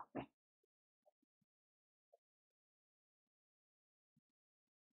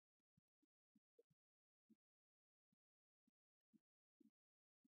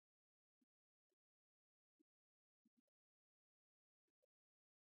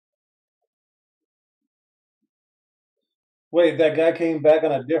 Wait, that guy came back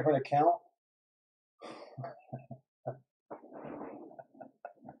on a different account?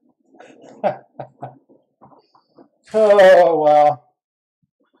 Oh, wow.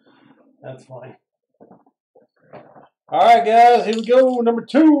 That's funny. All right, guys, here we go. Number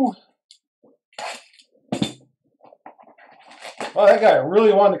 2. Well, that guy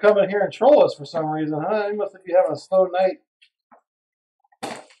really wanted to come in here and troll us for some reason, huh? He must be having a slow night.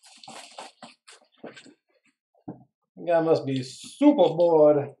 That guy must be super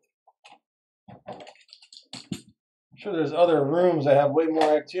bored. I'm sure there's other rooms that have way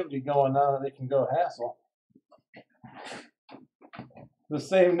more activity going on that they can go hassle. The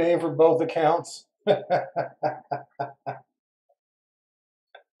same name for both accounts.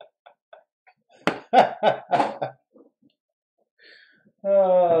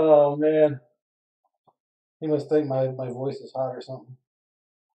 Oh, man. He must think my voice is hot or something.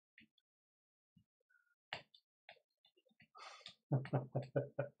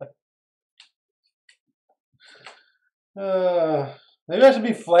 Maybe I should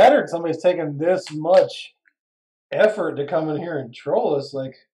be flattered somebody's taking this much effort to come in here and troll us.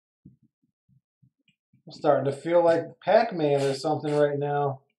 Like, I'm starting to feel like Pac-Man or something right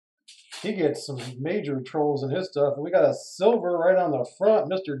now. He gets some major trolls in his stuff. And we got a silver right on the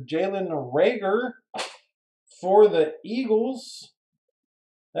front, Mr. Jalen Rager for the Eagles.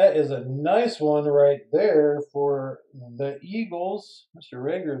 That is a nice one right there for the Eagles. Mr.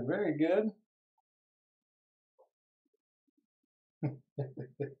 Rager is very good.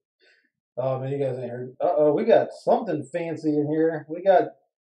 Oh man, you guys ain't heard. Uh-oh, we got something fancy in here. We got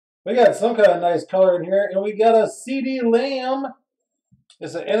some kind of nice color in here, and we got a CD Lamb.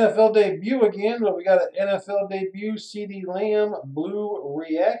 It's an NFL debut again, but we got an NFL debut CD Lamb blue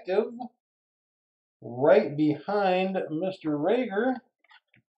reactive right behind Mr. Rager.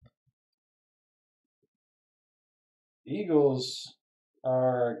 Eagles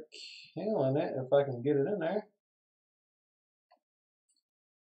are killing it if I can get it in there.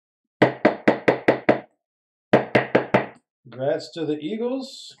 Congrats to the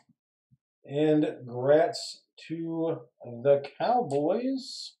Eagles, and congrats to the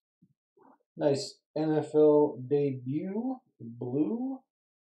Cowboys. Nice NFL debut, blue.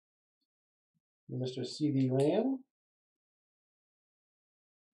 Mr. CD Lamb.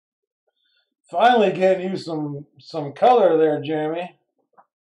 Finally getting you some color there, Jeremy.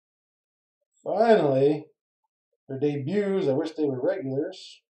 Finally. Their debuts, I wish they were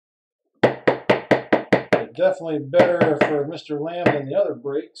regulars. But definitely better for Mr. Lamb than the other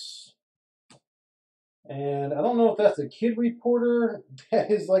breaks. And I don't know if that's a kid reporter that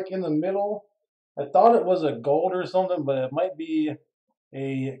is like in the middle. I thought it was a gold or something, but it might be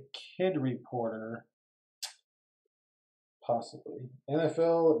a kid reporter. Possibly.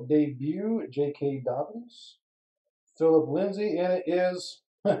 NFL debut, J.K. Dobbins. Philip Lindsay, and it is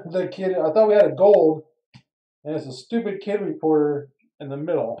the kid. I thought we had a gold, and it's a stupid kid reporter in the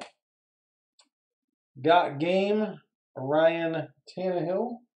middle. Got game, Ryan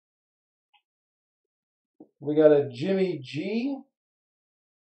Tannehill. We got a Jimmy G,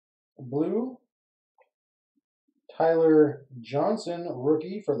 blue. Tyler Johnson,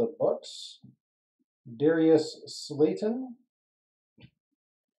 rookie for the Bucks. Darius Slayton.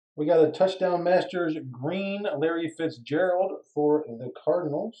 We got a Touchdown Masters green, Larry Fitzgerald for the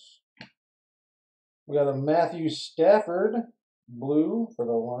Cardinals. We got a Matthew Stafford, blue for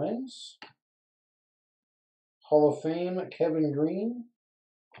the Lions. Hall of Fame, Kevin Green.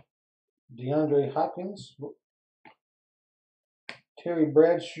 DeAndre Hopkins. Terry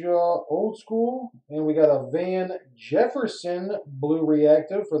Bradshaw, old school. And we got a Van Jefferson, blue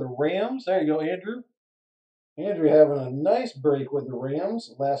reactive for the Rams. There you go, Andrew. Andrew having a nice break with the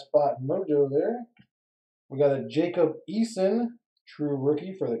Rams. Last spot mojo there. We got a Jacob Eason, true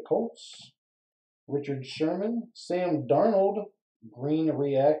rookie for the Colts. Richard Sherman. Sam Darnold, green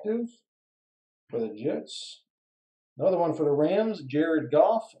reactive for the Jets. Another one for the Rams, Jared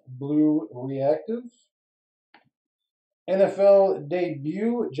Goff, blue reactive. NFL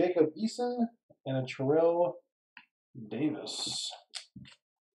debut, Jacob Eason, and a Terrell Davis.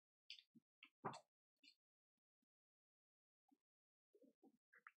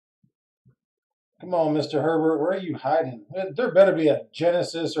 Come on, Mr. Herbert, where are you hiding? There better be a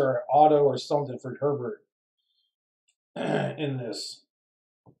Genesis or an auto or something for Herbert. in this.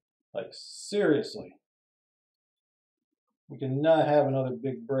 Like, seriously. We cannot have another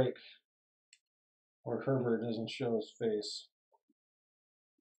big break where Herbert doesn't show his face.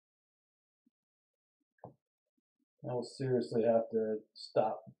 I'll seriously have to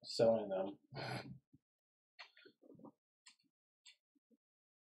stop selling them.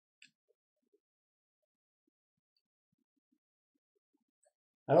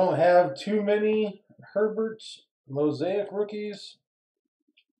 I don't have too many Herbert Mosaic rookies,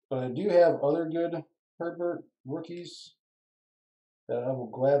 but I do have other good Herbert rookies that I will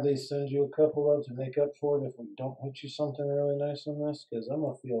gladly send you a couple of to make up for it if we don't hit you something really nice on this, because I'm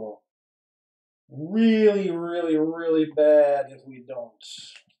going to feel really, really, really bad if we don't.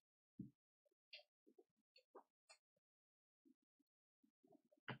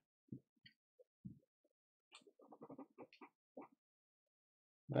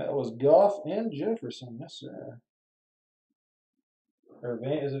 That was Goff and Jefferson, yes sir. Or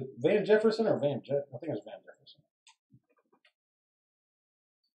is it Van Jefferson or Van Jeff? I think it's Van Jefferson.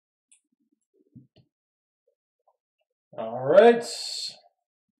 All right.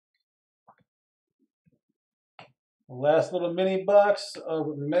 Last little mini box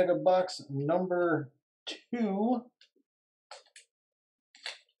of Mega Box number 2.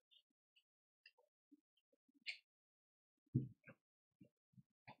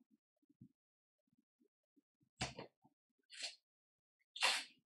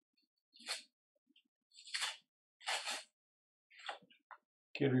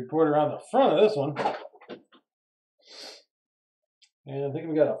 Kid reporter on the front of this one. And I think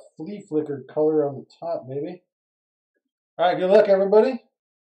we got a flea flicker color on the top, maybe. All right, good luck, everybody.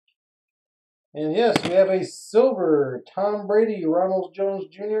 And yes, we have a silver Tom Brady, Ronald Jones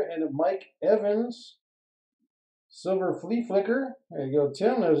Jr., and Mike Evans. Silver flea flicker. There you go,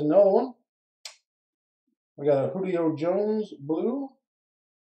 Tim. There's another one. We got a Julio Jones blue.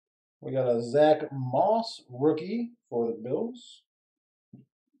 We got a Zach Moss rookie for the Bills.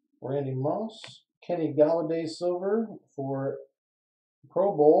 Randy Moss. Kenny Galladay silver for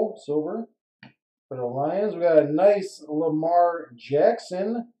Pro Bowl silver. For the Lions, we got a nice Lamar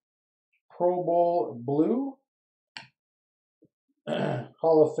Jackson Pro Bowl blue.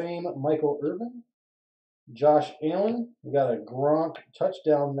 Hall of Fame Michael Irvin. Josh Allen. We got a Gronk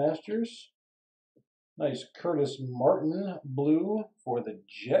Touchdown Masters. Nice Curtis Martin blue for the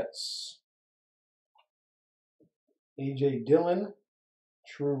Jets. A.J. Dillon,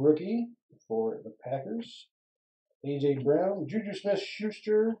 true rookie for the Packers. A.J. Brown, Juju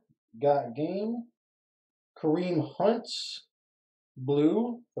Smith-Schuster, got game. Kareem Hunt,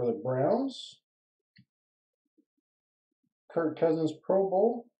 blue for the Browns. Kirk Cousins Pro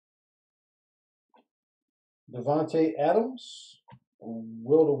Bowl. Devontae Adams,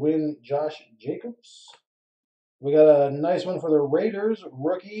 will to win Josh Jacobs. We got a nice one for the Raiders,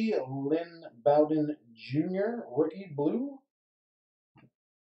 rookie Lynn Bowden Jr., rookie blue.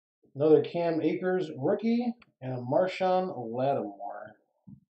 Another Cam Akers rookie, and a Marshawn Lattimore.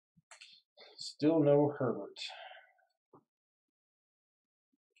 Still no Herbert.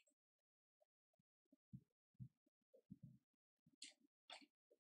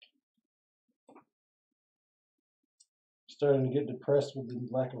 Starting to get depressed with the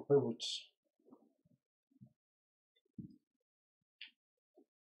lack of Herberts.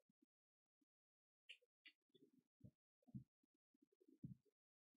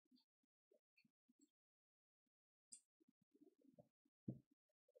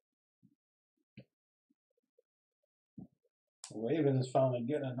 The Ravens finally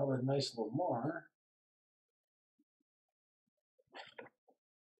getting another nice Lamar.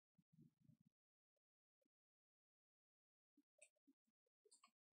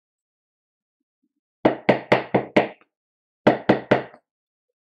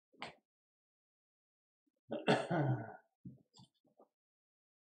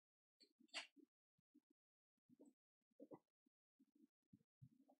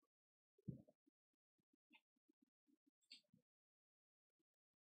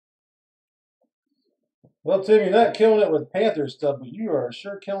 Well, Tim, you're not killing it with Panther stuff, but you are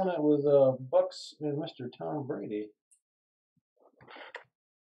sure killing it with Bucks and Mr. Tom Brady.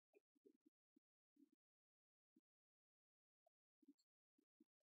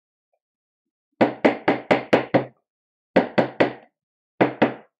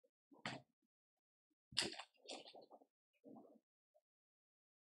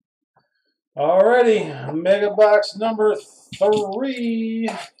 Alrighty, Mega Box number 3.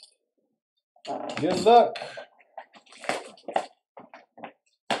 Good luck.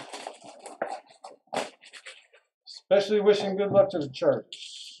 Especially wishing good luck to the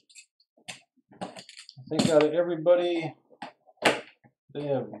Chargers. think out of everybody, they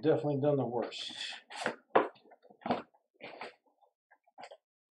have definitely done the worst.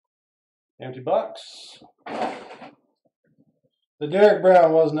 Empty box. The Derek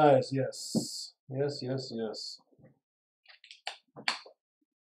Brown was nice, yes. Yes.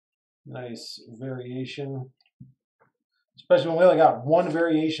 Nice variation. Especially when we only got one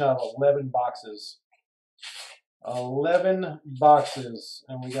variation out of 11 boxes. 11 boxes,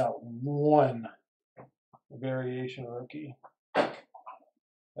 and we got one variation rookie.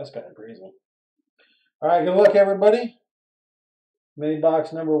 That's kind of crazy. All right, good luck, everybody. Mini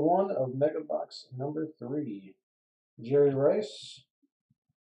box number 1 of mega box number 3. Jerry Rice,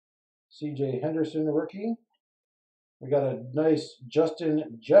 CJ Henderson rookie. We got a nice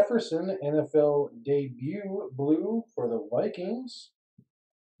Justin Jefferson NFL debut blue for the Vikings.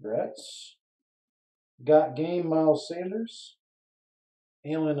 Congrats. Got game Miles Sanders,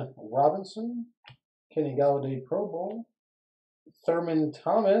 Allen Robinson, Kenny Galladay Pro Bowl, Thurman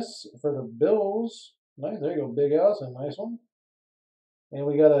Thomas for the Bills. Nice, there you go, Big Al, that's a nice one. And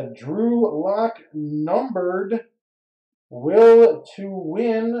we got a Drew Lock numbered will to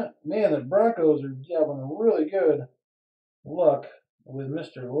win. Man, the Broncos are having really good luck with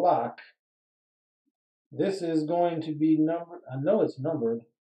Mr. Lock. This is going to be numbered. I know it's numbered.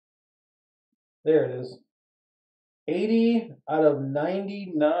 There it is. 80 out of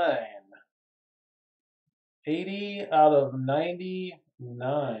 99. 80 out of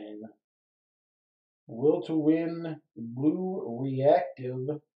 99. Will to win blue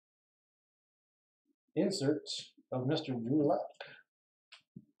reactive insert of Mr. Drew Lock.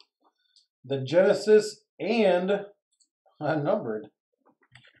 The Genesis and unnumbered.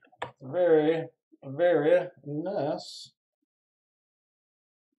 Very, very nice.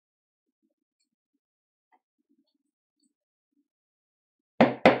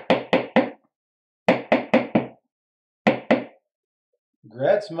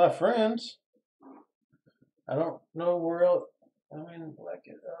 Congrats, my friends. I don't know where else. I mean, like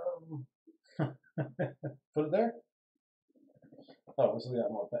it. Put it there. Oh, we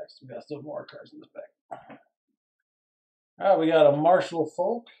got more packs. We got still more cards in this pack. All right, we got a Marshall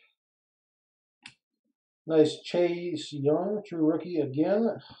Falk. Nice Chase Young, true rookie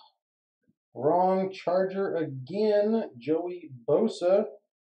again. Wrong Charger again. Joey Bosa,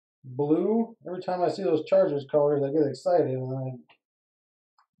 blue. Every time I see those Chargers colors, I get excited and I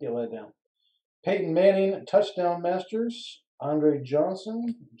get let down. Peyton Manning, touchdown masters. Andre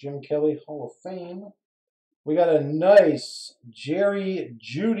Johnson, Jim Kelly, Hall of Fame. We got a nice Jerry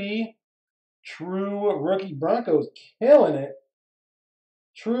Jeudy, true rookie. Broncos killing it.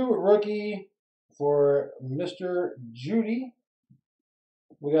 True rookie for Mr. Jeudy.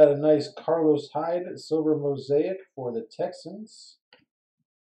 We got a nice Carlos Hyde, silver mosaic for the Texans.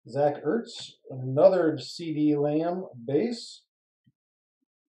 Zach Ertz, another CD Lamb base.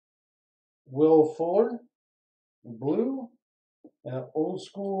 Will Fuller, blue, and an old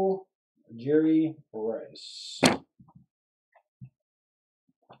school Jerry Rice.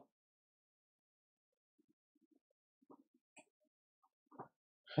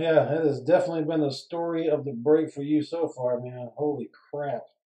 Yeah, that has definitely been the story of the break for you so far, man. Holy crap.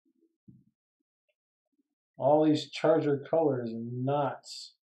 All these Charger colors are not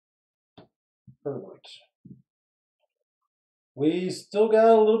perfect. We still got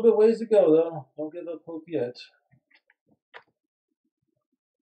a little bit ways to go, though. Don't give up hope yet.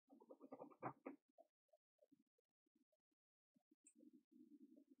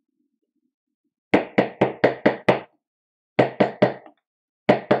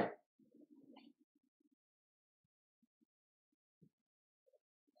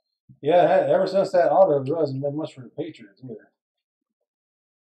 Yeah, ever since that auto, there hasn't been much for the Patriots either.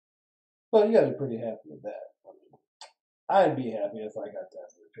 But you gotta be pretty happy with that. I'd be happy if I got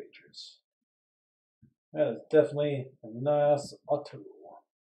that for the Patriots. That is definitely a nice auto.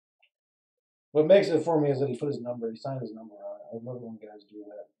 What makes it for me is that he put his number, he signed his number on it. I love it when guys do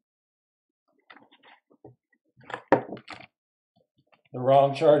that. The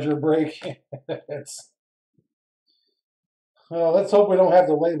wrong Charger break. Well, let's hope we don't have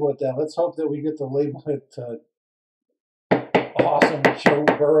to label it that. Let's hope that we get to label it awesome Joe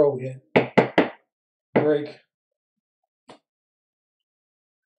Burrow hit break.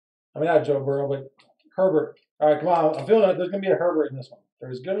 I mean, not Joe Burrow, but Herbert. All right, come on. I'm feeling like there's going to be a Herbert in this one.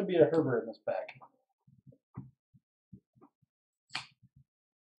 There's going to be a Herbert in this pack.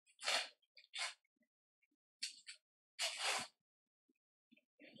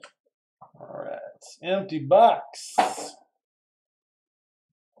 All right, empty box.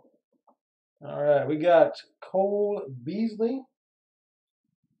 All right, we got Cole Beasley,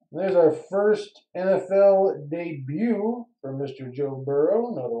 There's our first NFL debut for Mr. Joe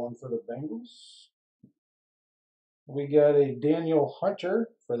Burrow. Another one for the Bengals. We got a Daniel Hunter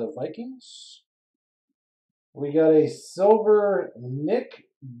for the Vikings. We got a silver Nick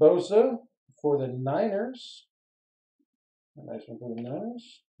Bosa for the Niners. A nice one for the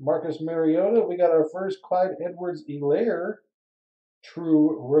Niners. Marcus Mariota. We got our first Clyde Edwards-Helaire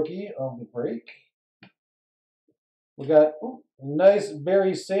true rookie of the break. We got nice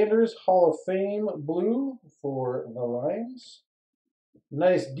Barry Sanders Hall of Fame blue for the Lions.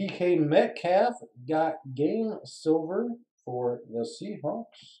 Nice DK Metcalf got game silver for the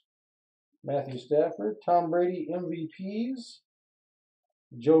Seahawks. Matthew Stafford, Tom Brady MVPs.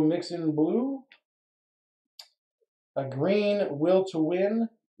 Joe Mixon blue. A green will to win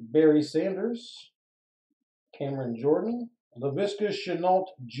Barry Sanders. Cameron Jordan. Laviska Shenault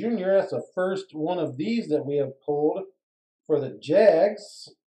Jr. That's the first one of these that we have pulled for the Jags.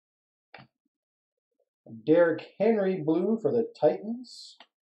 Derrick Henry blue for the Titans.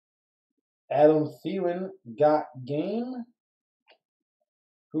 Adam Thielen got game.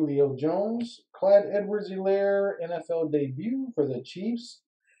 Julio Jones. Clyde Edwards-Helaire NFL debut for the Chiefs.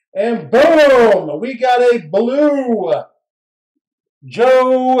 And boom! We got a blue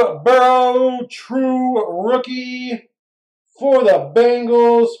Joe Burrow true rookie for the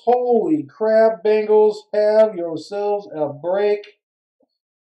Bengals. Holy crap, Bengals, have yourselves a break.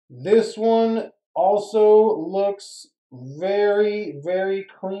 This one also looks very, very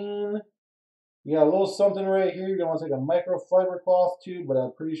clean. You got a little something right here. You're going to want to take a microfiber cloth too, but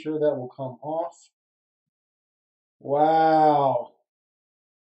I'm pretty sure that will come off. Wow.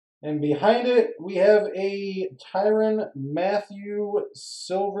 And behind it, we have a Tyrann Mathieu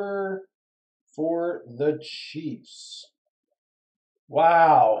silver for the Chiefs.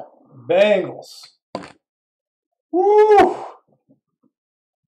 Wow. Bengals. Woo!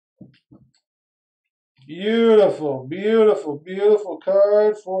 Beautiful, beautiful, beautiful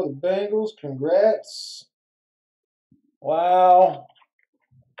card for the Bengals. Congrats. Wow.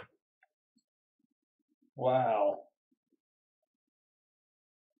 Wow.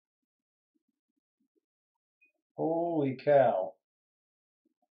 Holy cow.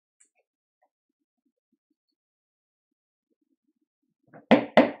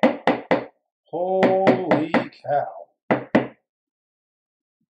 Holy cow.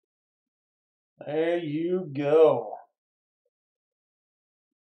 There you go.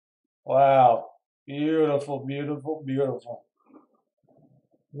 Wow. Beautiful, beautiful, beautiful.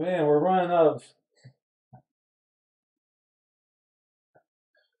 Man, we're running out of...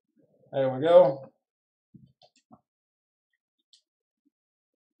 There we go.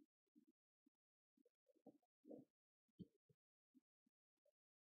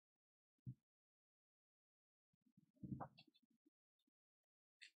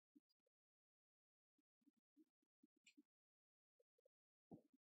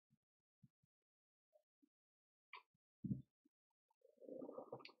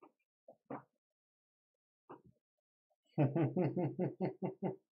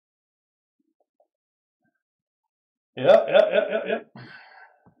 Yep.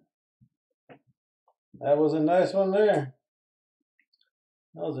 That was a nice one there.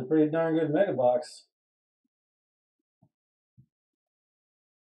 That was a pretty darn good mega box.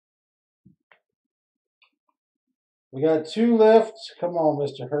 We got two left. Come on,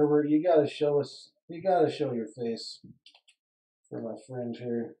 Mr. Herbert. You gotta show us. You gotta show your face for my friend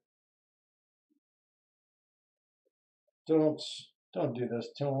here. Don't do this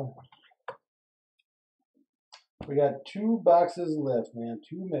to him. We got two boxes left, man.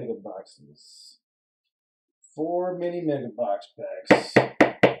 Two mega boxes. 4 mini mega box packs.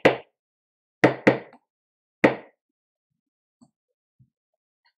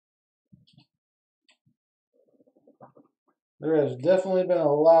 There has definitely been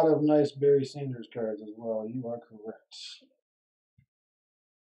a lot of nice Barry Sanders cards as well. You are correct.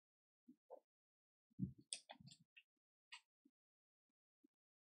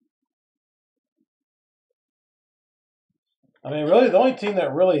 I mean, really, the only team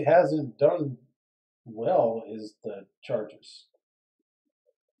that really hasn't done well is the Chargers,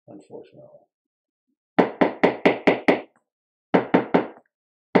 unfortunately.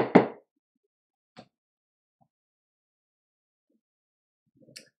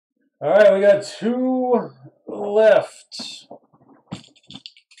 All right, we got two left.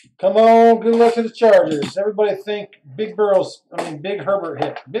 Come on, good luck to the Chargers. Everybody think Big Herbert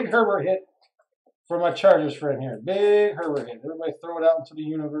hit. Big Herbert hit for my Chargers friend here. Big Herbert hit. Everybody throw it out into the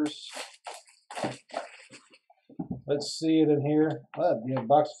universe. Let's see it in here. Oh, that'd be a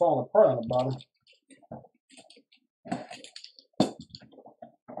box falling apart on the bottom.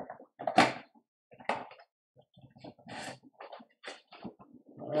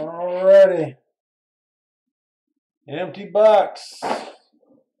 Alrighty. Empty box.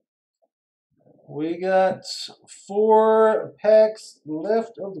 We got 4 packs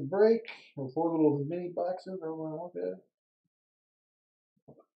left of the break, or 4 little mini boxes. I don't want that.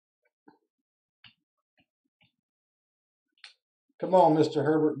 Come on, Mr.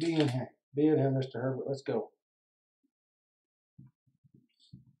 Herbert, be in here. Be in here, Mr. Herbert. Let's go.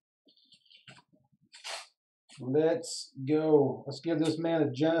 Let's go. Let's give this man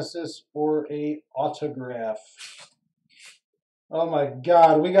a Genesis or a autograph. Oh my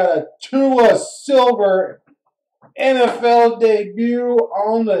God, we got a Tua Silver NFL debut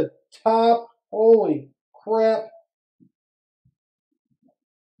on the top. Holy crap.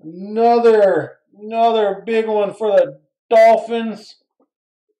 Another big one for the Dolphins.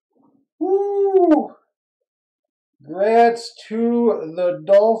 Woo! Grats to the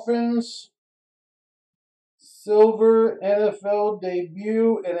Dolphins. Silver NFL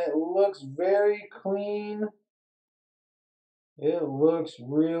debut, and it looks very clean. It looks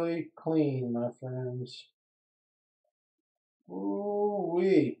really clean, my friends.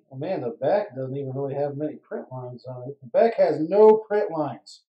 Ooh-wee. Oh, man, the back doesn't even really have many print lines on it. The back has no print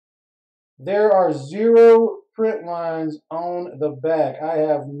lines. There are 0 print lines on the back. I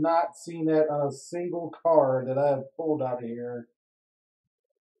have not seen that on a single card that I have pulled out of here.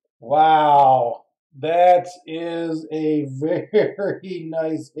 Wow. That is a very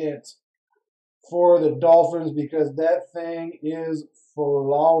nice hit for the Dolphins because that thing is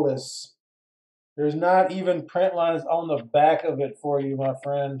flawless. There's not even print lines on the back of it for you, my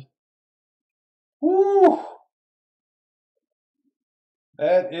friend. Woo!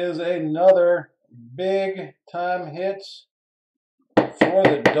 That is another big time hit for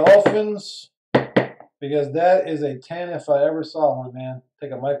the Dolphins because that is a 10 if I ever saw one, man.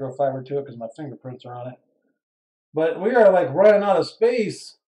 Take a microfiber to it because my fingerprints are on it. But we are like running out of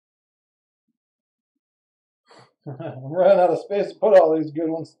space. I'm running out of space to put all these good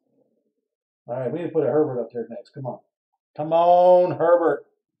ones. All right, we need to put a Herbert up there next. Come on. Come on, Herbert.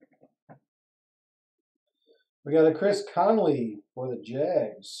 We got a Chris Conley for the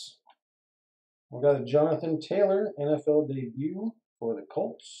Jags. We got a Jonathan Taylor NFL debut for the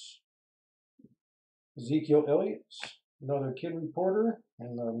Colts. Ezekiel Elliott, another kid reporter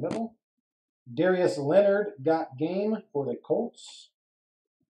in the middle. Darius Leonard got game for the Colts.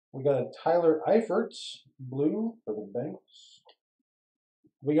 We got a Tyler Eifert, blue for the Bengals.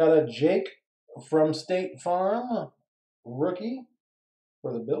 We got a Jake from State Farm, rookie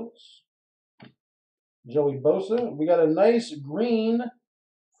for the Bills. Joey Bosa. We got a nice green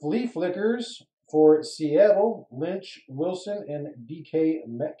flea flickers for Seattle, Lynch, Wilson, and DK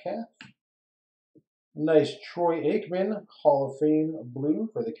Metcalf. Nice Troy Aikman, Hall of Fame blue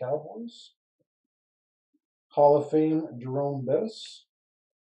for the Cowboys. Hall of Fame Jerome Bettis.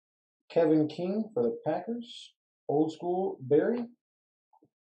 Kevin King for the Packers. Old School Barry.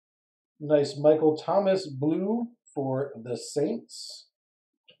 Nice Michael Thomas blue for the Saints.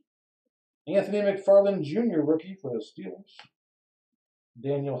 Anthony McFarland Jr. rookie for the Steelers.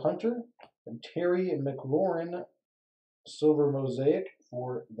 Daniel Hunter and Terry McLaurin silver mosaic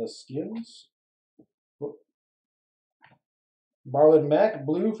for the Skins. Marlon Mack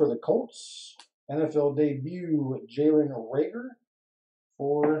blue for the Colts. NFL debut Jalen Reagor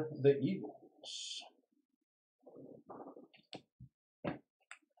for the Eagles.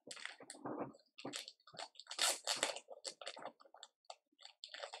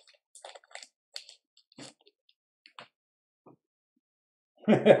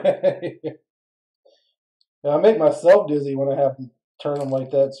 I make myself dizzy when I have to turn them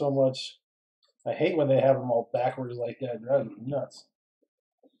like that so much. I hate when they have them all backwards like that. It drives me nuts.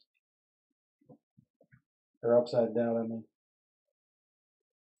 Or upside down, I mean.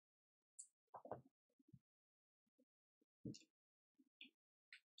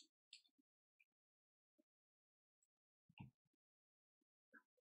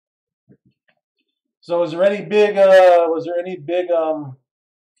 So was there any big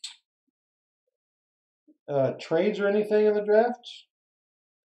trades or anything in the draft?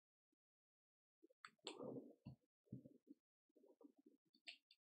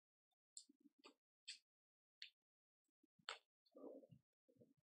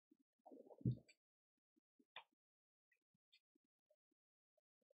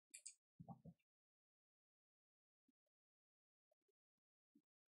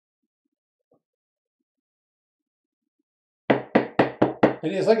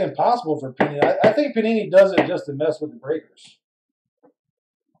 It's like impossible for Panini. I think Panini does it just to mess with the breakers.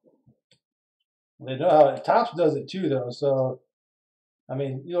 They know how Topps does it too, though. So, I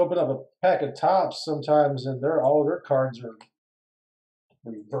mean, you open up a pack of Topps sometimes, and all their cards are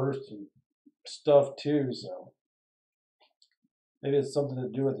reversed and stuff too. So maybe it's something to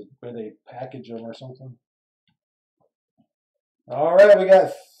do with where they package them or something. All right, we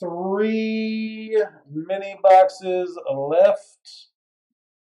got 3 mini boxes left.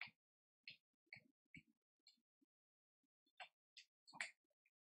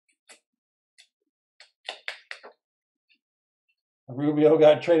 Rubio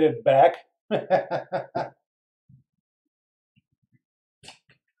got traded back.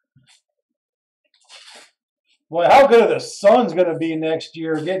 Boy, how good are the Suns going to be next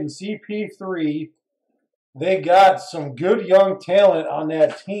year getting CP3? They got some good young talent on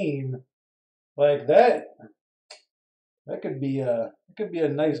that team. Like that could be a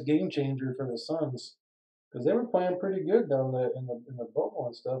nice game changer for the Suns because they were playing pretty good down there in the bubble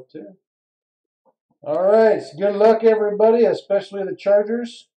and stuff too. All right, so good luck everybody, especially the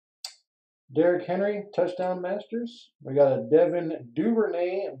Chargers. Derrick Henry, touchdown masters. We got a Devin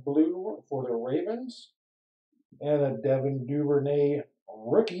Duvernay blue for the Ravens and a Devin Duvernay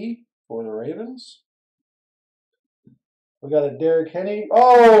rookie for the Ravens. We got a Derrick Henry.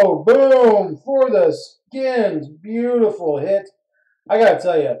 Oh, boom, for the Skins. Beautiful hit. I got to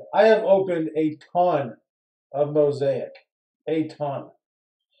tell you, I have opened a ton of Mosaic. A ton.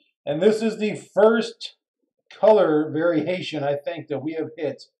 And this is the first color variation, I think, that we have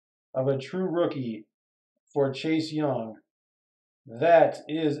hit of a true rookie for Chase Young. That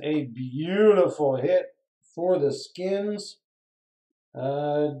is a beautiful hit for the Skins.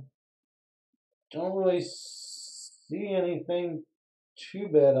 Don't really see anything too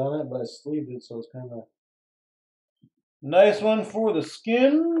bad on it, but I sleeved it, so it's kind of nice one for the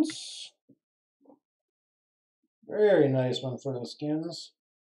Skins. Very nice one for the Skins.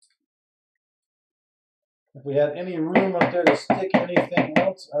 If we had any room up there to stick anything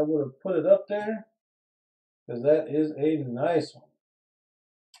else, I would have put it up there, because that is a nice one.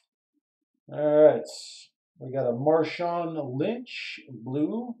 All right, we got a Marshawn Lynch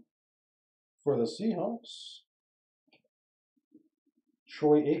blue for the Seahawks.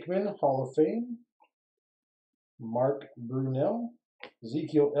 Troy Aikman, Hall of Fame. Mark Brunell.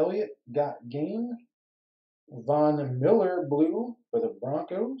 Ezekiel Elliott, got game. Von Miller, blue for the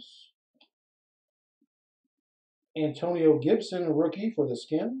Broncos. Antonio Gibson, rookie for the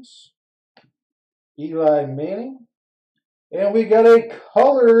Skins. Eli Manning. And we got a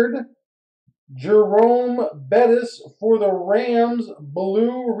colored Jerome Bettis for the Rams,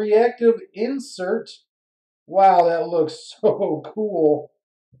 blue reactive insert. Wow, that looks so cool.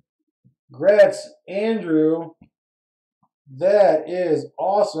 Grats, Andrew. That is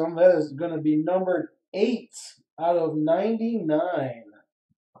awesome. That is going to be numbered 8 out of 99.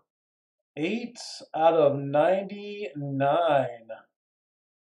 8 out of 99.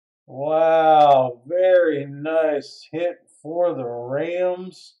 Wow, very nice hit for the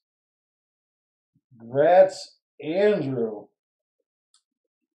Rams. Grats, Andrew.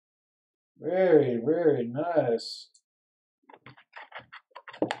 Very, very nice.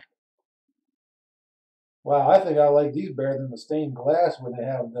 Wow, I think I like these better than the stained glass where they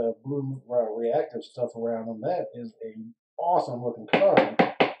have the blue reactive stuff around them. That is an awesome looking card.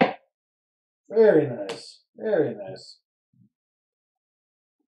 Very nice. Very nice.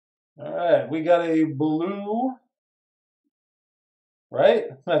 All right, we got a blue.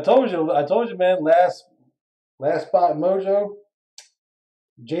 Right? I told you, man, last spot mojo.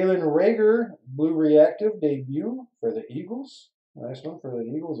 Jalen Reagor, blue reactive debut for the Eagles. Nice one for the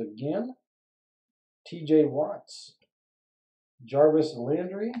Eagles again. TJ Watts. Jarvis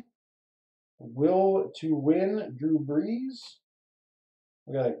Landry. Will to win, Drew Brees.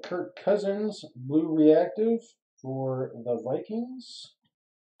 We got a Kirk Cousins, blue reactive for the Vikings.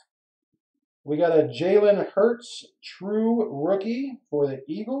 We got a Jalen Hurts, true rookie for the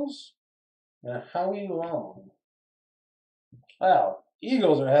Eagles. And a Howie Long. Wow,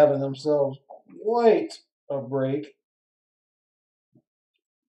 Eagles are having themselves quite a break.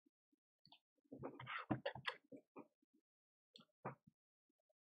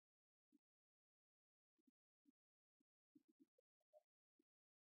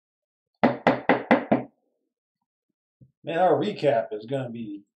 Man, our recap is going to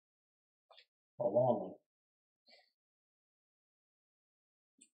be a long one.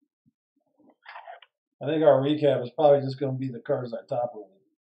 I think our recap is probably just going to be the cards I top loaded.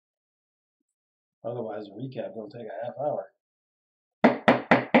 Otherwise, the recap will take a half hour.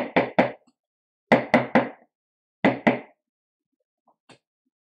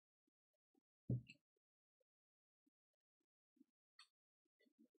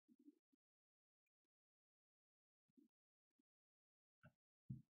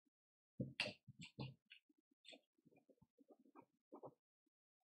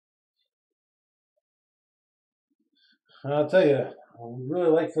 I'll tell you, I would really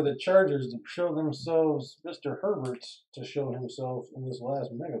like for the Chargers to show themselves, Mr. Herbert to show himself in this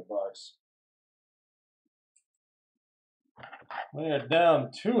last mega box. We are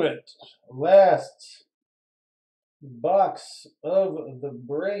down to it. Last box of the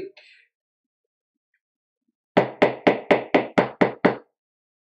break.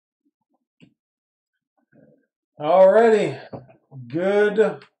 Alrighty.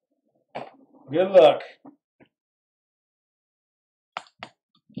 Good luck.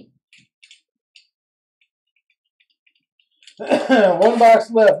 One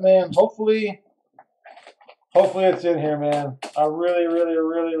box left, man. Hopefully it's in here, man. I really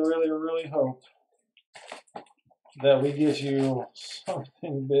hope that we get you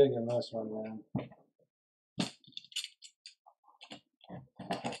something big in this one, man.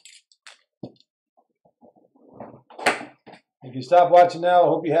 If you stop watching now, I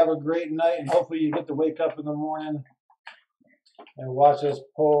hope you have a great night, and hopefully you get to wake up in the morning and watch us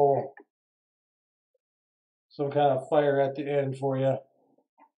pull some kind of fire at the end for you.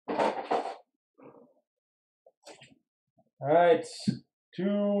 All right,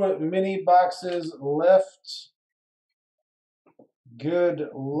 2 mini boxes left. Good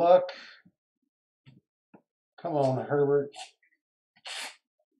luck. Come on, Herbert.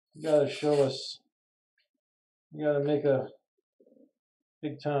 You gotta show us. You gotta make a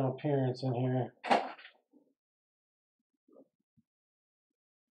big time appearance in here.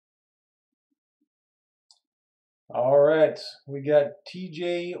 All right, we got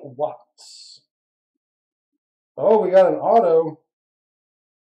TJ Watts. Oh, we got an auto.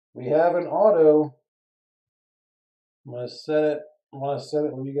 We have an auto. I'm gonna set it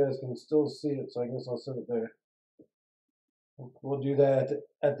where you guys can still see it, so I guess I'll set it there. We'll do that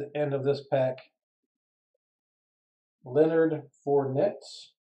at the end of this pack. Leonard Fournette.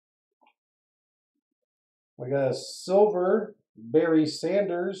 We got a silver Barry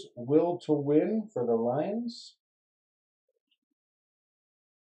Sanders, Will to Win for the Lions.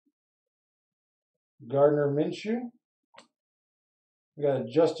 Gardner Minshew. We got a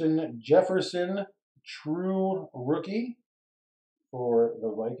Justin Jefferson, True Rookie for the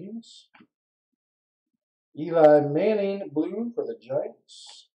Vikings. Eli Manning, blue for the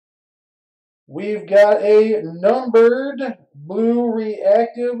Giants. We've got a numbered blue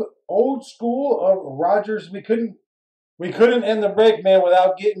reactive old school of Rodgers. We couldn't end the break, man,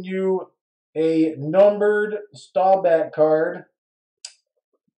 without getting you a numbered Staubach card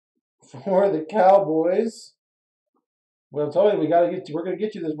for the Cowboys. Well, I told you we're gonna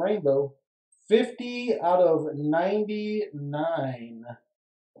get you this rainbow. 50 out of 99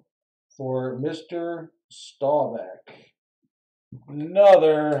 for Mr. Staubach.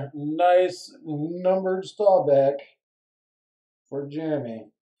 Another nice numbered Staubach for Jeremy.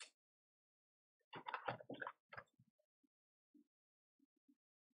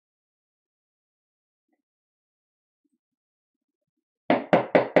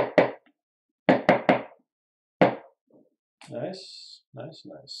 Nice.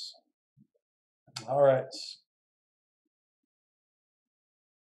 All right.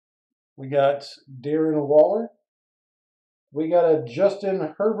 We got Darren Waller. We got a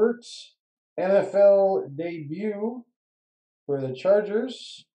Justin Herbert NFL debut for the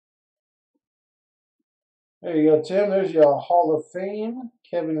Chargers. There you go, Tim. There's your Hall of Fame.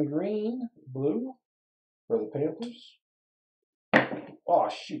 Kevin Green, blue for the Panthers. Oh,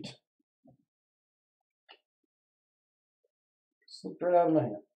 shoot. Slipped right out of my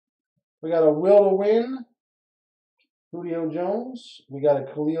hand. We got a Will to Win, Julio Jones. We got a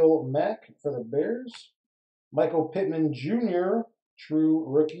Khalil Mack for the Bears. Michael Pittman Jr., True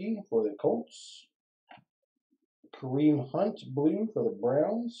Rookie for the Colts. Kareem Hunt, blue for the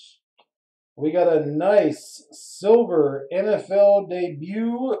Browns. We got a nice silver NFL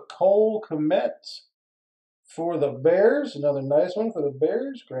debut, Cole Kmet for the Bears. Another nice one for the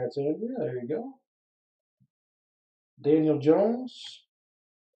Bears. Congrats, Andrew. There you go. Daniel Jones,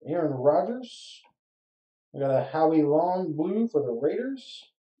 Aaron Rodgers. We got a Howie Long, blue for the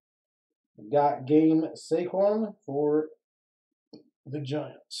Raiders. We got Game Saquon for the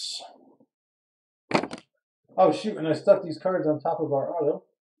Giants. Oh, shoot, and I stuck these cards on top of our auto.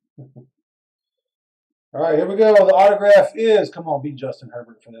 All right, here we go. The autograph is, come on, be Justin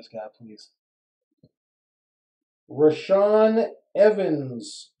Herbert for this guy, please. Rashaan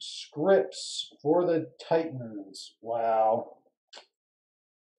Evans, scripts for the Titans. Wow.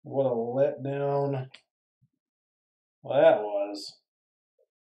 What a letdown. Well, that was.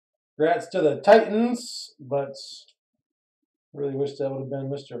 Congrats to the Titans, but really wish that would have been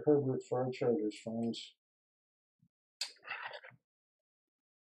Mr. Herbert for our Chargers fans.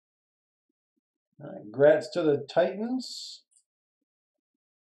 All right, congrats to the Titans.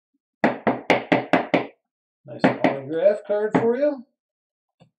 Nice autograph card for you.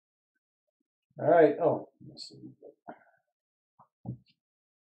 All right. Oh, let's see.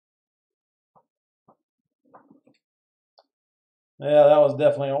 Yeah, that was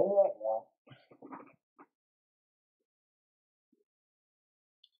definitely a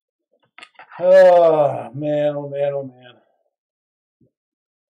oh man, oh man, oh man.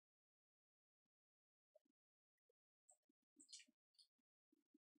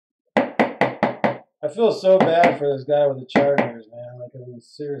 I feel so bad for this guy with the Chargers, man. Like, I mean,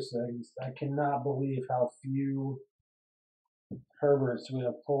 seriously, I cannot believe how few Herberts we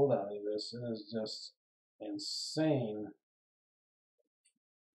have pulled out of this. It is just insane.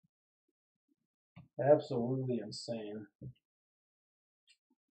 Absolutely insane.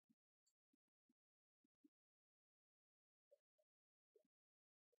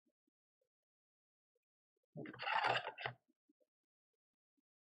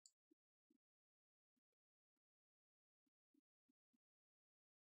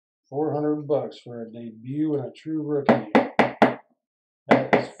 $400 for a debut and a true rookie.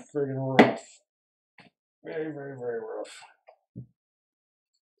 That is friggin' rough. Very, very, very rough.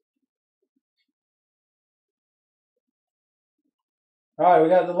 All right, we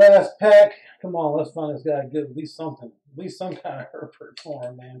got the last pack. Come on, let's find this guy good. At least something. At least some kind of Herbert for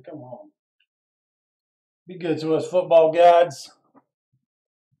him, man. Come on. Be good to us, football gods.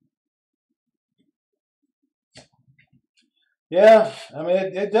 Yeah, I mean,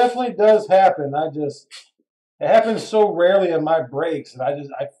 it definitely does happen. It happens so rarely in my breaks, and I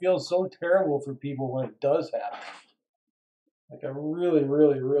feel so terrible for people when it does happen. Like, I really,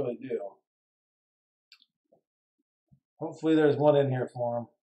 really, really do. Hopefully there's one in here for him.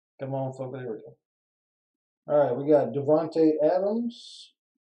 Come on, folks. There we go. All right, we got Devontae Adams.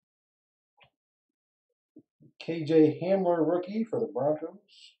 KJ Hamler, rookie for the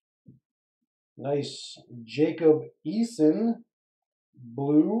Broncos. Nice Jacob Eason,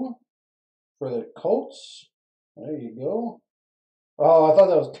 blue for the Colts. There you go. Oh, I thought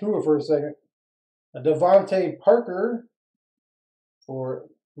that was Tua for a second. A Devontae Parker for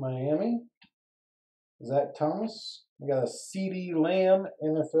Miami. Zach Thomas. We got a CeeDee Lamb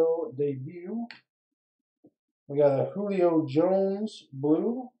NFL debut. We got a Julio Jones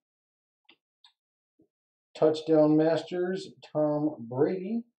blue. Touchdown Masters Tom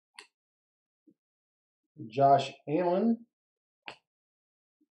Brady. Josh Allen.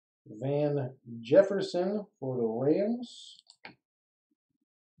 Van Jefferson for the Rams.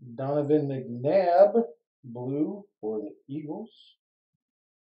 Donovan McNabb blue for the Eagles.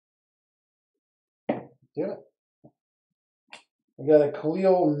 Damn it. We got a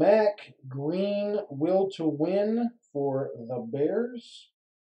Khalil Mack green will to win for the Bears.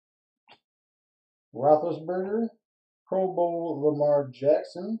 Roethlisberger, Pro Bowl Lamar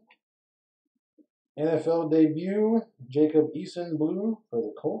Jackson. NFL debut Jacob Eason blue for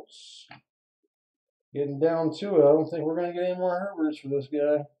the Colts. Getting down to it. I don't think we're going to get any more Herberts for this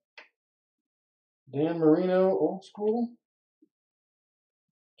guy. Dan Marino, old school.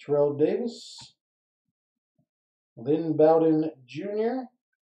 Terrell Davis. Lynn Bowden Jr.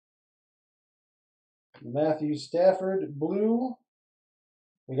 Matthew Stafford, blue.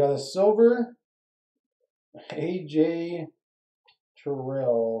 We got a silver. AJ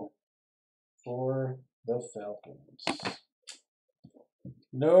Terrell for the Falcons.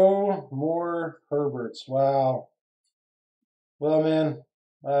 No more Herberts. Wow. Well, man,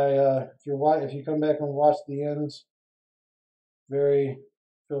 if you come back and watch the ends,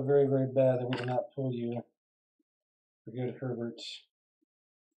 feel very, very bad that we did not pull you for good Herberts.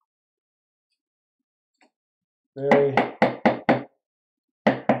 Very,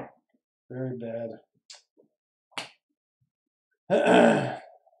 very bad.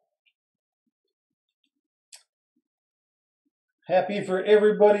 Happy for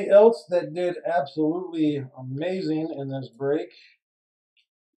everybody else that did absolutely amazing in this break.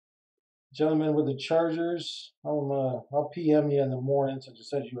 Gentlemen with the Chargers, I'll PM you in the morning since you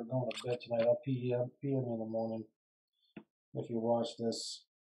said you were going to bed tonight. I'll PM you in the morning if you watch this.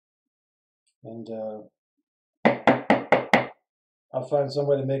 And I'll find some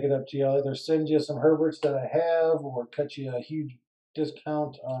way to make it up to you. I'll either send you some Herberts that I have or cut you a huge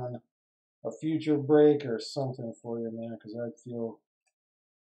discount on a future break or something for you, man, because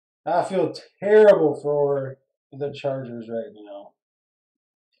I feel terrible for the Chargers right now.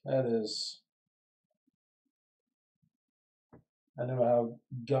 That is, I know how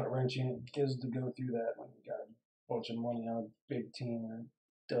gut-wrenching it is to go through that when you got a bunch of money on a big team and it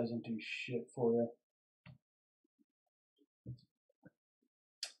doesn't do shit for you.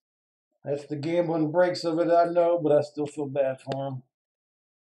 That's the gambling breaks of it, I know, but I still feel bad for him.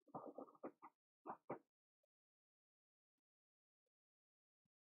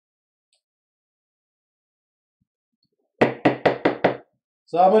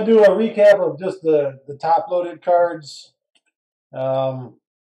 So I'm going to do a recap of just the top-loaded cards.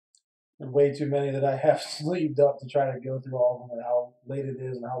 Way too many that I have sleeved up to try to go through all of them and how late it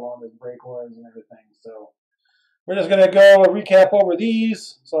is and how long this break was and everything. So we're just going to go a recap over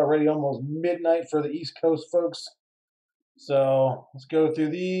these. It's already almost midnight for the East Coast folks. So let's go through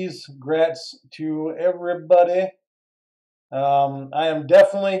these. Congrats to everybody. I am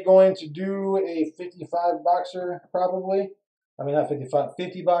definitely going to do a 55 boxer probably. I mean, not 55,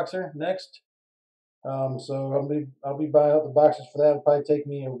 50 boxer next. So I'll be buying out the boxes for that. It'll probably take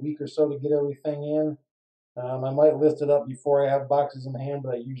me a week or so to get everything in. I might list it up before I have boxes in hand,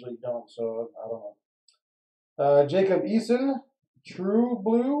 but I usually don't, so I don't know. Jacob Eason, True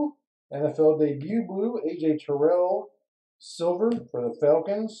Blue, NFL debut blue. AJ Terrell, silver for the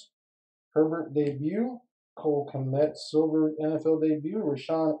Falcons. Herbert debut. Cole Kmet, silver NFL debut.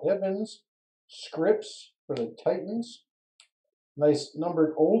 Rashaan Evans, scripts for the Titans. Nice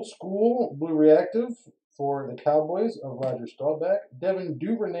numbered old school blue reactive for the Cowboys of Roger Staubach. Devin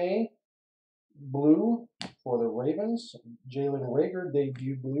Duvernay, blue for the Ravens. Jalen Reagor,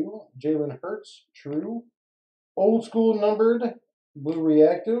 debut blue. Jalen Hurts, true. Old school numbered blue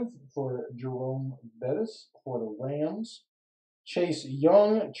reactive for Jerome Bettis for the Rams. Chase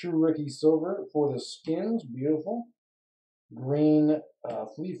Young, true rookie silver for the Skins, beautiful. Green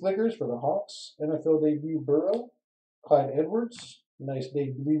flea flickers for the Hawks. NFL debut Burrow. Clyde Edwards, nice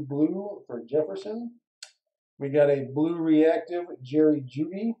debut blue for Jefferson. We got a blue reactive Jerry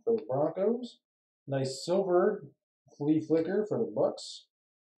Jeudy for the Broncos. Nice silver flea flicker for the Bucks.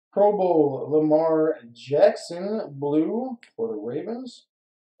 Pro Bowl Lamar Jackson blue for the Ravens.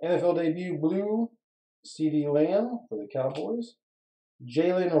 NFL debut blue CeeDee Lamb for the Cowboys.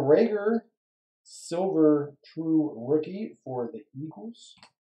 Jalen Reagor silver true rookie for the Eagles.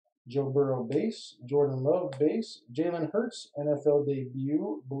 Joe Burrow base, Jordan Love base, Jalen Hurts NFL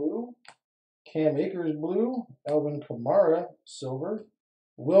debut blue, Cam Akers blue, Alvin Kamara silver,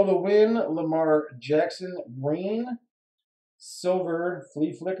 Will to Win Lamar Jackson green, silver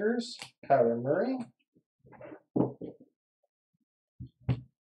flea flickers Kyler Murray.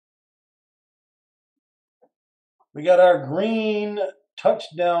 We got our green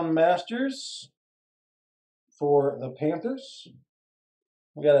touchdown masters for the Panthers.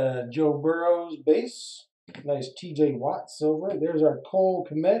 We got a Joe Burrow's base. Nice TJ Watt silver. There's our Cole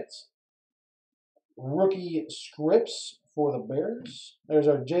Kmet rookie scripts for the Bears. There's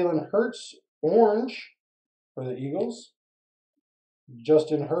our Jalen Hurts orange for the Eagles.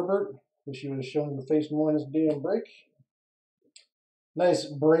 Justin Herbert. Wish he would have shown the face more in this damn break. Nice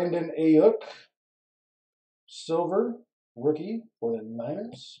Brandon Ayuk silver rookie for the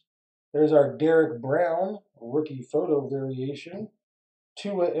Niners. There's our Derek Brown rookie photo variation.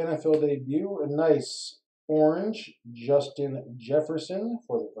 Tua NFL debut. A nice orange Justin Jefferson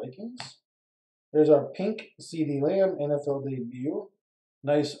for the Vikings. There's our pink CeeDee Lamb NFL debut.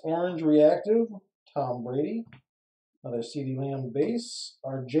 Nice orange reactive Tom Brady. Another CeeDee Lamb base.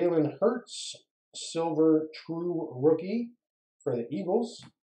 Our Jalen Hurts silver true rookie for the Eagles.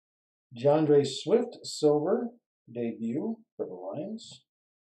 DeAndre Swift silver debut for the Lions.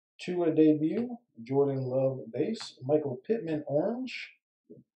 Tua debut. Jordan Love base. Michael Pittman orange.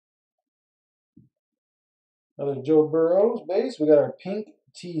 Another Joe Burrow's base. We got our pink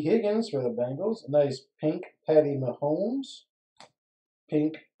T. Higgins for the Bengals. A nice pink Patty Mahomes.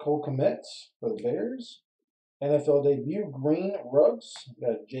 Pink Cole Kmet for the Bears. NFL debut green Ruggs. We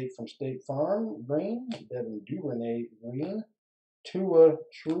got Jake from State Farm green. Devin Duvernay green. Tua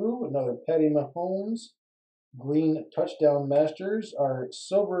true. Another Patty Mahomes. Green touchdown masters. Our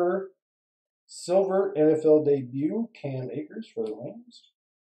silver NFL debut Cam Akers for the Rams.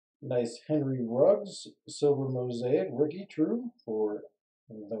 Nice Henry Ruggs, silver Mosaic, rookie true for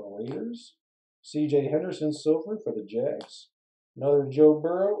the Raiders. C.J. Henderson, silver for the Jags. Another Joe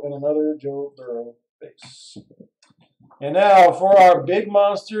Burrow and another Joe Burrow base. And now for our big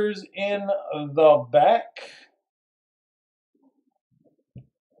monsters in the back.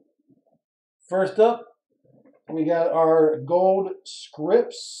 First up, we got our gold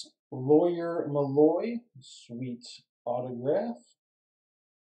scripts, Lawyer Malloy, sweet autograph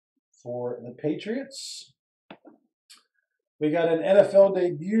for the Patriots. We got an NFL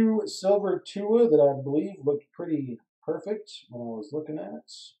debut silver Tua that I believe looked pretty perfect when I was looking at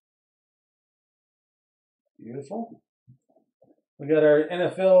it. Beautiful. We got our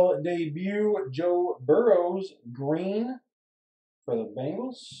NFL debut Joe Burrow's green for the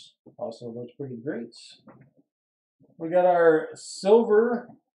Bengals. Also looks pretty great. We got our silver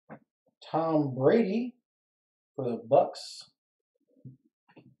Tom Brady for the Bucks.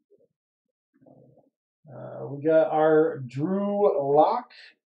 We got our Drew Lock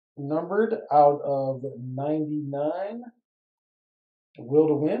numbered out of 99. Will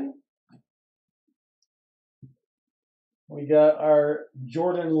to win. We got our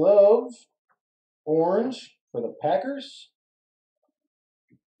Jordan Love orange for the Packers.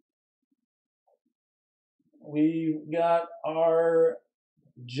 We've got our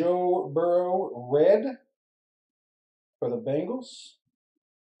Joe Burrow red for the Bengals.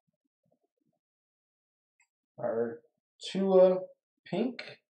 Our Tua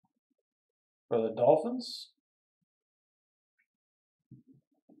pink for the Dolphins.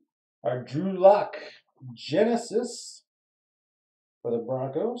 Our Drew Lock Genesis for the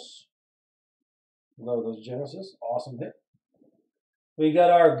Broncos. Love those Genesis. Awesome hit. We got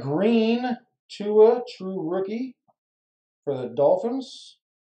our green Tua True Rookie for the Dolphins.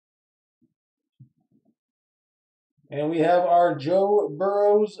 And we have our Joe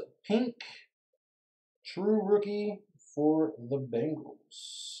Burrow's pink True Rookie for the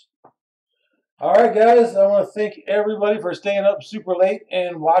Bengals. All right, guys. I want to thank everybody for staying up super late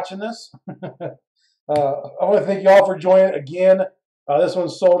and watching this. I want to thank you all for joining again. This one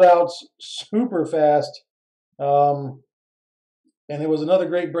sold out super fast. And it was another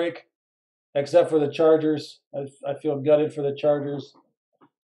great break, except for the Chargers. I feel gutted for the Chargers.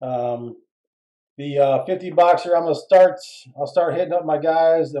 The 50 boxer, I'll start hitting up my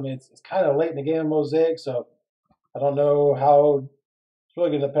guys. I mean, it's kind of late in the game of Mosaic, so I don't know how. It's really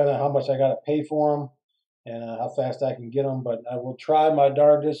going to depend on how much I got to pay for them and how fast I can get them. But I will try my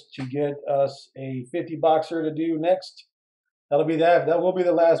darndest to get us a 50 boxer to do next. That'll be that. That will be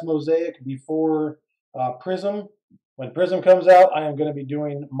the last Mosaic before Prism. When Prism comes out, I am going to be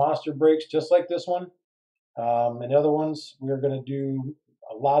doing monster breaks just like this one. And the other ones, we are going to do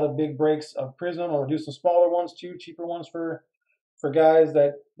a lot of big breaks of Prism. I'm going to do some smaller ones too, cheaper ones for guys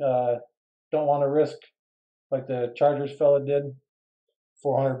that don't want to risk, like the Chargers fella did,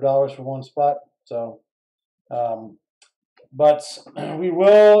 $400 for one spot. So, but we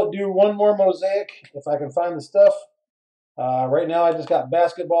will do one more Mosaic if I can find the stuff. Right now, I just got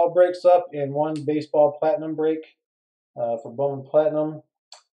basketball breaks up and one baseball platinum break for Bowman Platinum.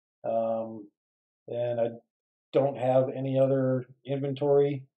 And I don't have any other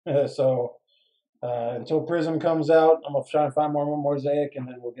inventory. So until Prism comes out, I'm going to try and find more Mosaic, and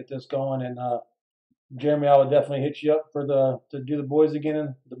then we'll get this going. And Jeremy, I will definitely hit you up for to do the boys again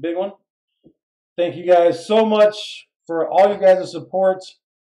in the big one. Thank you guys so much for all you guys' support.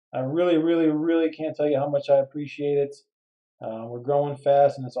 I really, really, really can't tell you how much I appreciate it. We're growing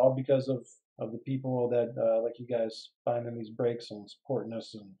fast, and it's all because of the people that, like you guys, finding these breaks and supporting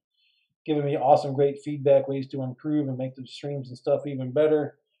us and giving me awesome, great feedback, ways to improve and make the streams and stuff even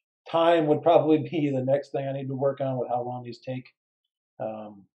better. Time would probably be the next thing I need to work on with how long these take.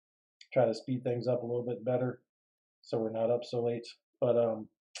 Try to speed things up a little bit better so we're not up so late. But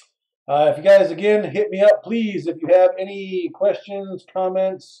if you guys, again, hit me up, please. If you have any questions,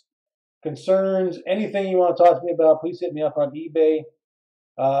 comments, concerns, anything you want to talk to me about, please hit me up on eBay.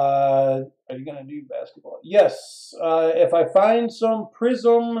 Are you going to do basketball? Yes. If I find some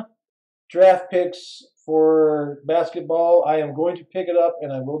Prism draft picks for basketball, I am going to pick it up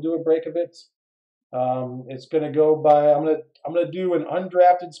and I will do a break of it. It's going to go by, I'm going to do an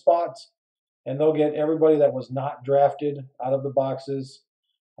undrafted spot, and they'll get everybody that was not drafted out of the boxes.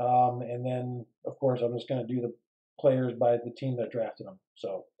 And then, of course, I'm just going to do the players by the team that drafted them.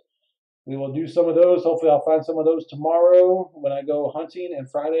 So we will do some of those. Hopefully I'll find some of those tomorrow when I go hunting, and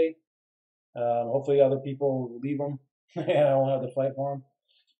Friday. Hopefully other people will leave them and I won't have to fight for them.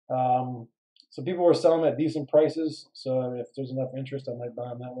 So people were selling at decent prices. So if there's enough interest, I might buy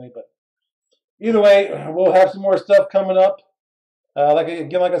them that way. But either way, we'll have some more stuff coming up. Like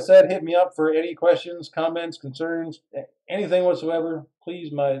I said, hit me up for any questions, comments, concerns, anything whatsoever.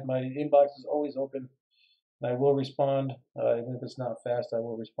 Please, my inbox is always open. I will respond. Even if it's not fast, I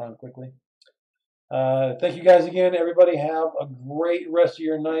will respond quickly. Thank you guys again, everybody. Have a great rest of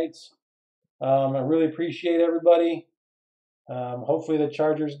your nights. I really appreciate everybody. Hopefully the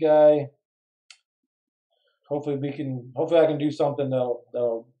Chargers guy, hopefully I can do something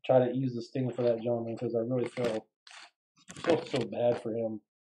that'll try to ease the sting for that gentleman, because I really feel so bad for him.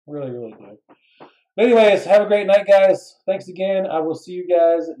 Really, really do. But anyways, have a great night, guys. Thanks again. I will see you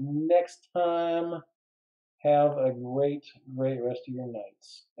guys next time. Have a great rest of your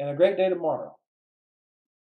nights. And a great day tomorrow.